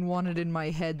even want it in my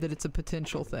head that it's a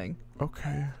potential thing.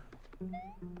 Okay.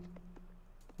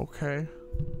 Okay.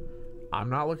 I'm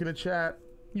not looking at chat.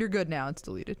 You're good now. It's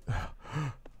deleted.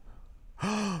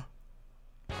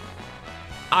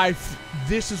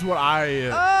 This is what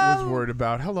I was worried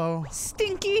about. Hello.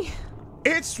 Stinky.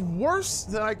 It's worse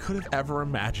than I could have ever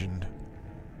imagined.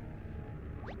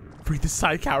 Read the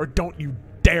side cower. Don't you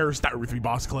dare start with me,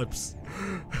 boss clips.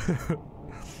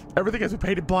 Everything has been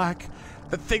painted black.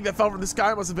 The thing that fell from the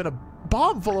sky must have been a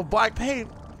bomb full of black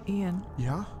paint. Ian.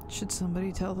 Yeah? Should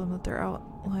somebody tell them that their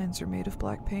outlines are made of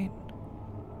black paint?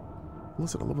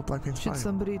 Listen, a little bit black paint's Should fine.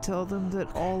 somebody tell them that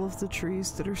all of the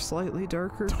trees that are slightly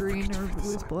darker green are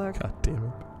with black? God damn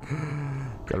it.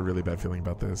 Got a really bad feeling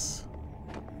about this.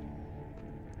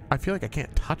 I feel like I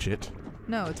can't touch it.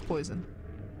 No, it's poison.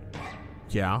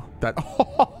 Yeah, that.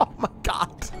 Oh my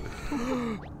God.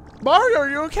 Mario, are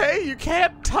you okay? You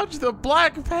can't touch the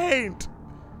black paint.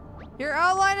 Your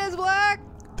outline is black.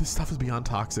 This stuff is beyond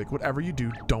toxic. Whatever you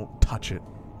do, don't touch it.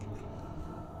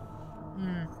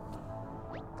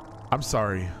 I'm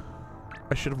sorry.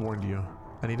 I should have warned you.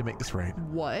 I need to make this right.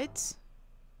 What?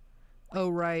 Oh,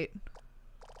 right.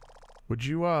 Would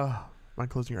you, mind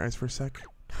closing your eyes for a sec?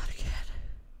 Not again.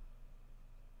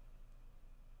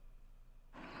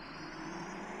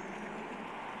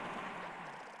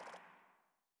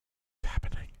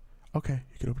 Happening. Okay,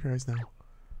 you can open your eyes now.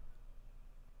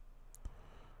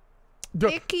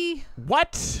 Icky.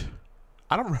 What?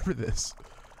 I don't remember this.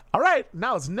 All right,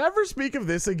 now let's never speak of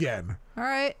this again. All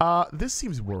right. This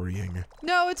seems worrying.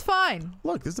 No, it's fine.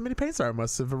 Look, this is the mini paint star I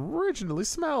must have originally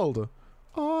smelled.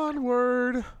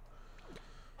 Onward.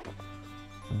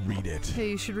 Read it. Hey,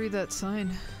 you should read that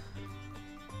sign.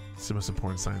 It's the most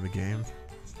important sign in the game.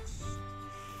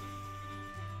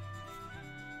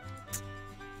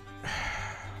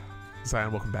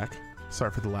 Zion, welcome back.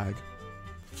 Sorry for the lag.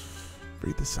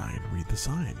 Read the sign. Read the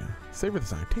sign. Savor the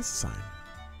sign. Taste the sign.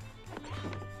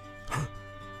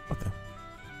 What the?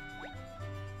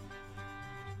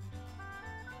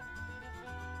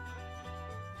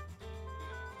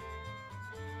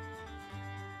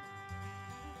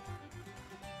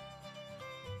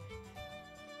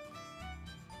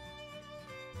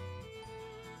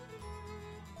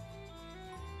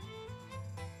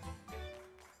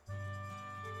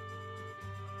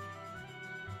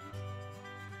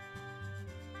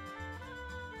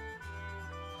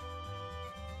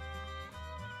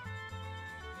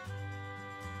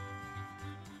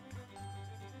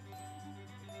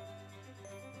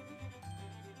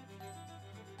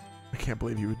 I can't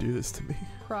believe you would do this to me.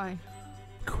 Cry.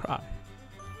 Cry.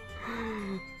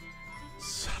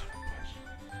 Son of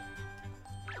a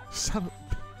bitch. Son of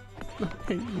a bitch. I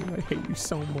hate you. I hate you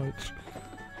so much.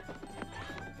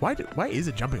 Why is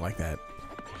it jumping like that?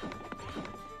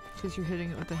 Because you're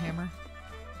hitting it with the hammer.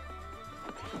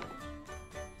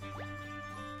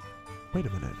 Wait a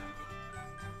minute.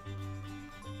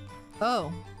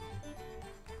 Oh.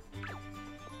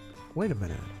 Wait a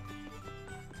minute.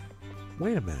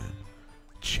 Wait a minute.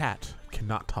 Chat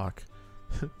cannot talk.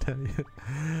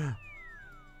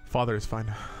 Father is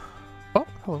fine. Oh,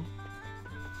 hello.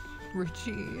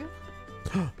 Richie.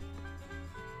 I'm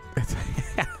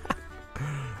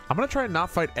gonna try and not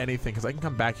fight anything because I can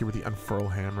come back here with the unfurl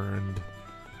hammer and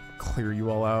clear you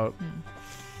all out.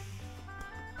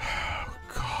 Oh,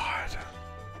 God.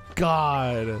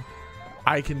 God.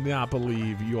 I cannot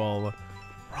believe you all were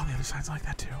on the other sides like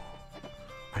that too.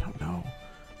 I don't know.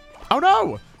 Oh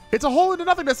no! It's a hole into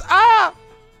nothingness. Ah!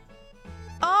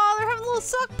 Oh, they're having a little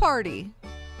suck party.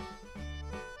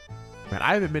 Man,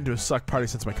 I haven't been to a suck party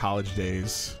since my college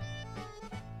days.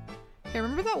 Hey,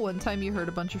 remember that one time you heard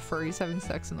a bunch of furries having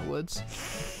sex in the woods?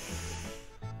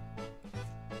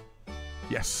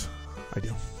 Yes, I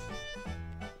do.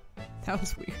 That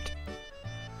was weird.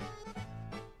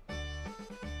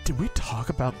 Did we talk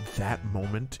about that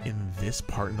moment in this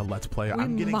part in the Let's Play?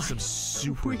 I'm getting might- some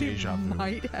super We deja vu.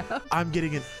 might have. I'm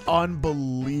getting an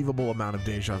unbelievable amount of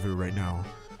deja vu right now.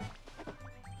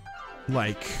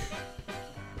 Like,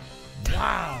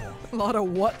 wow. A lot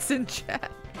of what's in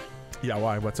chat. Yeah,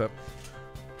 why? What's up?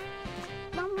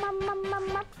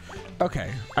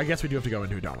 Okay, I guess we do have to go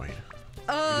into it, don't we?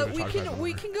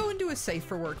 We can go into a safe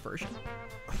for work version.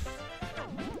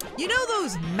 You know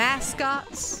those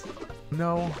mascots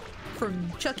No,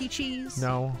 from Chuck E. Cheese?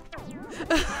 no.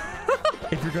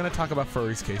 If you're gonna talk about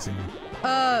furries, Casey,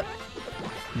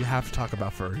 you have to talk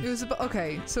about furries. It was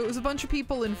okay. So it was a bunch of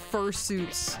people in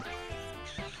fursuits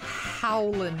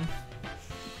howling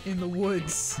in the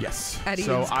woods. Yes. At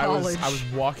so Eden's I was college.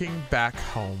 walking back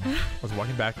home. I was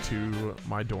walking back to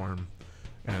my dorm,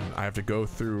 and I have to go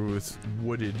through this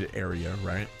wooded area,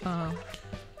 right?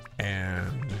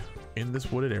 And in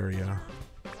this wooded area,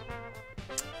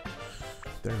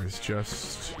 there is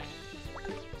just...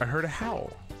 I heard a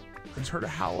howl. I just heard a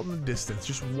howl in the distance.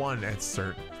 Just one at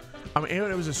cert. I mean,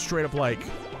 it was just straight up like...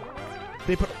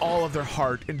 They put all of their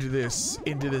heart into this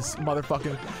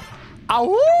motherfucking...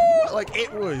 Ow! Like,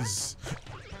 it was...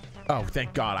 Oh,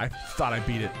 thank God. I thought I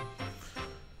beat it.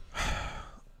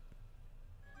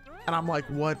 And I'm like,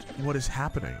 what is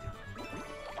happening?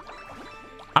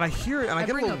 And I hear it, and I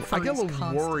get a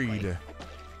little worried.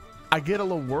 I get a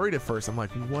little worried at first. I'm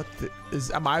like, what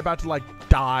am I about to, like,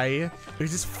 die?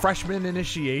 Is this freshman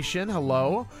initiation?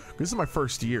 Hello? This is my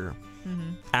first year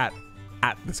at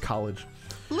this college.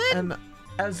 Lynn. And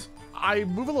as I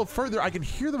move a little further, I can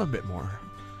hear them a bit more.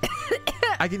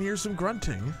 I can hear some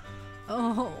grunting.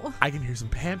 Oh. I can hear some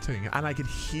panting, and I can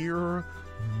hear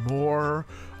more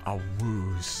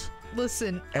woos.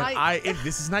 Listen, And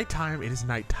this is nighttime. It is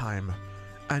nighttime,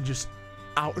 and just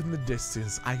out in the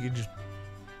distance, I can just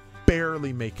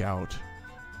barely make out.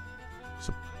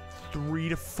 So 3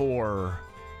 to 4.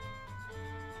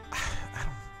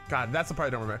 God, that's the part I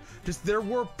don't remember. Just there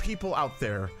were people out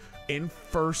there in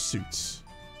fursuits,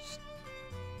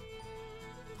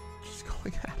 just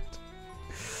going at it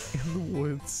in the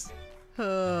woods.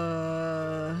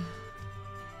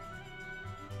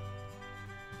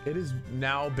 It has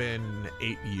now been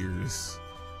 8 years.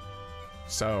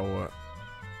 So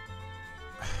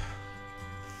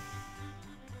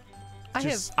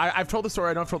I've told the story.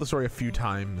 I know I've told the story a few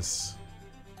times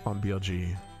on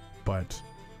BLG, but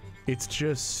it's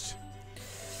just,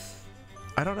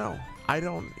 I don't know. I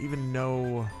don't even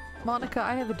know. Monica,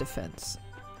 I have a defense.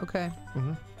 Okay.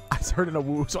 I heard in a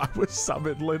woo, so I was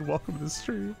summoned. Lynn, welcome to the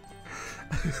stream.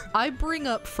 I bring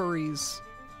up furries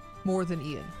more than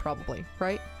Ian, probably,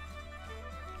 right?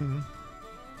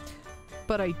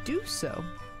 But I do so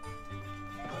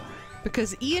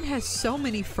because Ian has so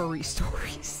many furry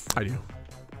stories. I do.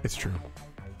 It's true.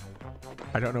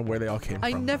 I don't know where they all came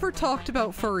I from. never talked about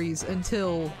furries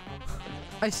until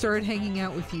I started hanging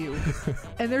out with you.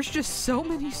 And there's just so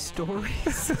many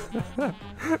stories.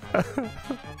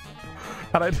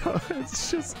 And I know, it's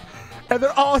just, and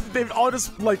they've all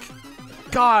just like,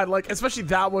 God, like, especially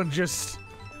that one just,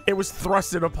 it was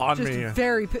thrusted upon Just me.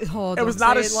 very. Oh, It was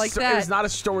don't not say it like it that. was not a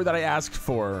story that I asked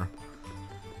for.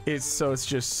 It's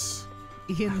just.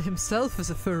 Ian himself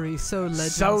is a furry, so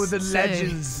legends. So the say.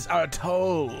 legends are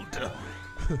told.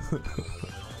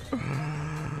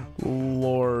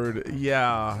 Lord,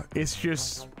 yeah, it's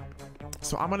just.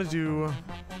 So I'm gonna do.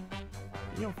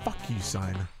 Fuck you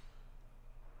sign.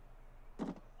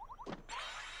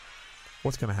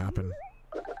 What's gonna happen?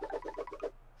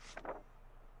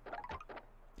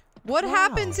 What Wow.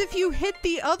 happens if you hit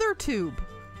the other tube?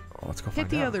 Oh, let's go Hit find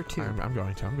the out. other two. I'm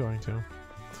going to.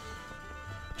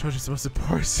 Trojan's the most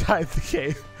important side of the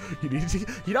game. You need to.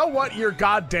 You know what? You're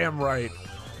goddamn right.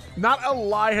 Not a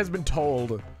lie has been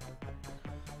told.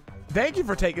 Thank you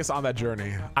for taking us on that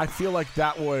journey. I feel like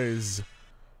that was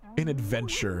an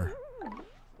adventure.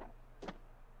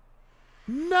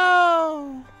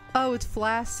 No. Oh, it's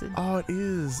flaccid. Oh, it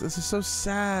is. This is so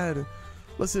sad.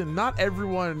 Listen, not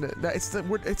everyone. It's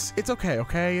okay.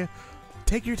 Okay,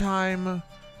 take your time.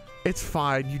 It's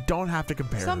fine. You don't have to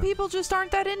compare. Some people just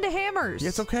aren't that into hammers. Yeah,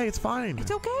 it's okay. It's fine.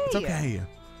 It's okay. It's okay.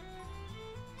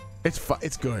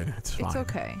 It's good. It's fine. It's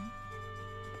okay.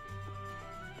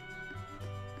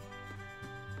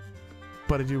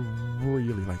 But I do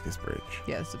really like this bridge.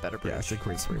 Yeah, it's a better bridge. Yeah, it's a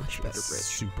great bridge. Much better It's bridge.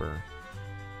 Super.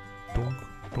 Donk,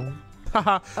 donk.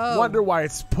 Haha. Oh. Wonder why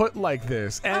it's put like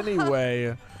this.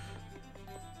 Anyway.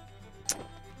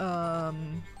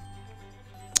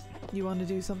 You want to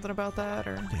do something about that,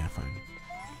 or Yeah, fine.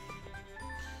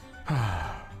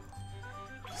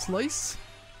 slice?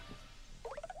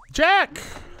 Jack!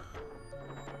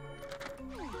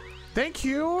 Thank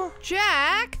you.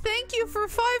 Jack, thank you for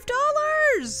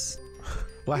 $5.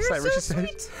 Last You're night, so Richie said,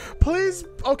 sweet. please,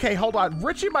 okay, hold on.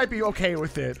 Richie might be okay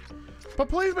with it, but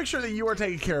please make sure that you are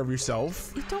taking care of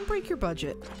yourself. Don't break your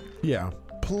budget. Yeah,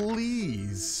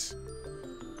 please.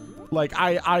 Like,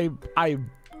 I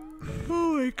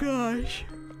oh my gosh.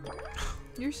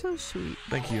 You're so sweet.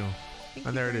 Thank you. Thank And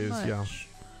you there it very is, yeah. much.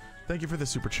 Thank you for the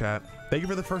super chat. Thank you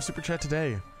for the first super chat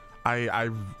today. And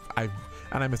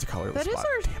I missed a color. That is spot.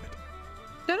 our- Damn it.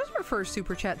 That is our first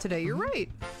super chat today. You're right.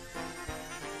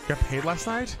 Got paid last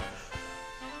night?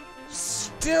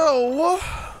 Still.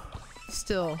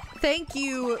 Still, thank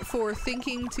you for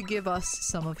thinking to give us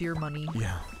some of your money.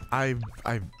 Yeah.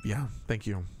 Yeah, thank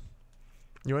you.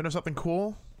 You wanna know something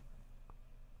cool?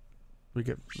 We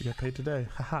got paid today.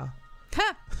 Haha.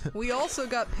 Ha! We also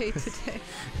got paid today.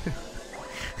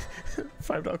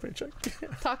 $5 paycheck.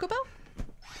 Taco Bell?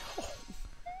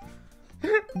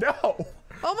 No.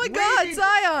 Oh my God, Wait.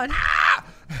 Zion!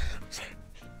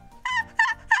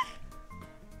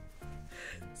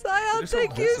 Zion, You're so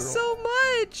thank you visceral. so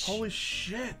much. Holy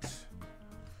shit.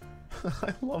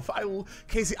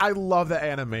 Casey, I love the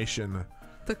animation.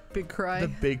 The big cry. The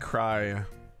big cry.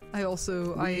 I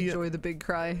enjoy the big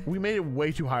cry. We made it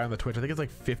way too high on the Twitch. I think it's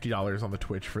like $50 on the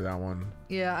Twitch for that one.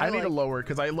 Yeah, I need to lower it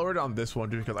because I lowered it on this one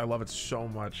too because I love it so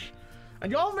much.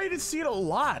 And y'all made it see it a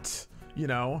lot, you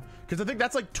know? Because I think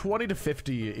that's like 20 to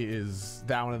 50 is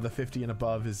that one, and the 50 and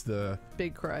above is the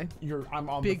big cry. I'm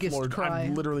on Biggest the floor. cry.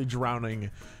 I'm literally drowning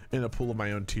in a pool of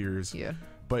my own tears. Yeah.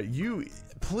 But you,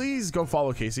 please go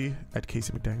follow Casey at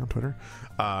Casey McDang on Twitter.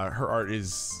 Her art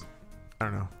is, I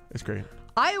don't know, it's great.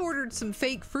 I ordered some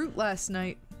fake fruit last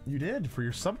night You did for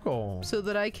your sub goal. so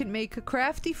that I can make a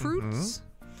crafty fruits.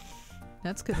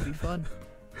 That's gonna be fun.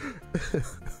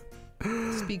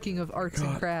 Speaking of arts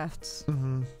and crafts.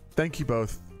 Thank you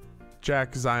both,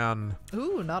 Jack, Zion.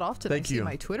 Ooh, not often Thank I see you.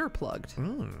 my Twitter plugged.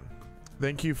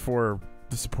 Thank you for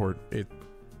the support.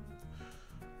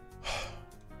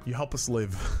 You help us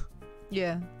live.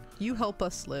 Yeah, you help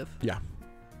us live. Yeah.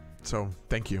 So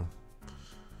thank you.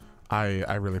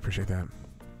 I really appreciate that.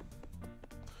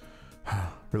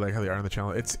 Really like how they are on the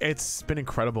channel. It's been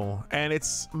incredible, and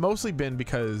it's mostly been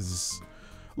because,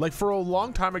 like, for a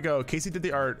long time ago, Casey did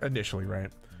the art initially, right?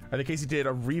 I think Casey did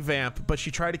a revamp, but she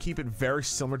tried to keep it very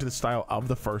similar to the style of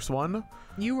the first one.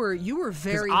 You were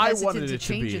very I hesitant wanted to it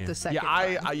change to be. it the second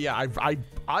Yeah, time.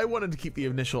 I wanted to keep the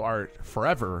initial art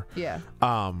forever. Yeah.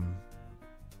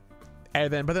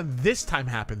 And then, but then this time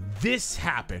happened. This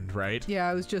happened, right? Yeah,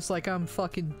 I was just like, I'm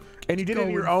fucking. And you did it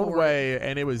in your own way,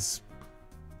 and it was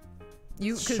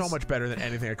so much better than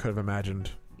anything I could have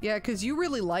imagined. Yeah, because you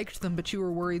really liked them, but you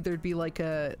were worried there'd be like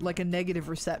a negative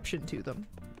reception to them.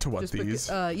 To what, these?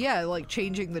 Yeah, like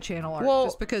changing the channel art. Well,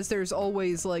 just because there's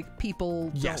always like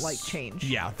people don't like change.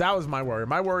 Yeah, that was my worry.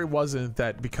 My worry wasn't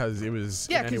that because it was.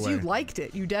 Yeah, because you liked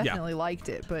it. You definitely liked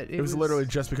it, but it was literally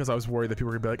just because I was worried that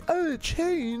people were gonna be like, "Oh,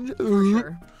 change." For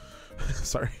sure.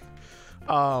 Sorry.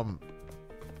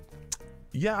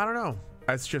 Yeah, I don't know.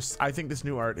 It's just, I think this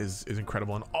new art is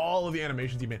incredible, and all of the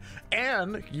animations you made.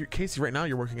 And Casey, right now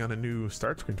you're working on a new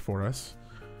start screen for us.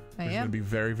 I am. It's gonna be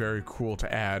very, very cool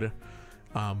to add.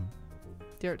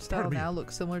 The art style now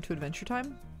looks similar to Adventure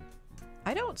Time.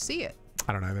 I don't see it.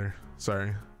 I don't either.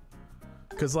 Sorry.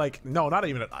 Cause like no, not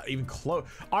even close.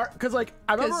 Art, cause like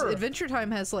I remember because Adventure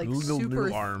Time has like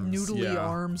super arms, noodly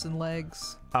arms and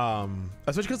legs.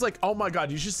 Especially cause like, oh my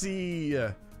god, you should see.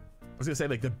 I was gonna say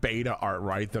like the beta art,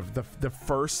 right? The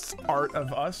first art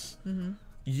of us.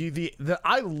 Mm-hmm.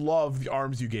 I love the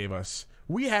arms you gave us.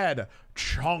 We had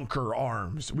chunker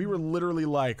arms. We were literally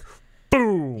like,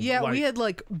 boom. Yeah, like, we had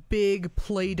like big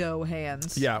Play-Doh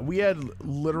hands. Yeah, we had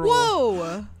literal.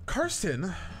 Whoa,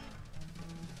 Karsten.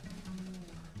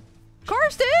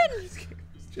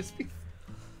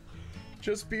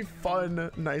 Just be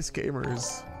fun, nice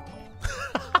gamers.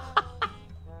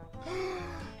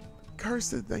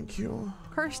 Karsten, thank you.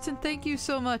 Karsten, thank you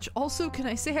so much. Also, can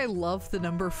I say I love the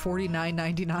number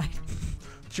 49.99?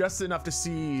 Just enough to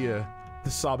see the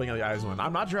sobbing of the eyes one.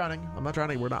 I'm not drowning. I'm not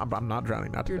drowning. I'm not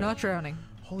drowning. You're not drowning.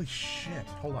 Holy shit.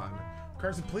 Hold on.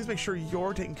 Carson, please make sure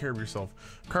you're taking care of yourself.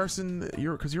 Carson,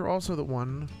 because you're also the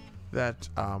one that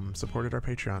supported our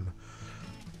Patreon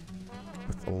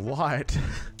with a lot.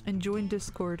 And joined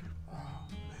Discord. Oh,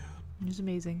 man. It was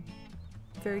amazing.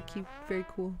 Very cute. Very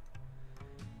cool.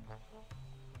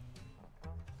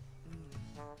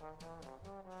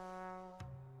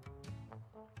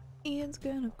 Ian's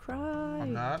gonna cry.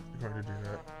 I'm not going to do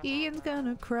that. Ian's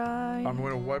gonna cry. I'm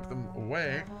going to wipe them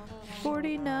away.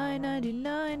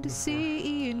 $49.99 to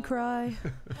see Ian cry.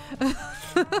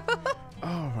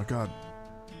 Oh my god.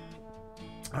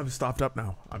 I'm stopped up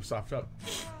now. I'm stopped up.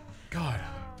 God.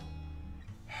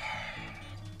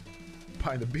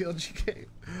 Behind the BLG game.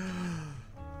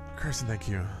 Carson, thank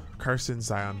you. Carson,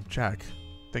 Zion, Jack,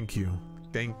 thank you.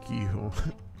 Thank you.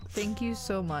 Thank you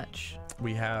so much. Casey,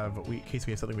 we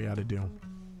have something we gotta do.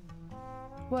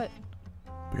 What?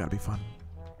 We gotta be fun.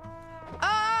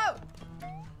 Oh!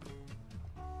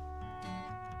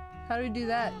 How do we do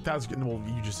that? That was good. Well,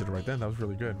 you just did it right then. That was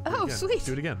really good. Oh, sweet.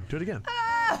 Do it again. Do it again.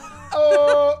 Ah!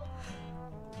 Oh!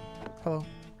 Hello.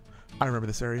 I remember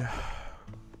this area.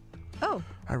 Oh,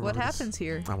 what happens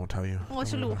here? I won't tell you. Oh,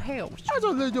 it's a little house. It's a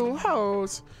little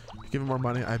house. Give him more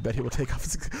money. I bet he will take off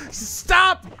his...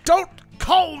 Stop! Don't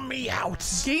call me out!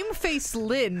 Game Face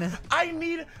Lynn.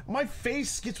 My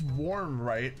face gets warm,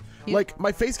 right? Yeah. Like,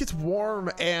 my face gets warm,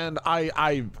 and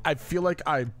I feel like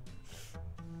I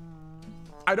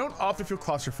don't often feel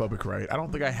claustrophobic, right? I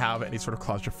don't think I have any sort of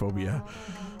claustrophobia.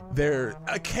 There,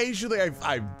 occasionally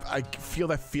I feel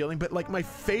that feeling, but like my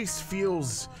face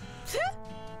feels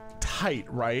tight,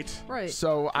 right? Right.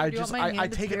 So I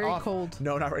take it off. Cold.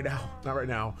 No, not right now. Not right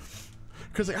now.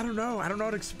 Because like I don't know how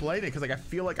to explain it. Because like I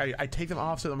feel like I take them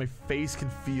off so that my face can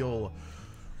feel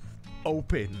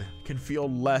open, can feel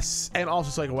less, and also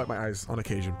so I can wipe my eyes on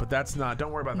occasion. But that's not.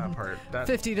 Don't worry about that part.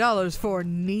 $50 for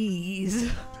knees.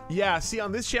 Yeah. See,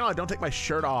 on this channel I don't take my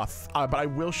shirt off, but I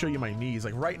will show you my knees.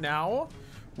 Like right now,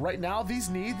 these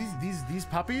knees, these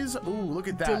puppies. Ooh, look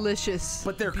at that. Delicious.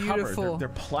 But they're beautiful. Covered. They're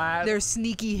plaid. They're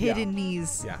sneaky hidden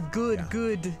knees. Yeah.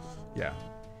 Good. Yeah.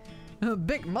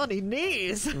 Big money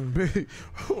knees.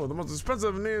 Oh, the most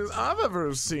expensive knees I've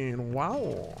ever seen.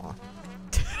 Wow.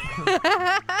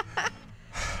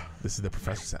 This is the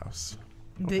professor's house.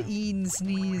 The Eanes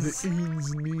knees. The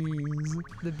Eanes knees.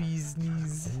 The bee's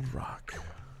knees. Old rock.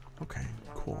 Okay,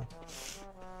 cool.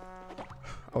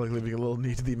 I like leaving a little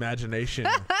knee to the imagination.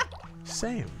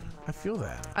 Same. I feel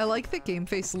that. I like that Game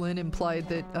Face Lynn implied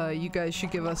that you guys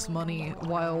should give us money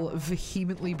while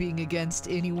vehemently being against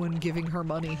anyone giving her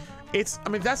money. I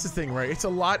mean, that's the thing, right? It's a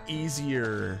lot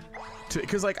easier to,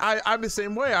 because like I'm the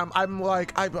same way. I'm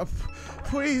like,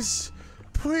 please,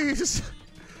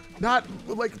 not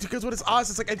like, because when it's us,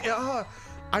 it's like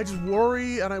I just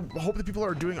worry and I hope that people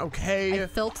are doing okay. I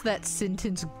felt that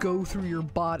sentence go through your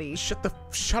body. Shut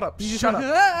up. Shut up.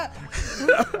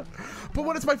 But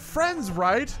when it's my friends,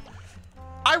 right?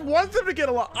 I want them to get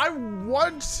along. I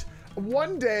want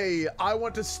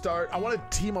to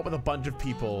team up with a bunch of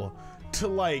people to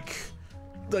like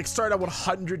like start a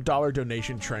 $100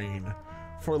 donation train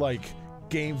for like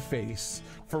Game Face,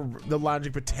 for the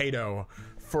Lounging Potato,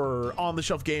 for On the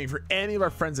Shelf Gaming, for any of our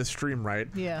friends that stream, right?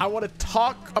 Yeah. I want to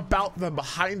talk about them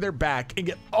behind their back and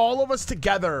get all of us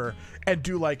together and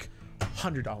do like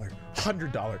 $100,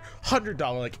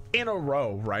 $100, like in a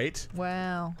row, right?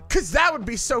 Wow. Cause that would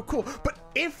be so cool. But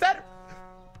if that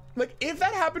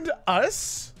happened to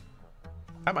us,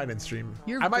 I might end stream.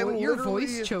 Your, I might your literally-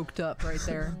 voice choked up right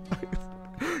there.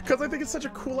 Because I think it's such a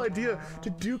cool idea to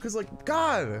do. Because like,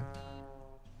 God,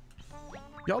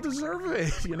 y'all deserve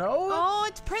it, you know? Oh,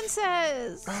 it's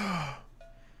Princess.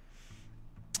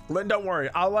 Lynn, don't worry.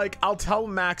 I'll tell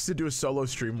Max to do a solo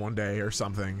stream one day or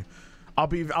something. I'll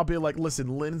be like,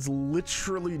 listen, Lynn's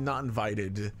literally not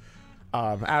invited.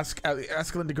 Ask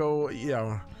Lynn to go. You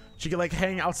know, she can like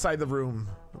hang outside the room,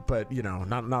 but you know,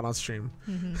 not on stream.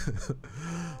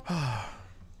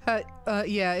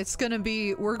 Yeah, it's gonna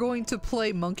be, we're going to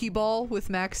play Monkey Ball with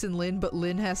Max and Lynn, but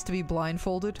Lynn has to be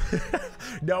blindfolded.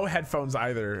 No headphones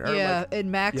either. Or Yeah, like,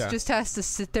 and Max yeah. just has to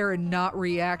sit there and not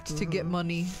react to get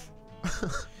money.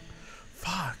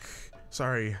 fuck.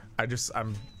 Sorry.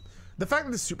 I'm. The fact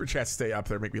that the super chats stay up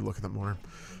there make me look at them more.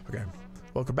 Okay.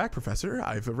 Welcome back, Professor.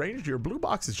 I've arranged your blue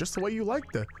boxes just the way you like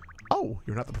the. Oh,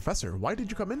 you're not the professor. Why did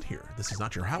you come in here? This is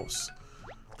not your house.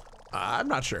 I'm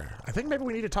not sure. I think maybe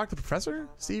we need to talk to the professor.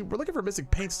 See, we're looking for missing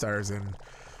paint stars, and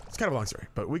it's kind of a long story.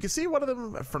 But we can see one of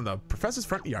them from the professor's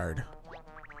front yard.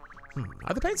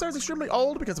 Are the paint stars extremely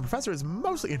old? Because the professor is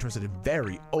mostly interested in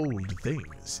very old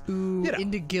things. Ooh, You know.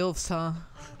 into gilfs, huh?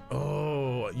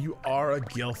 Oh, you are a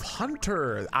gilf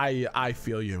hunter. I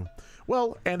feel you.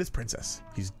 Well, and his princess.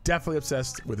 He's definitely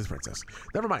obsessed with his princess.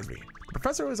 That reminds me, the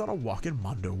professor was on a walk in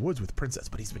Mondo Woods with Princess,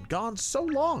 but he's been gone so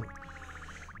long.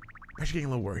 I'm actually getting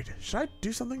a little worried. Should I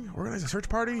do something? Organize a search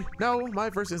party? No, my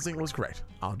first instinct was correct.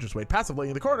 I'll just wait passively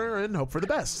in the corner and hope for the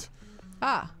best.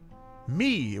 Ah.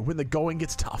 Me when the going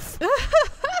gets tough.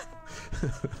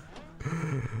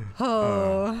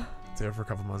 Oh. There for a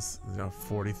couple months,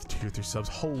 42 3 subs.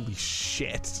 Holy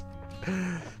shit.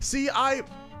 See, I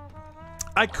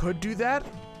could do that.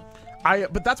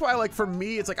 But that's why for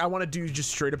me, it's like I want to do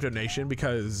just straight up donation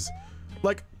because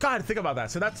like, God, think about that.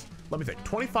 So that's, let me think,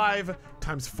 25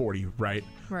 times 40, right?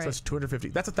 Right. So that's 250.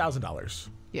 That's $1,000.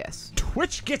 Yes.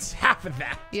 Twitch gets half of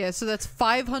that. Yeah, so that's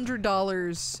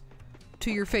 $500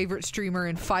 to your favorite streamer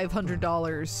and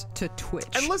 $500 to Twitch.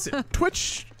 And listen,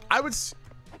 Twitch,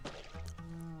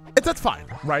 that's fine,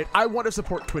 right? I want to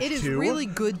support Twitch too. It is really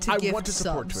good to I gift want to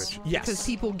support subs. Twitch. Yes. Because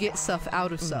people get stuff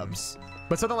out of subs.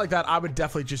 But something like that, I would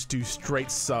definitely just do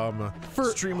straight sum. For-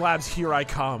 Streamlabs, here I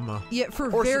come. Yeah, for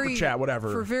Or very super chat,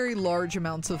 whatever. For very large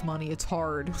amounts of money, it's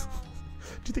hard. Do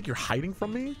you think you're hiding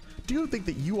from me? Do you think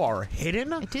that you are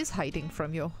hidden? It is hiding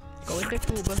from you. Go into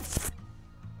tuba.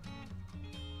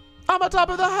 I'm on top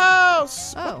of the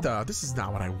house! Oh. What the? This is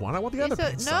not what I want. I want the other No,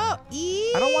 paint star.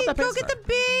 I don't want that Go paint get star.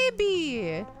 the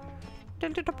baby.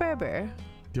 Don't get the baby.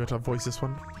 Do you want to voice this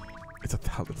one? It's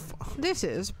 1,000. This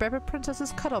is Baby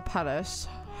Princess's Cuddle Palace.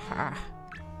 Ah.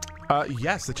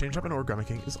 Yes, the change up in Origami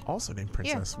King is also named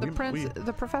Princess. Yes,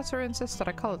 the professor insists that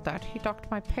I call it that. He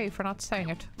docked my pay for not saying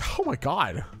it. Oh my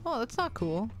god. Oh, that's not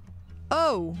cool.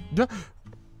 Oh. Duh.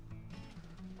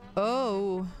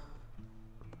 Oh.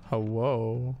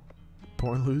 Hello.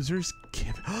 Born losers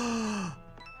give. That's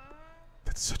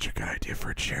such a good idea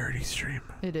for a charity stream.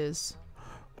 It is.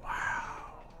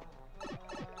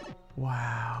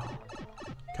 Wow.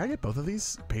 Can I get both of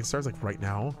these paint stars like right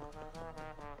now?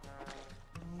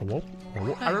 Whoa.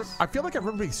 Whoa. Nice. I feel like I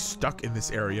remember being stuck in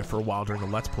this area for a while during the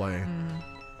Let's Play.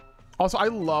 Also, I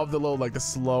love the little the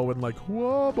slow and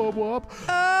whoop whoop whoop.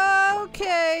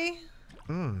 Okay.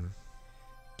 Mm.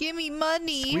 Give me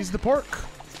money. Squeeze the pork.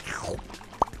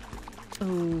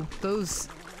 Oh, those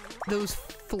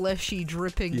fleshy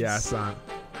drippings. Yeah, son.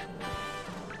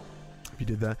 You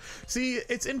did that. See,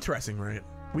 it's interesting, right?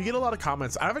 We get a lot of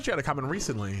comments. I've actually had a comment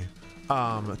recently,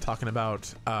 talking about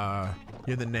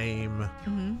the name.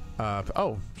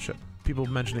 Oh shit! People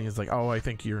mentioning is like, oh, I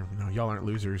think y'all aren't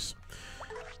losers.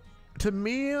 To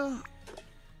me,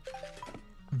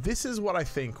 this is what I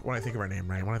think when I think of our name,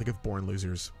 right? When I think of Born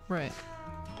Losers, Right.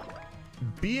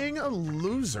 being a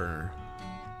loser,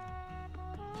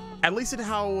 at least in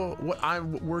how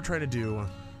we're trying to do,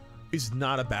 is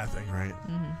not a bad thing, right?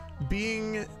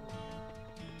 Being,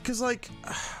 because I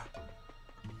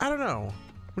don't know,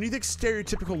 when you think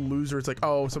stereotypical loser, it's like,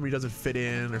 oh, somebody doesn't fit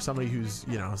in, or somebody who's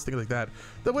things like that.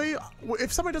 The way,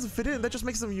 if somebody doesn't fit in, that just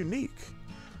makes them unique.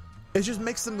 It just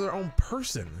makes them their own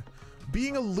person.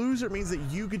 Being a loser means that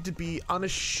you get to be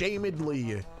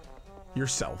unashamedly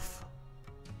yourself.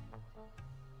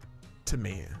 to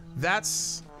me.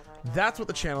 That's what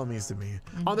the channel means to me.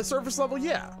 On the surface level,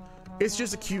 yeah, it's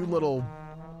just a cute little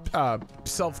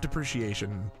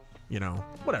self-depreciation, you know,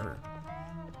 whatever.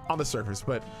 On the surface,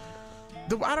 but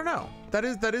I don't know. That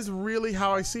is really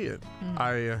how I see it.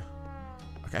 I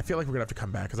feel like we're gonna have to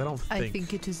come back because I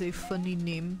think it is a funny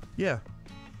name. Yeah.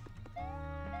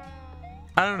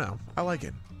 I don't know. I like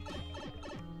it.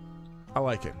 I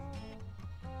like it.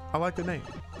 I like the name.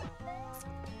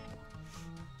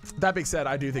 That being said,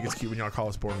 I do think it's cute when y'all call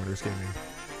us Born Winners Gaming.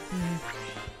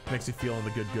 Makes you feel in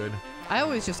the good. I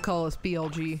always just call us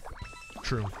BLG.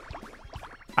 True.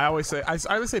 I always say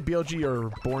BLG or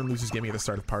Born Losers Gaming at the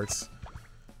start of parts.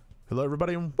 Hello,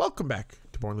 everybody, and welcome back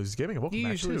to Born Losers Gaming. And welcome You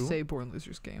back usually to say Born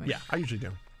Losers Gaming. Yeah, I usually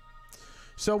do.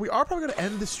 So we are probably going to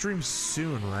end the stream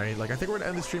soon, right? Like, I think we're going to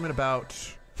end the stream in about...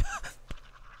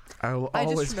 I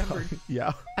just remembered.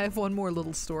 Yeah. I have one more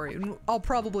little story. And I'll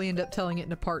probably end up telling it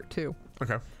in a part 2.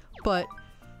 Okay. But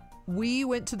we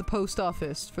went to the post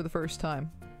office for the first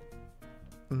time.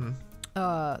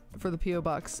 For the P.O.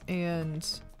 Box. And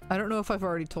I don't know if I've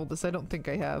already told this. I don't think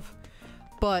I have.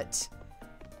 But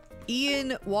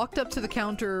Ian walked up to the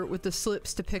counter with the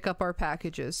slips to pick up our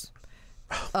packages.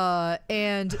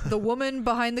 And the woman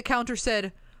behind the counter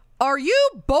said, "Are you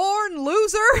born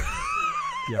loser?"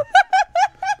 Yeah.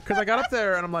 Because I got up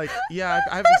there and I'm like, yeah,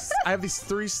 I have these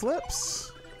 3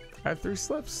 slips. I have 3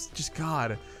 slips. Just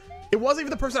God. It wasn't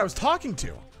even the person I was talking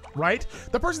to, right?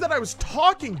 The person that I was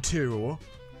talking to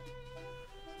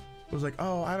was like,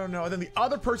 oh, I don't know. And then the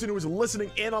other person who was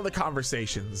listening in on the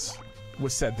conversations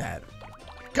said that.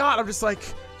 God, I'm just like,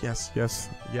 yes, that's us.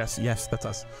 Yes,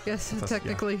 That's us,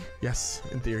 technically. yeah. Yes,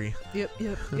 in theory. Yep.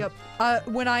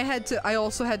 When I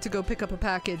also had to go pick up a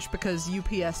package because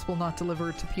UPS will not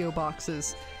deliver to P.O.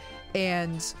 boxes.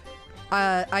 And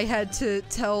I had to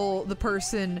tell the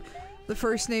person the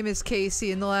first name is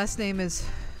Casey and the last name is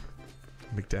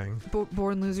McDang.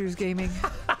 Born Losers Gaming.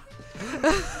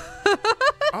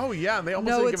 Oh yeah, and they almost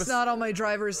No, didn't it's give us, not on my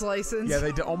driver's license. Yeah,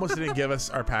 they almost didn't give us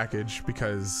our package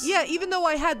because Yeah, even though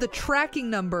I had the tracking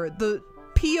number, the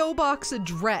P.O. box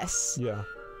address. Yeah.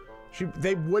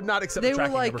 They would not accept They the were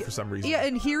tracking like, number for some reason. yeah,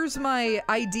 and here's my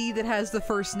ID that has the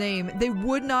first name. They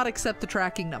would not accept the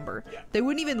tracking number. Yeah. They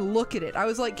wouldn't even look at it. I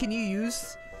was like, can you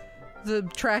use the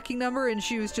tracking number? And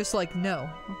she was just like, no.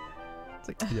 It's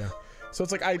like, Yeah. So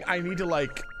it's like I need to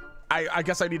like I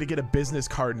guess I need to get a business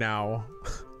card now.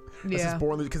 This yeah. is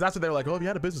born because that's what they were like. Oh, if you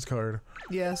had a business card.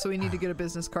 Yeah, so we need to get a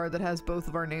business card that has both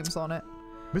of our names on it.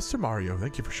 Mr. Mario,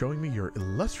 thank you for showing me your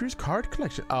illustrious card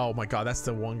collection. Oh my God, that's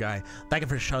the one guy. Thank you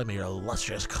for showing me your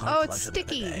illustrious card Oh, it's collection.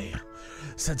 sticky.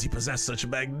 Since you possess such a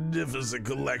magnificent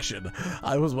collection,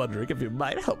 I was wondering if you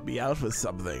might help me out with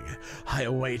something. I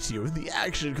await you in the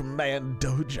Action Command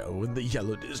Dojo in the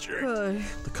Yellow District.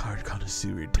 The card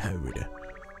connoisseur Toad.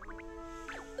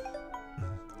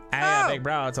 Hey, big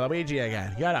bro, it's Luigi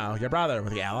again. You know, your brother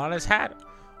with the L on his hat.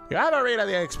 You ever read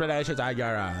the explanations on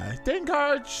your thing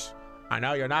cards? I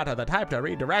know you're not the type to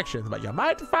read directions, but you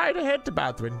might find a hint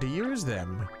about when to use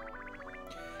them.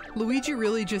 Luigi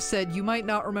really just said, you might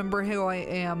not remember who I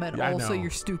am, and Yeah, I also know.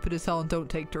 you're stupid as hell and don't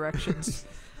take directions.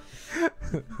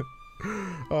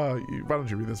 Why don't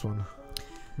you read this one?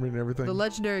 I'm reading everything. The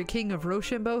legendary king of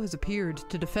Rochambeau has appeared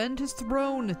to defend his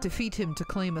throne. Defeat him to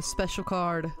claim a special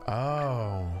card.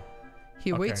 Oh. He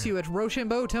awaits Okay. you at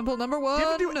Rochambeau Temple number 1. You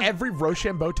have to do every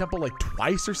Rochambeau temple like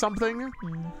twice or something?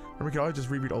 And we can always just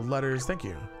reread old letters. Thank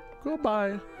you.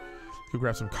 Goodbye. Go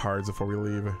grab some cards before we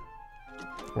leave.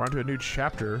 We're on to a new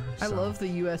chapter. I so- love the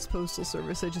U.S. Postal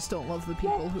Service. I just don't love the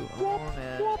people who own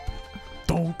it.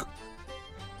 Donk.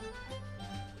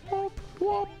 Whoop,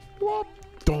 whoop, whoop.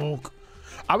 Donk.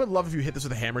 I would love if you hit this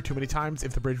with a hammer too many times,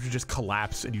 if the bridge would just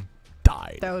collapse and you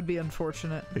died. That would be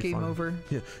unfortunate. Be Game fun. over.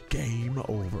 Yeah. Game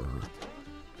over.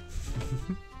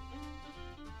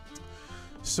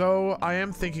 So I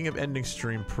am thinking of ending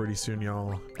stream pretty soon,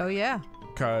 y'all, Oh, yeah.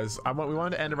 because we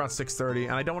wanted to end around 6:30,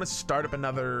 and I don't want to start up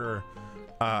another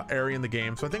area in the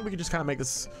game. So I think we could just kind of make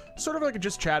this sort of like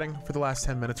just chatting for the last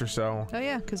 10 minutes or so. Oh,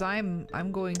 yeah, because I'm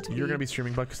going to You're gonna be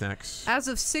streaming Bug Snacks. As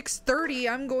of 6:30,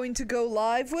 I'm going to go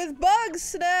live with Bug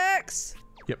Snacks.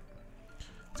 Yep.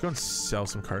 Let's go and sell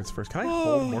some cards first. Can I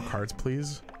hold more cards,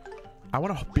 please? I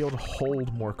want to be able to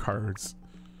hold more cards.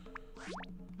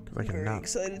 I Very cannot.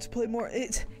 excited to play more.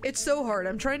 It's so hard.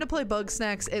 I'm trying to play Bug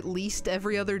Snacks at least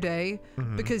every other day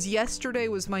because yesterday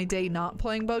was my day not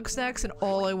playing Bug Snacks, and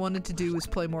all I wanted to do was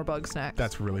play more Bug Snacks.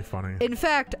 That's really funny. In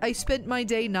fact, I spent my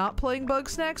day not playing Bug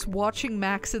Snacks watching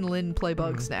Max and Lynn play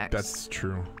Bug Snacks. That's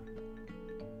true.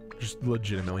 Just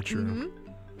legitimately true.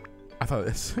 I thought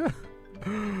this.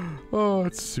 Oh,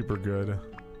 it's super good.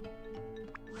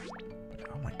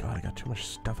 my god, I got too much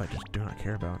stuff I just do not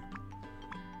care about.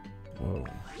 Whoa.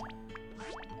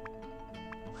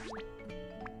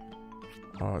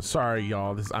 Oh, sorry,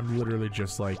 y'all. I'm literally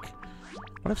just like,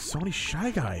 I have so many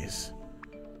Shy Guys.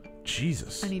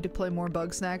 Jesus. I need to play more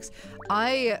Bug Snacks.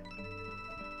 I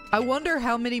wonder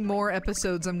how many more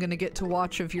episodes I'm gonna get to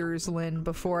watch of yours, Lynn,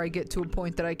 before I get to a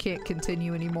point that I can't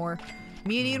continue anymore.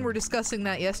 Me and Ian were discussing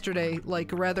that yesterday,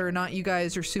 like whether or not you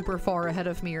guys are super far ahead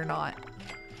of me or not.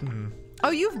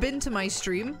 Oh, you've been to my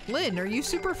stream. Lynn, are you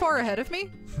super far ahead of me?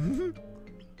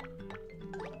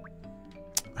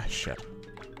 Ah, shit.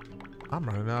 I'm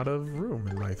running out of room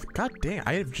in my... God dang,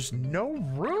 I have just no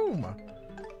room.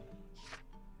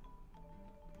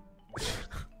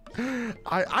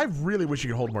 I really wish you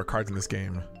could hold more cards in this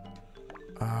game.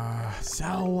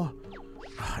 Sell.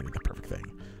 I need the perfect thing.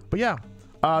 But yeah,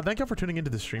 thank you all for tuning into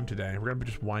the stream today. We're gonna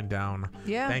just wind down.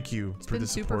 Yeah. Thank you for the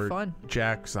super support, fun.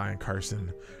 Jack, Zion,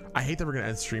 Carson. I hate that we're gonna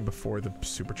end stream before the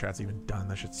super chat's even done.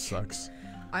 That shit sucks.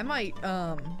 I might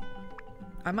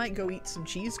go eat some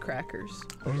cheese crackers.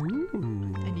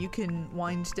 Ooh. And you can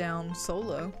wind down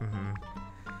solo.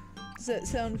 Does that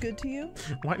sound good to you?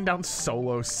 Winding down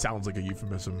solo sounds like a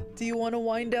euphemism. Do you want to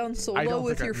wind down solo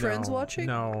with your friends watching?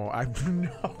 No,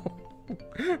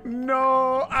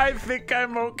 no, I think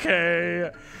I'm okay.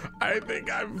 I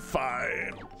think I'm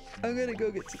fine. I'm gonna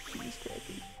go get some cheese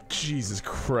crackers. Jesus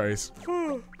Christ.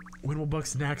 When will Bug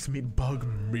Snacks meet Bug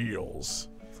Meals?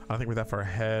 I don't think we're that far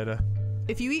ahead.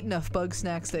 If you eat enough Bug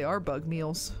Snacks, they are Bug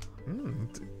Meals.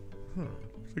 That's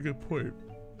a good point.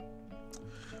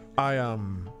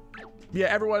 Yeah,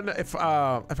 everyone. In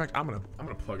fact, I'm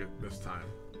gonna plug it this time.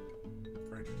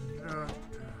 Right.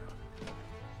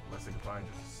 Let's say goodbye in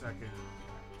just a second.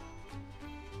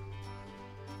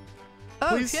 Oh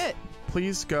Please, shit!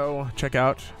 Please go check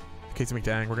out Casey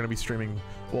McDang. We're gonna be streaming.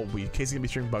 Well, Casey's gonna be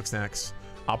streaming Bug Snacks.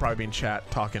 I'll probably be in chat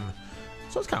talking.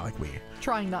 So it's kind of like we.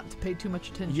 Trying not to pay too much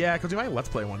attention. Yeah, because we might Let's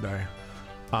Play one day.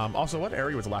 Also, what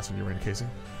area was the last one you were in, Casey?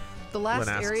 The last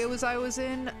area I was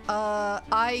in,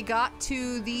 I got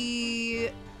to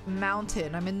the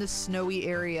mountain. I'm in the snowy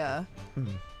area.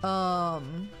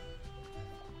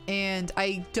 And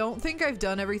I don't think I've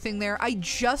done everything there. I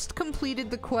just completed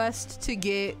the quest to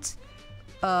get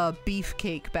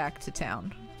beefcake back to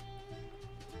town.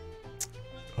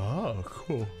 Oh,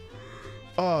 cool.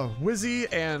 Wizzy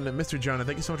and Mr. Jonah,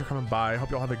 thank you so much for coming by. I hope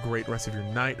you all have a great rest of your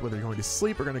night, whether you're going to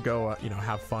sleep or going to go,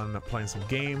 have fun playing some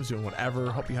games, doing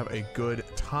whatever. Hope you have a good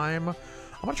time. I'm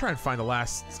going to try and find the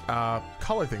last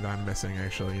color thing that I'm missing,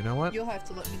 actually. You know what? You'll have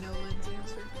to let me know Lynn's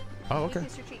answer. Oh, okay.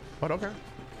 What? Okay.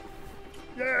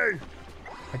 Yay!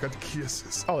 I got the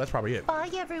kisses. Oh, that's probably it. Bye,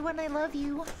 everyone. I love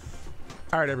you.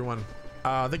 All right, everyone.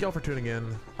 Thank you all for tuning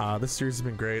in. This series has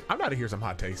been great. I'm not to hear some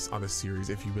hot takes on this series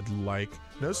if you would like.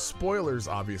 No spoilers,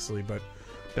 obviously, but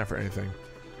not for anything.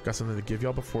 Got something to give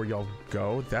y'all before y'all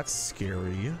go. That's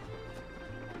scary.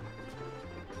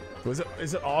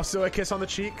 Is it also a kiss on the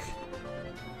cheek?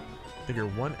 I think you're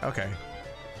one. Okay.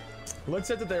 Lynn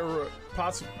said that they're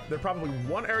probably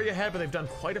one area ahead, but they've done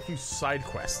quite a few side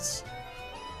quests.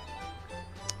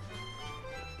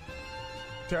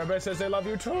 Terabay says they love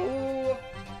you too.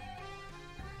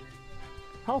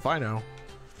 How if I know?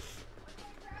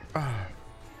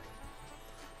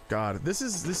 God,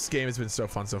 this game has been so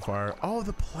fun so far. Oh,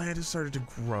 the plant has started to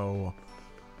grow.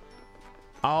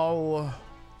 I'll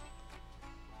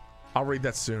read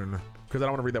that soon because I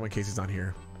don't want to read that when Casey's not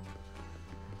here.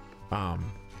 But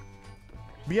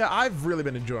yeah, I've really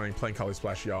been enjoying playing Color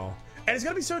Splash, y'all, and it's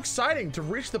gonna be so exciting to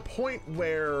reach the point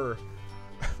where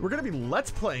we're gonna be Let's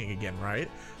Playing again, right?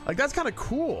 Like, that's kind of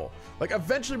cool. Like,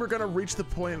 eventually we're gonna reach the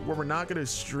point where we're not gonna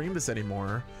stream this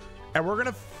anymore and we're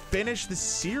gonna finish the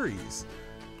series.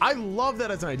 I love that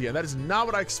as an idea. That is not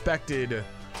what I expected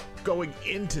going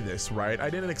into this, right? I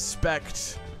didn't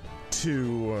expect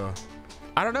to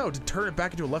I don't know, to turn it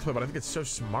back into a Let's Play, but I think it's so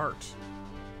smart.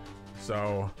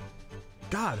 So,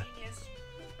 God.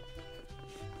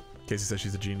 Casey says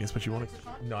she's a genius, but you want to...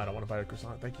 No, I don't want to buy a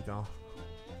croissant. Thank you, doll.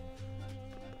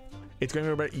 It's going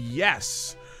to be...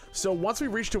 Yes! So once we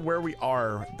reach to where we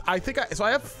are, I think so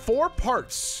I have 4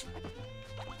 parts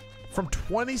from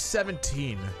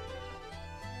 2017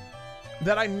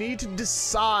 that I need to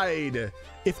decide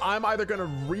if I'm either going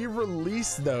to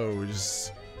re-release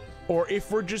those or if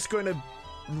we're just going to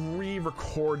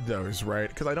re-record those, right?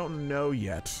 Because I don't know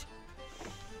yet.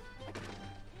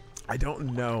 I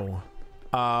don't know.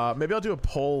 Maybe I'll do a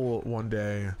poll one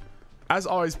day. As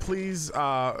always, please,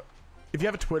 if you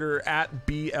have a Twitter,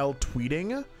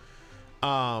 @BLTweeting,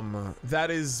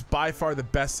 that is by far the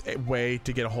best way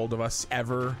to get a hold of us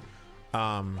ever.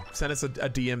 Send us a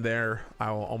DM there.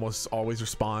 I'll almost always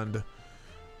respond.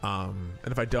 And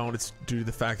if I don't, it's due to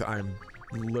the fact that I'm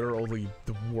literally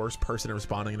the worst person at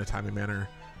responding in a timely manner.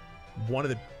 One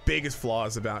of the biggest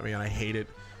flaws about me, and I hate it.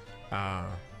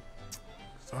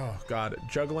 Oh god,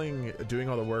 juggling, doing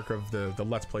all the work of the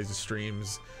Let's Plays, the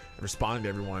streams, and responding to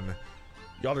everyone.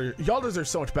 Y'all deserve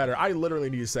so much better. I literally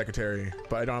need a secretary,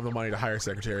 but I don't have the money to hire a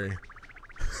secretary.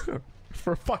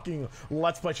 For a fucking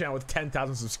Let's Play channel with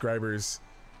 10,000 subscribers.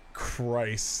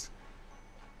 Christ.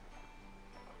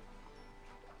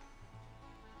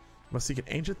 Must seek an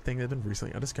ancient thing that had been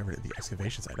recently undiscovered at the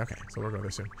excavation site. Okay, so we'll go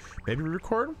there soon. Maybe we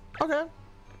record? Okay.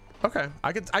 Okay.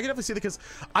 I can definitely see that, because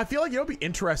I feel like it would be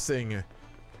interesting.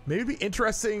 Maybe it'd be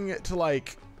interesting to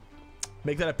like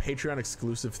make that a Patreon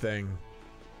exclusive thing.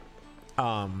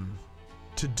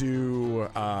 To do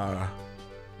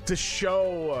to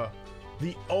show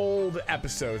the old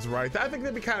episodes, right? I think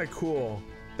that'd be kind of cool.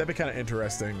 That'd be kind of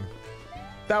interesting.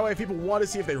 That way, if people want to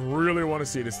see, if they really want to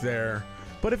see it, it's there.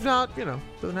 But if not, you know,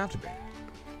 doesn't have to be.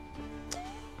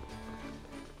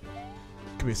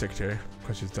 Could be a secretary.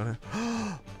 Question's done it.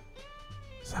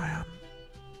 Zion.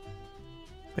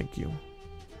 Thank you.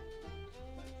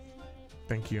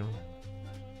 Thank you.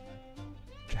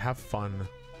 Have fun.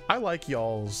 I like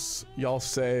y'all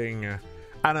saying,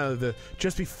 I don't know, the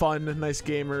just be fun, nice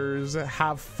gamers,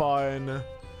 have fun.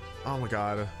 Oh my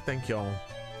god, thank y'all.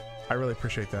 I really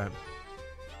appreciate that.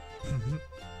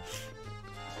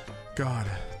 God,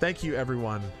 thank you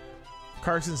everyone.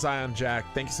 Carson, Zion, Jack,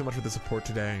 thank you so much for the support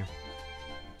today.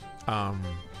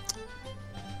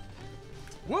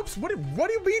 Whoops, what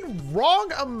do you mean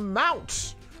wrong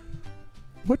amount?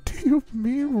 What do you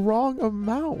mean wrong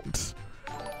amount?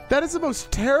 That is the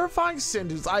most terrifying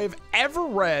sentence I have ever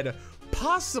read,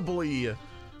 possibly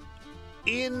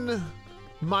in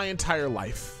my entire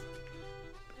life.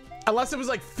 Unless it was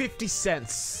like 50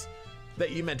 cents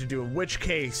that you meant to do, in which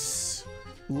case,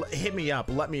 hit me up,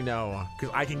 let me know,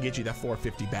 because I can get you that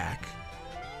 $4.50 back.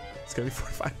 It's gonna be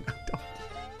 $45 now.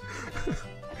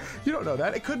 You don't know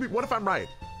that. It could be. What if I'm right?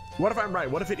 What if I'm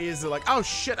right? What if it is like, oh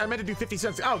shit, I meant to do 50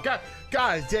 cents. Oh god,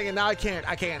 dang it, now I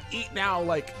can't eat now,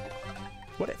 like.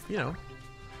 What if, you know?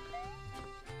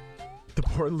 The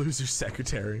poor loser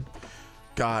secretary.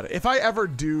 God, if I ever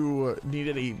do need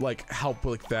any like help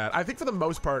like that, I think for the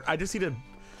most part, I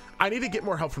need to get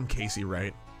more help from Casey,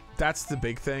 right? That's the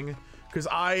big thing. Because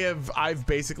I've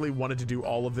basically wanted to do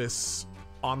all of this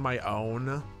on my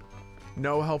own.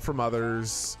 No help from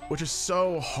others, which is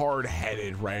so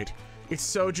hard-headed, right? It's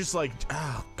so just like,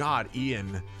 oh god,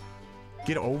 Ian,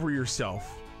 get over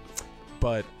yourself.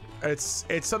 But it's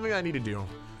something I need to do.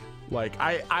 Like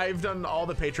I've done all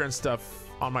the Patreon stuff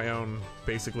on my own,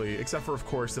 basically, except for of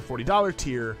course the $40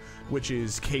 tier, which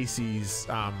is Casey's.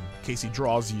 Casey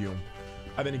draws you,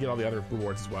 and then you get all the other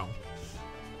rewards as well.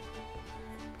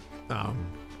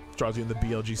 Draws you in the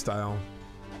BLG style.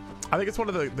 I think it's one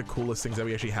of the coolest things that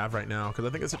we actually have right now, because I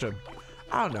think it's such a,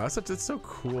 I don't know, it's so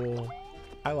cool.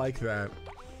 I like that.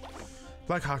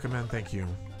 Black Hawkman, thank you.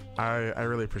 I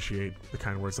really appreciate the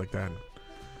kind words like that.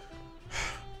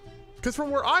 Because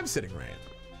from where I'm sitting, right?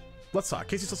 Let's talk.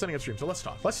 Casey's still sending up stream, so let's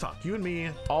talk. Let's talk. You and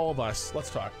me, all of us, let's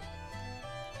talk.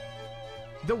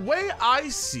 The way I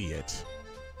see it,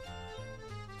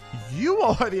 you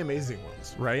all are the amazing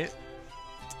ones, right?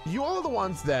 You all are the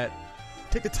ones that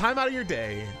take the time out of your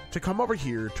day to come over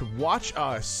here to watch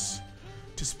us,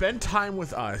 to spend time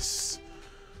with us.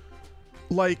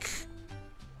 Like,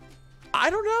 I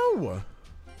don't know.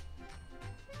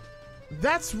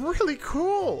 That's really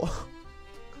cool.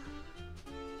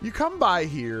 You come by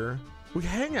here, we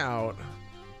hang out,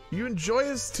 you enjoy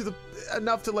us to the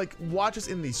enough to like watch us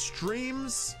in these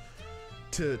streams,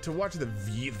 to watch the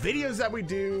videos that we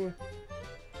do.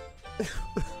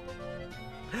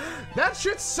 That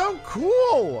shit's so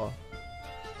cool.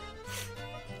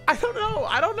 I don't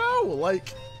know.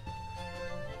 Like,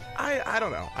 I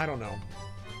don't know.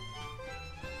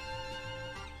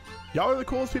 Y'all are the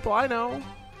coolest people I know.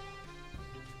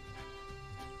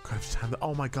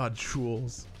 Oh my god,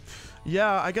 Jules.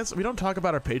 Yeah, I guess we don't talk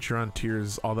about our Patreon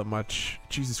tiers all that much.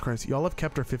 Jesus Christ, y'all have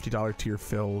kept our $50 tier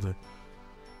filled.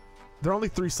 There are only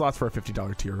 3 slots for our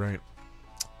 $50 tier, right?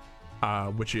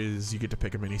 Which is you get to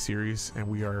pick a mini-series, and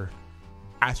we are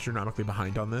astronomically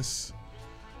behind on this.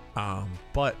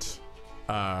 But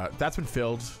that's been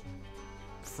filled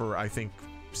for, I think,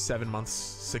 7 months,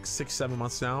 7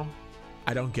 months now.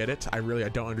 I don't get it. I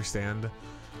don't understand.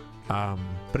 But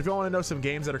if you want to know some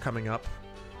games that are coming up,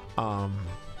 I'm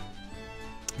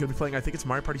gonna be playing, I think it's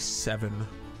Mario Party 7.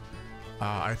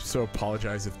 I so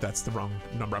apologize if that's the wrong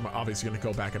number. I'm obviously gonna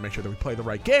go back and make sure that we play the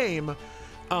right game.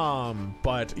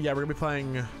 But yeah, we're gonna be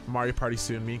playing Mario Party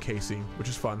soon, me and Casey, which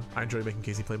is fun. I enjoy making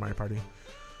Casey play Mario Party.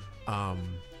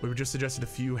 We've just suggested a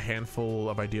few handful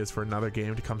of ideas for another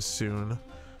game to come soon,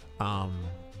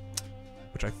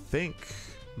 which I think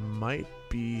might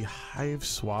be Hive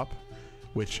Swap,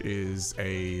 which is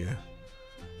a...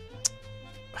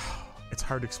 It's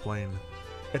hard to explain.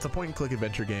 It's a point-and-click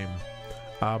adventure game,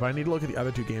 but I need to look at the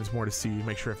other two games more to see,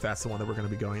 make sure if that's the one that we're going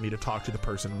to be going. I need to talk to the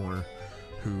person more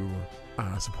who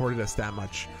supported us that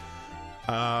much.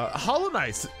 Hollow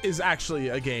Knight is actually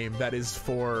a game that is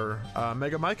for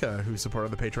Mega Micah, who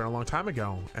supported the Patreon a long time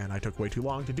ago, and I took way too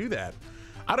long to do that.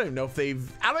 I don't even know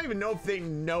if they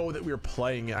know that we were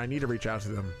playing it. I need to reach out to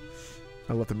them.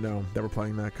 I'll let them know that we're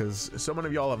playing that, because so many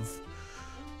of y'all have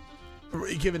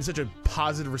given such a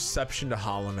positive reception to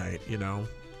Hollow Knight, you know,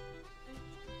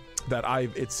 that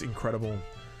it's incredible.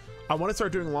 I want to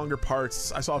start doing longer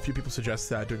parts. I saw a few people suggest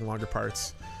that, doing longer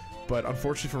parts. But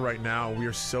unfortunately for right now, we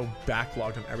are so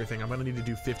backlogged on everything. I'm going to need to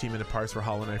do 15-minute parts for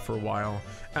Hollow Knight for a while.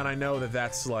 And I know that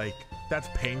that's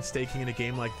painstaking in a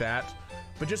game like that.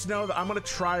 But just know that I'm going to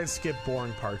try and skip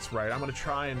boring parts, right? I'm going to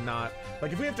try and not...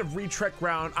 Like, if we have to retrek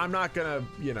ground, I'm not going to,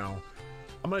 you know...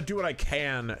 I'm going to do what I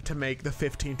can to make the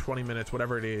 15, 20 minutes,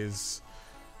 whatever it is,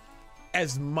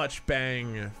 as much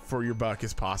bang for your buck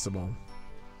as possible.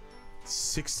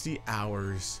 60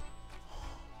 hours...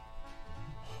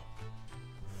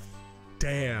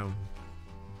 Damn.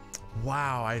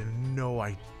 Wow, I had no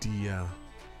idea.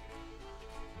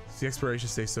 The exploration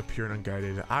stays so pure and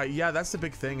unguided. Yeah, that's the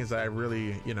big thing, is that I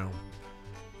really, you know,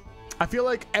 I feel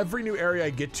like every new area I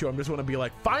get to, I'm just want to be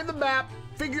like, find the map,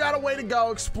 figure out a way to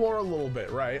go, explore a little bit,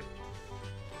 right?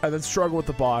 And then struggle with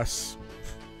the boss.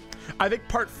 I think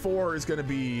part 4 is going to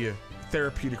be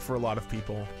therapeutic for a lot of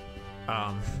people.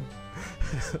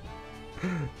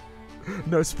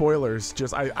 No spoilers,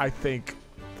 just I think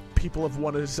people have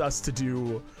wanted us to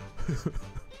do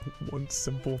one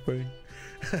simple thing.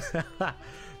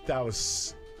 That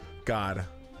was... God.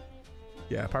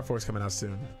 Yeah, part 4 is coming out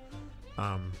soon. Oh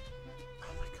my god.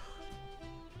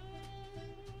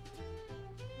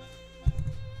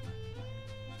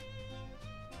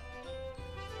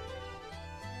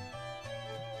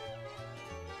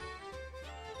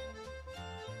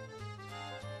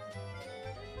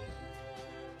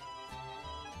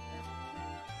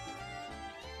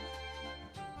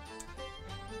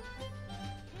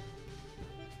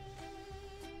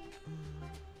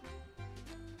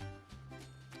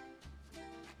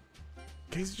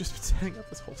 Casey's just been setting up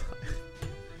this whole time.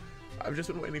 I've just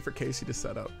been waiting for Casey to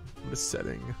set up. I'm just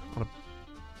setting on a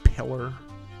pillar.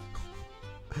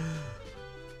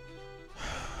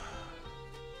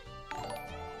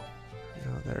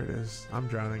 Yeah, there it is. I'm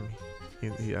drowning.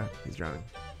 Yeah, he's drowning.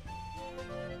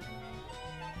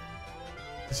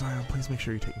 Zion, please make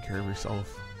sure you're taking care of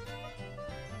yourself.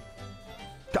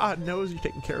 God knows you're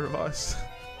taking care of us.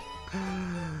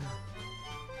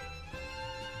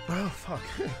 Oh, fuck.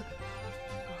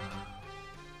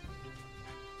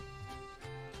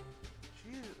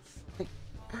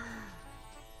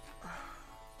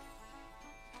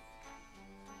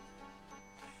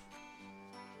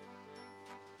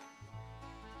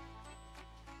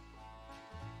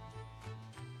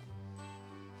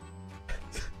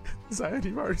 Zion,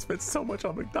 you've already spent so much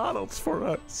on McDonald's for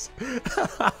us.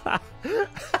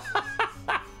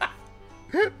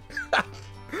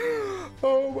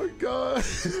 Oh my god.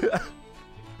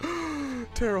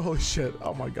 Tara, holy shit.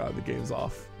 Oh my god, the game's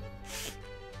off.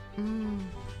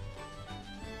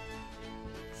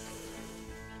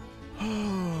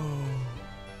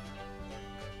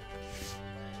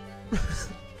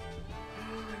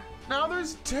 Now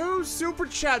there's 2 super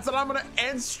chats that I'm gonna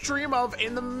end stream of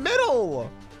in the middle.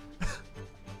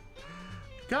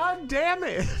 God damn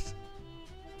it.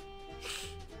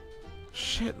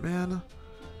 Shit, man.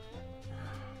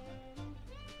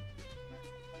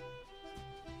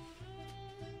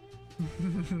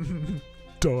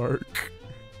 Dark.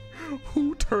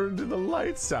 Who turned the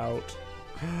lights out?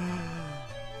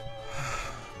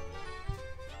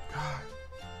 God.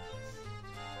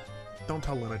 Don't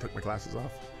tell Lynn I took my glasses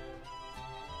off.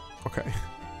 Okay.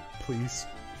 Please.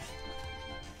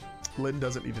 Lynn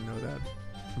doesn't need to know that.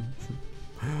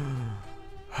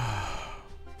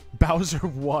 Bowser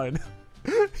won.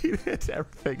 He hit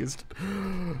everything.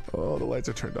 Oh, the lights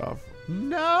are turned off.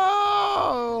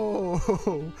 No!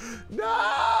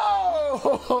 No!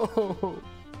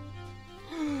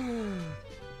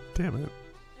 Damn it.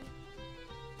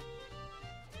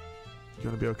 You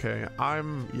gonna be okay?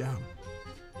 Yeah.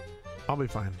 I'll be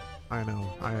fine. I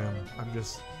know. I am. I'm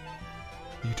just...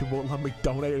 YouTube won't let me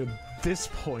donate at this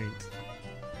point.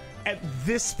 At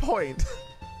this point.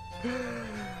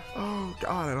 Oh,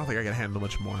 God. I don't think I can handle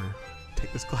much more.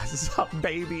 Take these glasses off,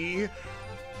 baby.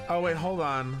 Oh wait, hold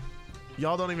on.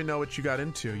 Y'all don't even know what you got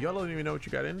into. Y'all don't even know what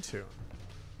you got into,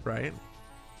 right?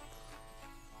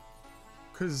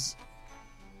 Because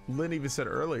Lynn even said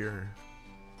earlier,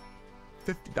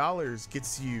 $50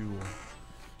 gets you.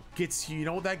 You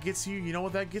know what that gets you? You know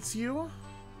what that gets you?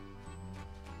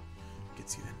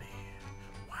 Gets you the knee.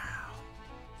 Wow.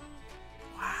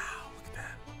 Wow. Look at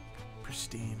that.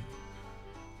 Pristine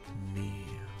knee.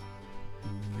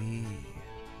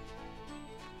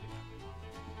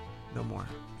 No more.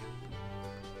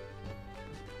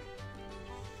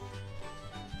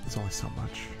 It's only so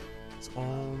much. It's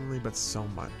only but so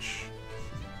much.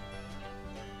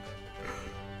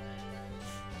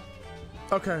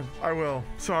 Okay, I will.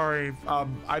 Sorry.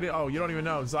 I did. Oh, you don't even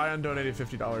know. Zion donated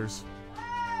 $50.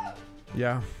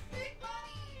 Yeah.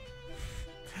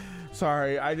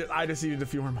 Sorry, I just needed a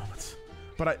few more moments.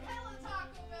 But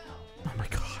oh my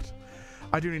god.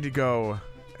 I do need to go,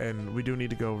 and we do need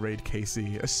to go raid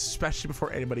Casey, especially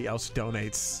before anybody else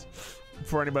donates.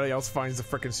 Before anybody else finds the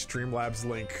frickin' Streamlabs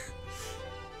link.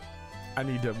 We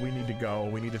need to go.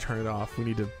 We need to turn it off.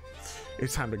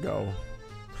 It's time to go.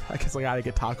 I guess I gotta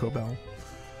get Taco Bell.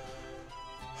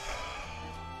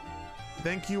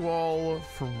 Thank you all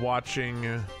for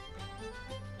watching.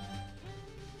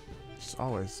 Just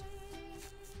always.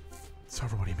 So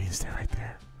for what he means there, right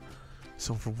there.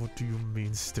 So for what do you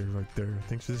mean stare right there?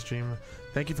 Thanks for the stream.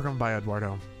 Thank you for coming by,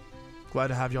 Eduardo. Glad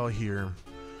to have y'all here.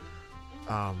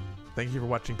 Thank you for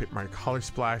watching Paper Mario Color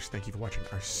Splash. Thank you for watching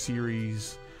our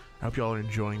series. I hope y'all are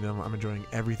enjoying them. I'm enjoying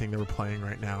everything that we're playing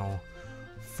right now.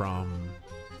 From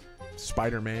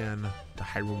Spider-Man to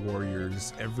Hyrule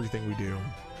Warriors. Everything we do.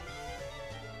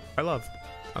 I love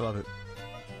it.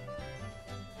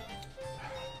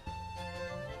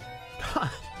 God.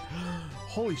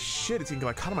 Holy shit, it's gonna get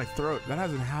like caught in my throat. That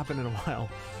hasn't happened in a while.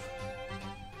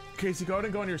 Casey, go ahead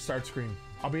and go on your start screen.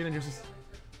 I'll be in just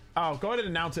oh, go ahead and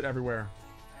announce it everywhere.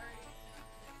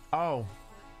 Oh.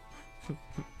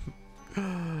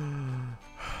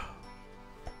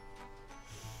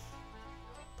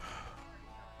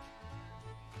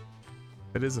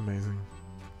 It is amazing.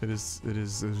 It is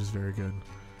very good.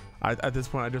 At this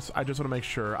point, I just want to make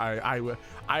sure I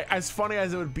as funny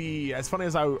as it would be, as funny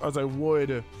as I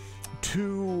would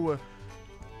to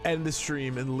end the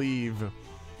stream and leave,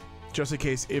 just in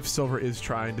case if Silver is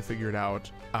trying to figure it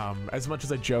out. As much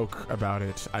as I joke about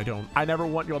it, I never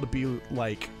want y'all to be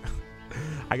like,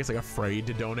 I guess like afraid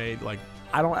to donate. Like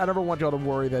I never want y'all to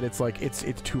worry that it's like it's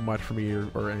too much for me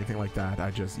or anything like that.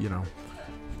 I just, you know,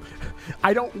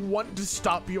 I don't want to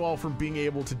stop you all from being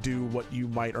able to do what you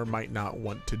might or might not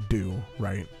want to do,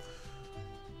 right?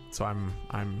 So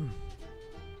I'm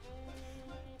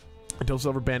until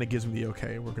Silver Bandit gives me the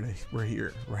okay, we're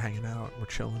here, we're hanging out, we're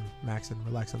chilling, maxing,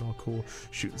 relaxing, all cool,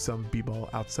 shooting some b-ball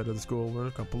outside of the school with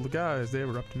a couple of guys. They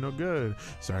were up to no good,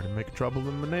 started making trouble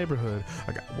in my neighborhood.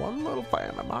 I got one little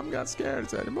fight, my mom got scared and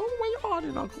said, "Move away on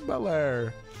in Uncle Bel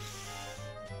Air."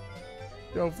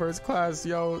 Yo, first class,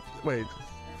 yo, wait.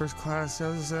 First class,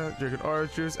 drinking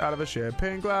orange juice out of a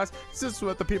champagne glass. Is this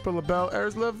what the people of Bel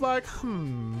Airs live like?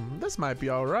 This might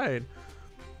be alright.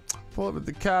 Pull up at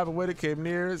the cab and when it came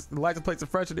near, the lights plates of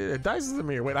fresh and it dices the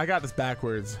mirror. Wait, I got this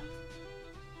backwards.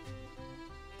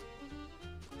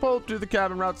 Pull up to the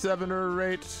cabin, Route 7 or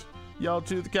 8. Yell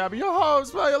to the cabin, yo ho,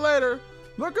 smell you later.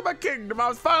 Look at my kingdom, I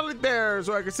was finally there,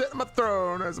 so I could sit on my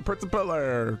throne as a prince of Bel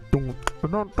Air.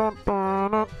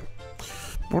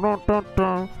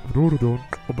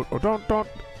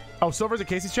 Oh, Silver's in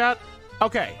Casey's chat?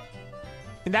 Okay.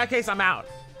 In that case, I'm out.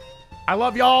 I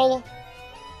love y'all.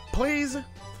 Please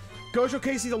go show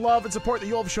Casey the love and support that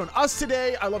you all have shown us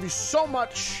today. I love you so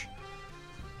much.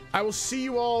 I will see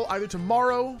you all either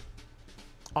tomorrow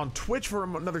on Twitch for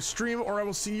another stream, or I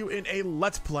will see you in a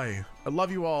Let's Play. I love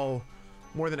you all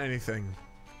more than anything.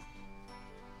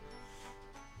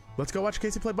 Let's go watch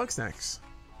Casey play Bugsnax.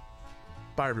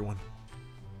 Bye, everyone.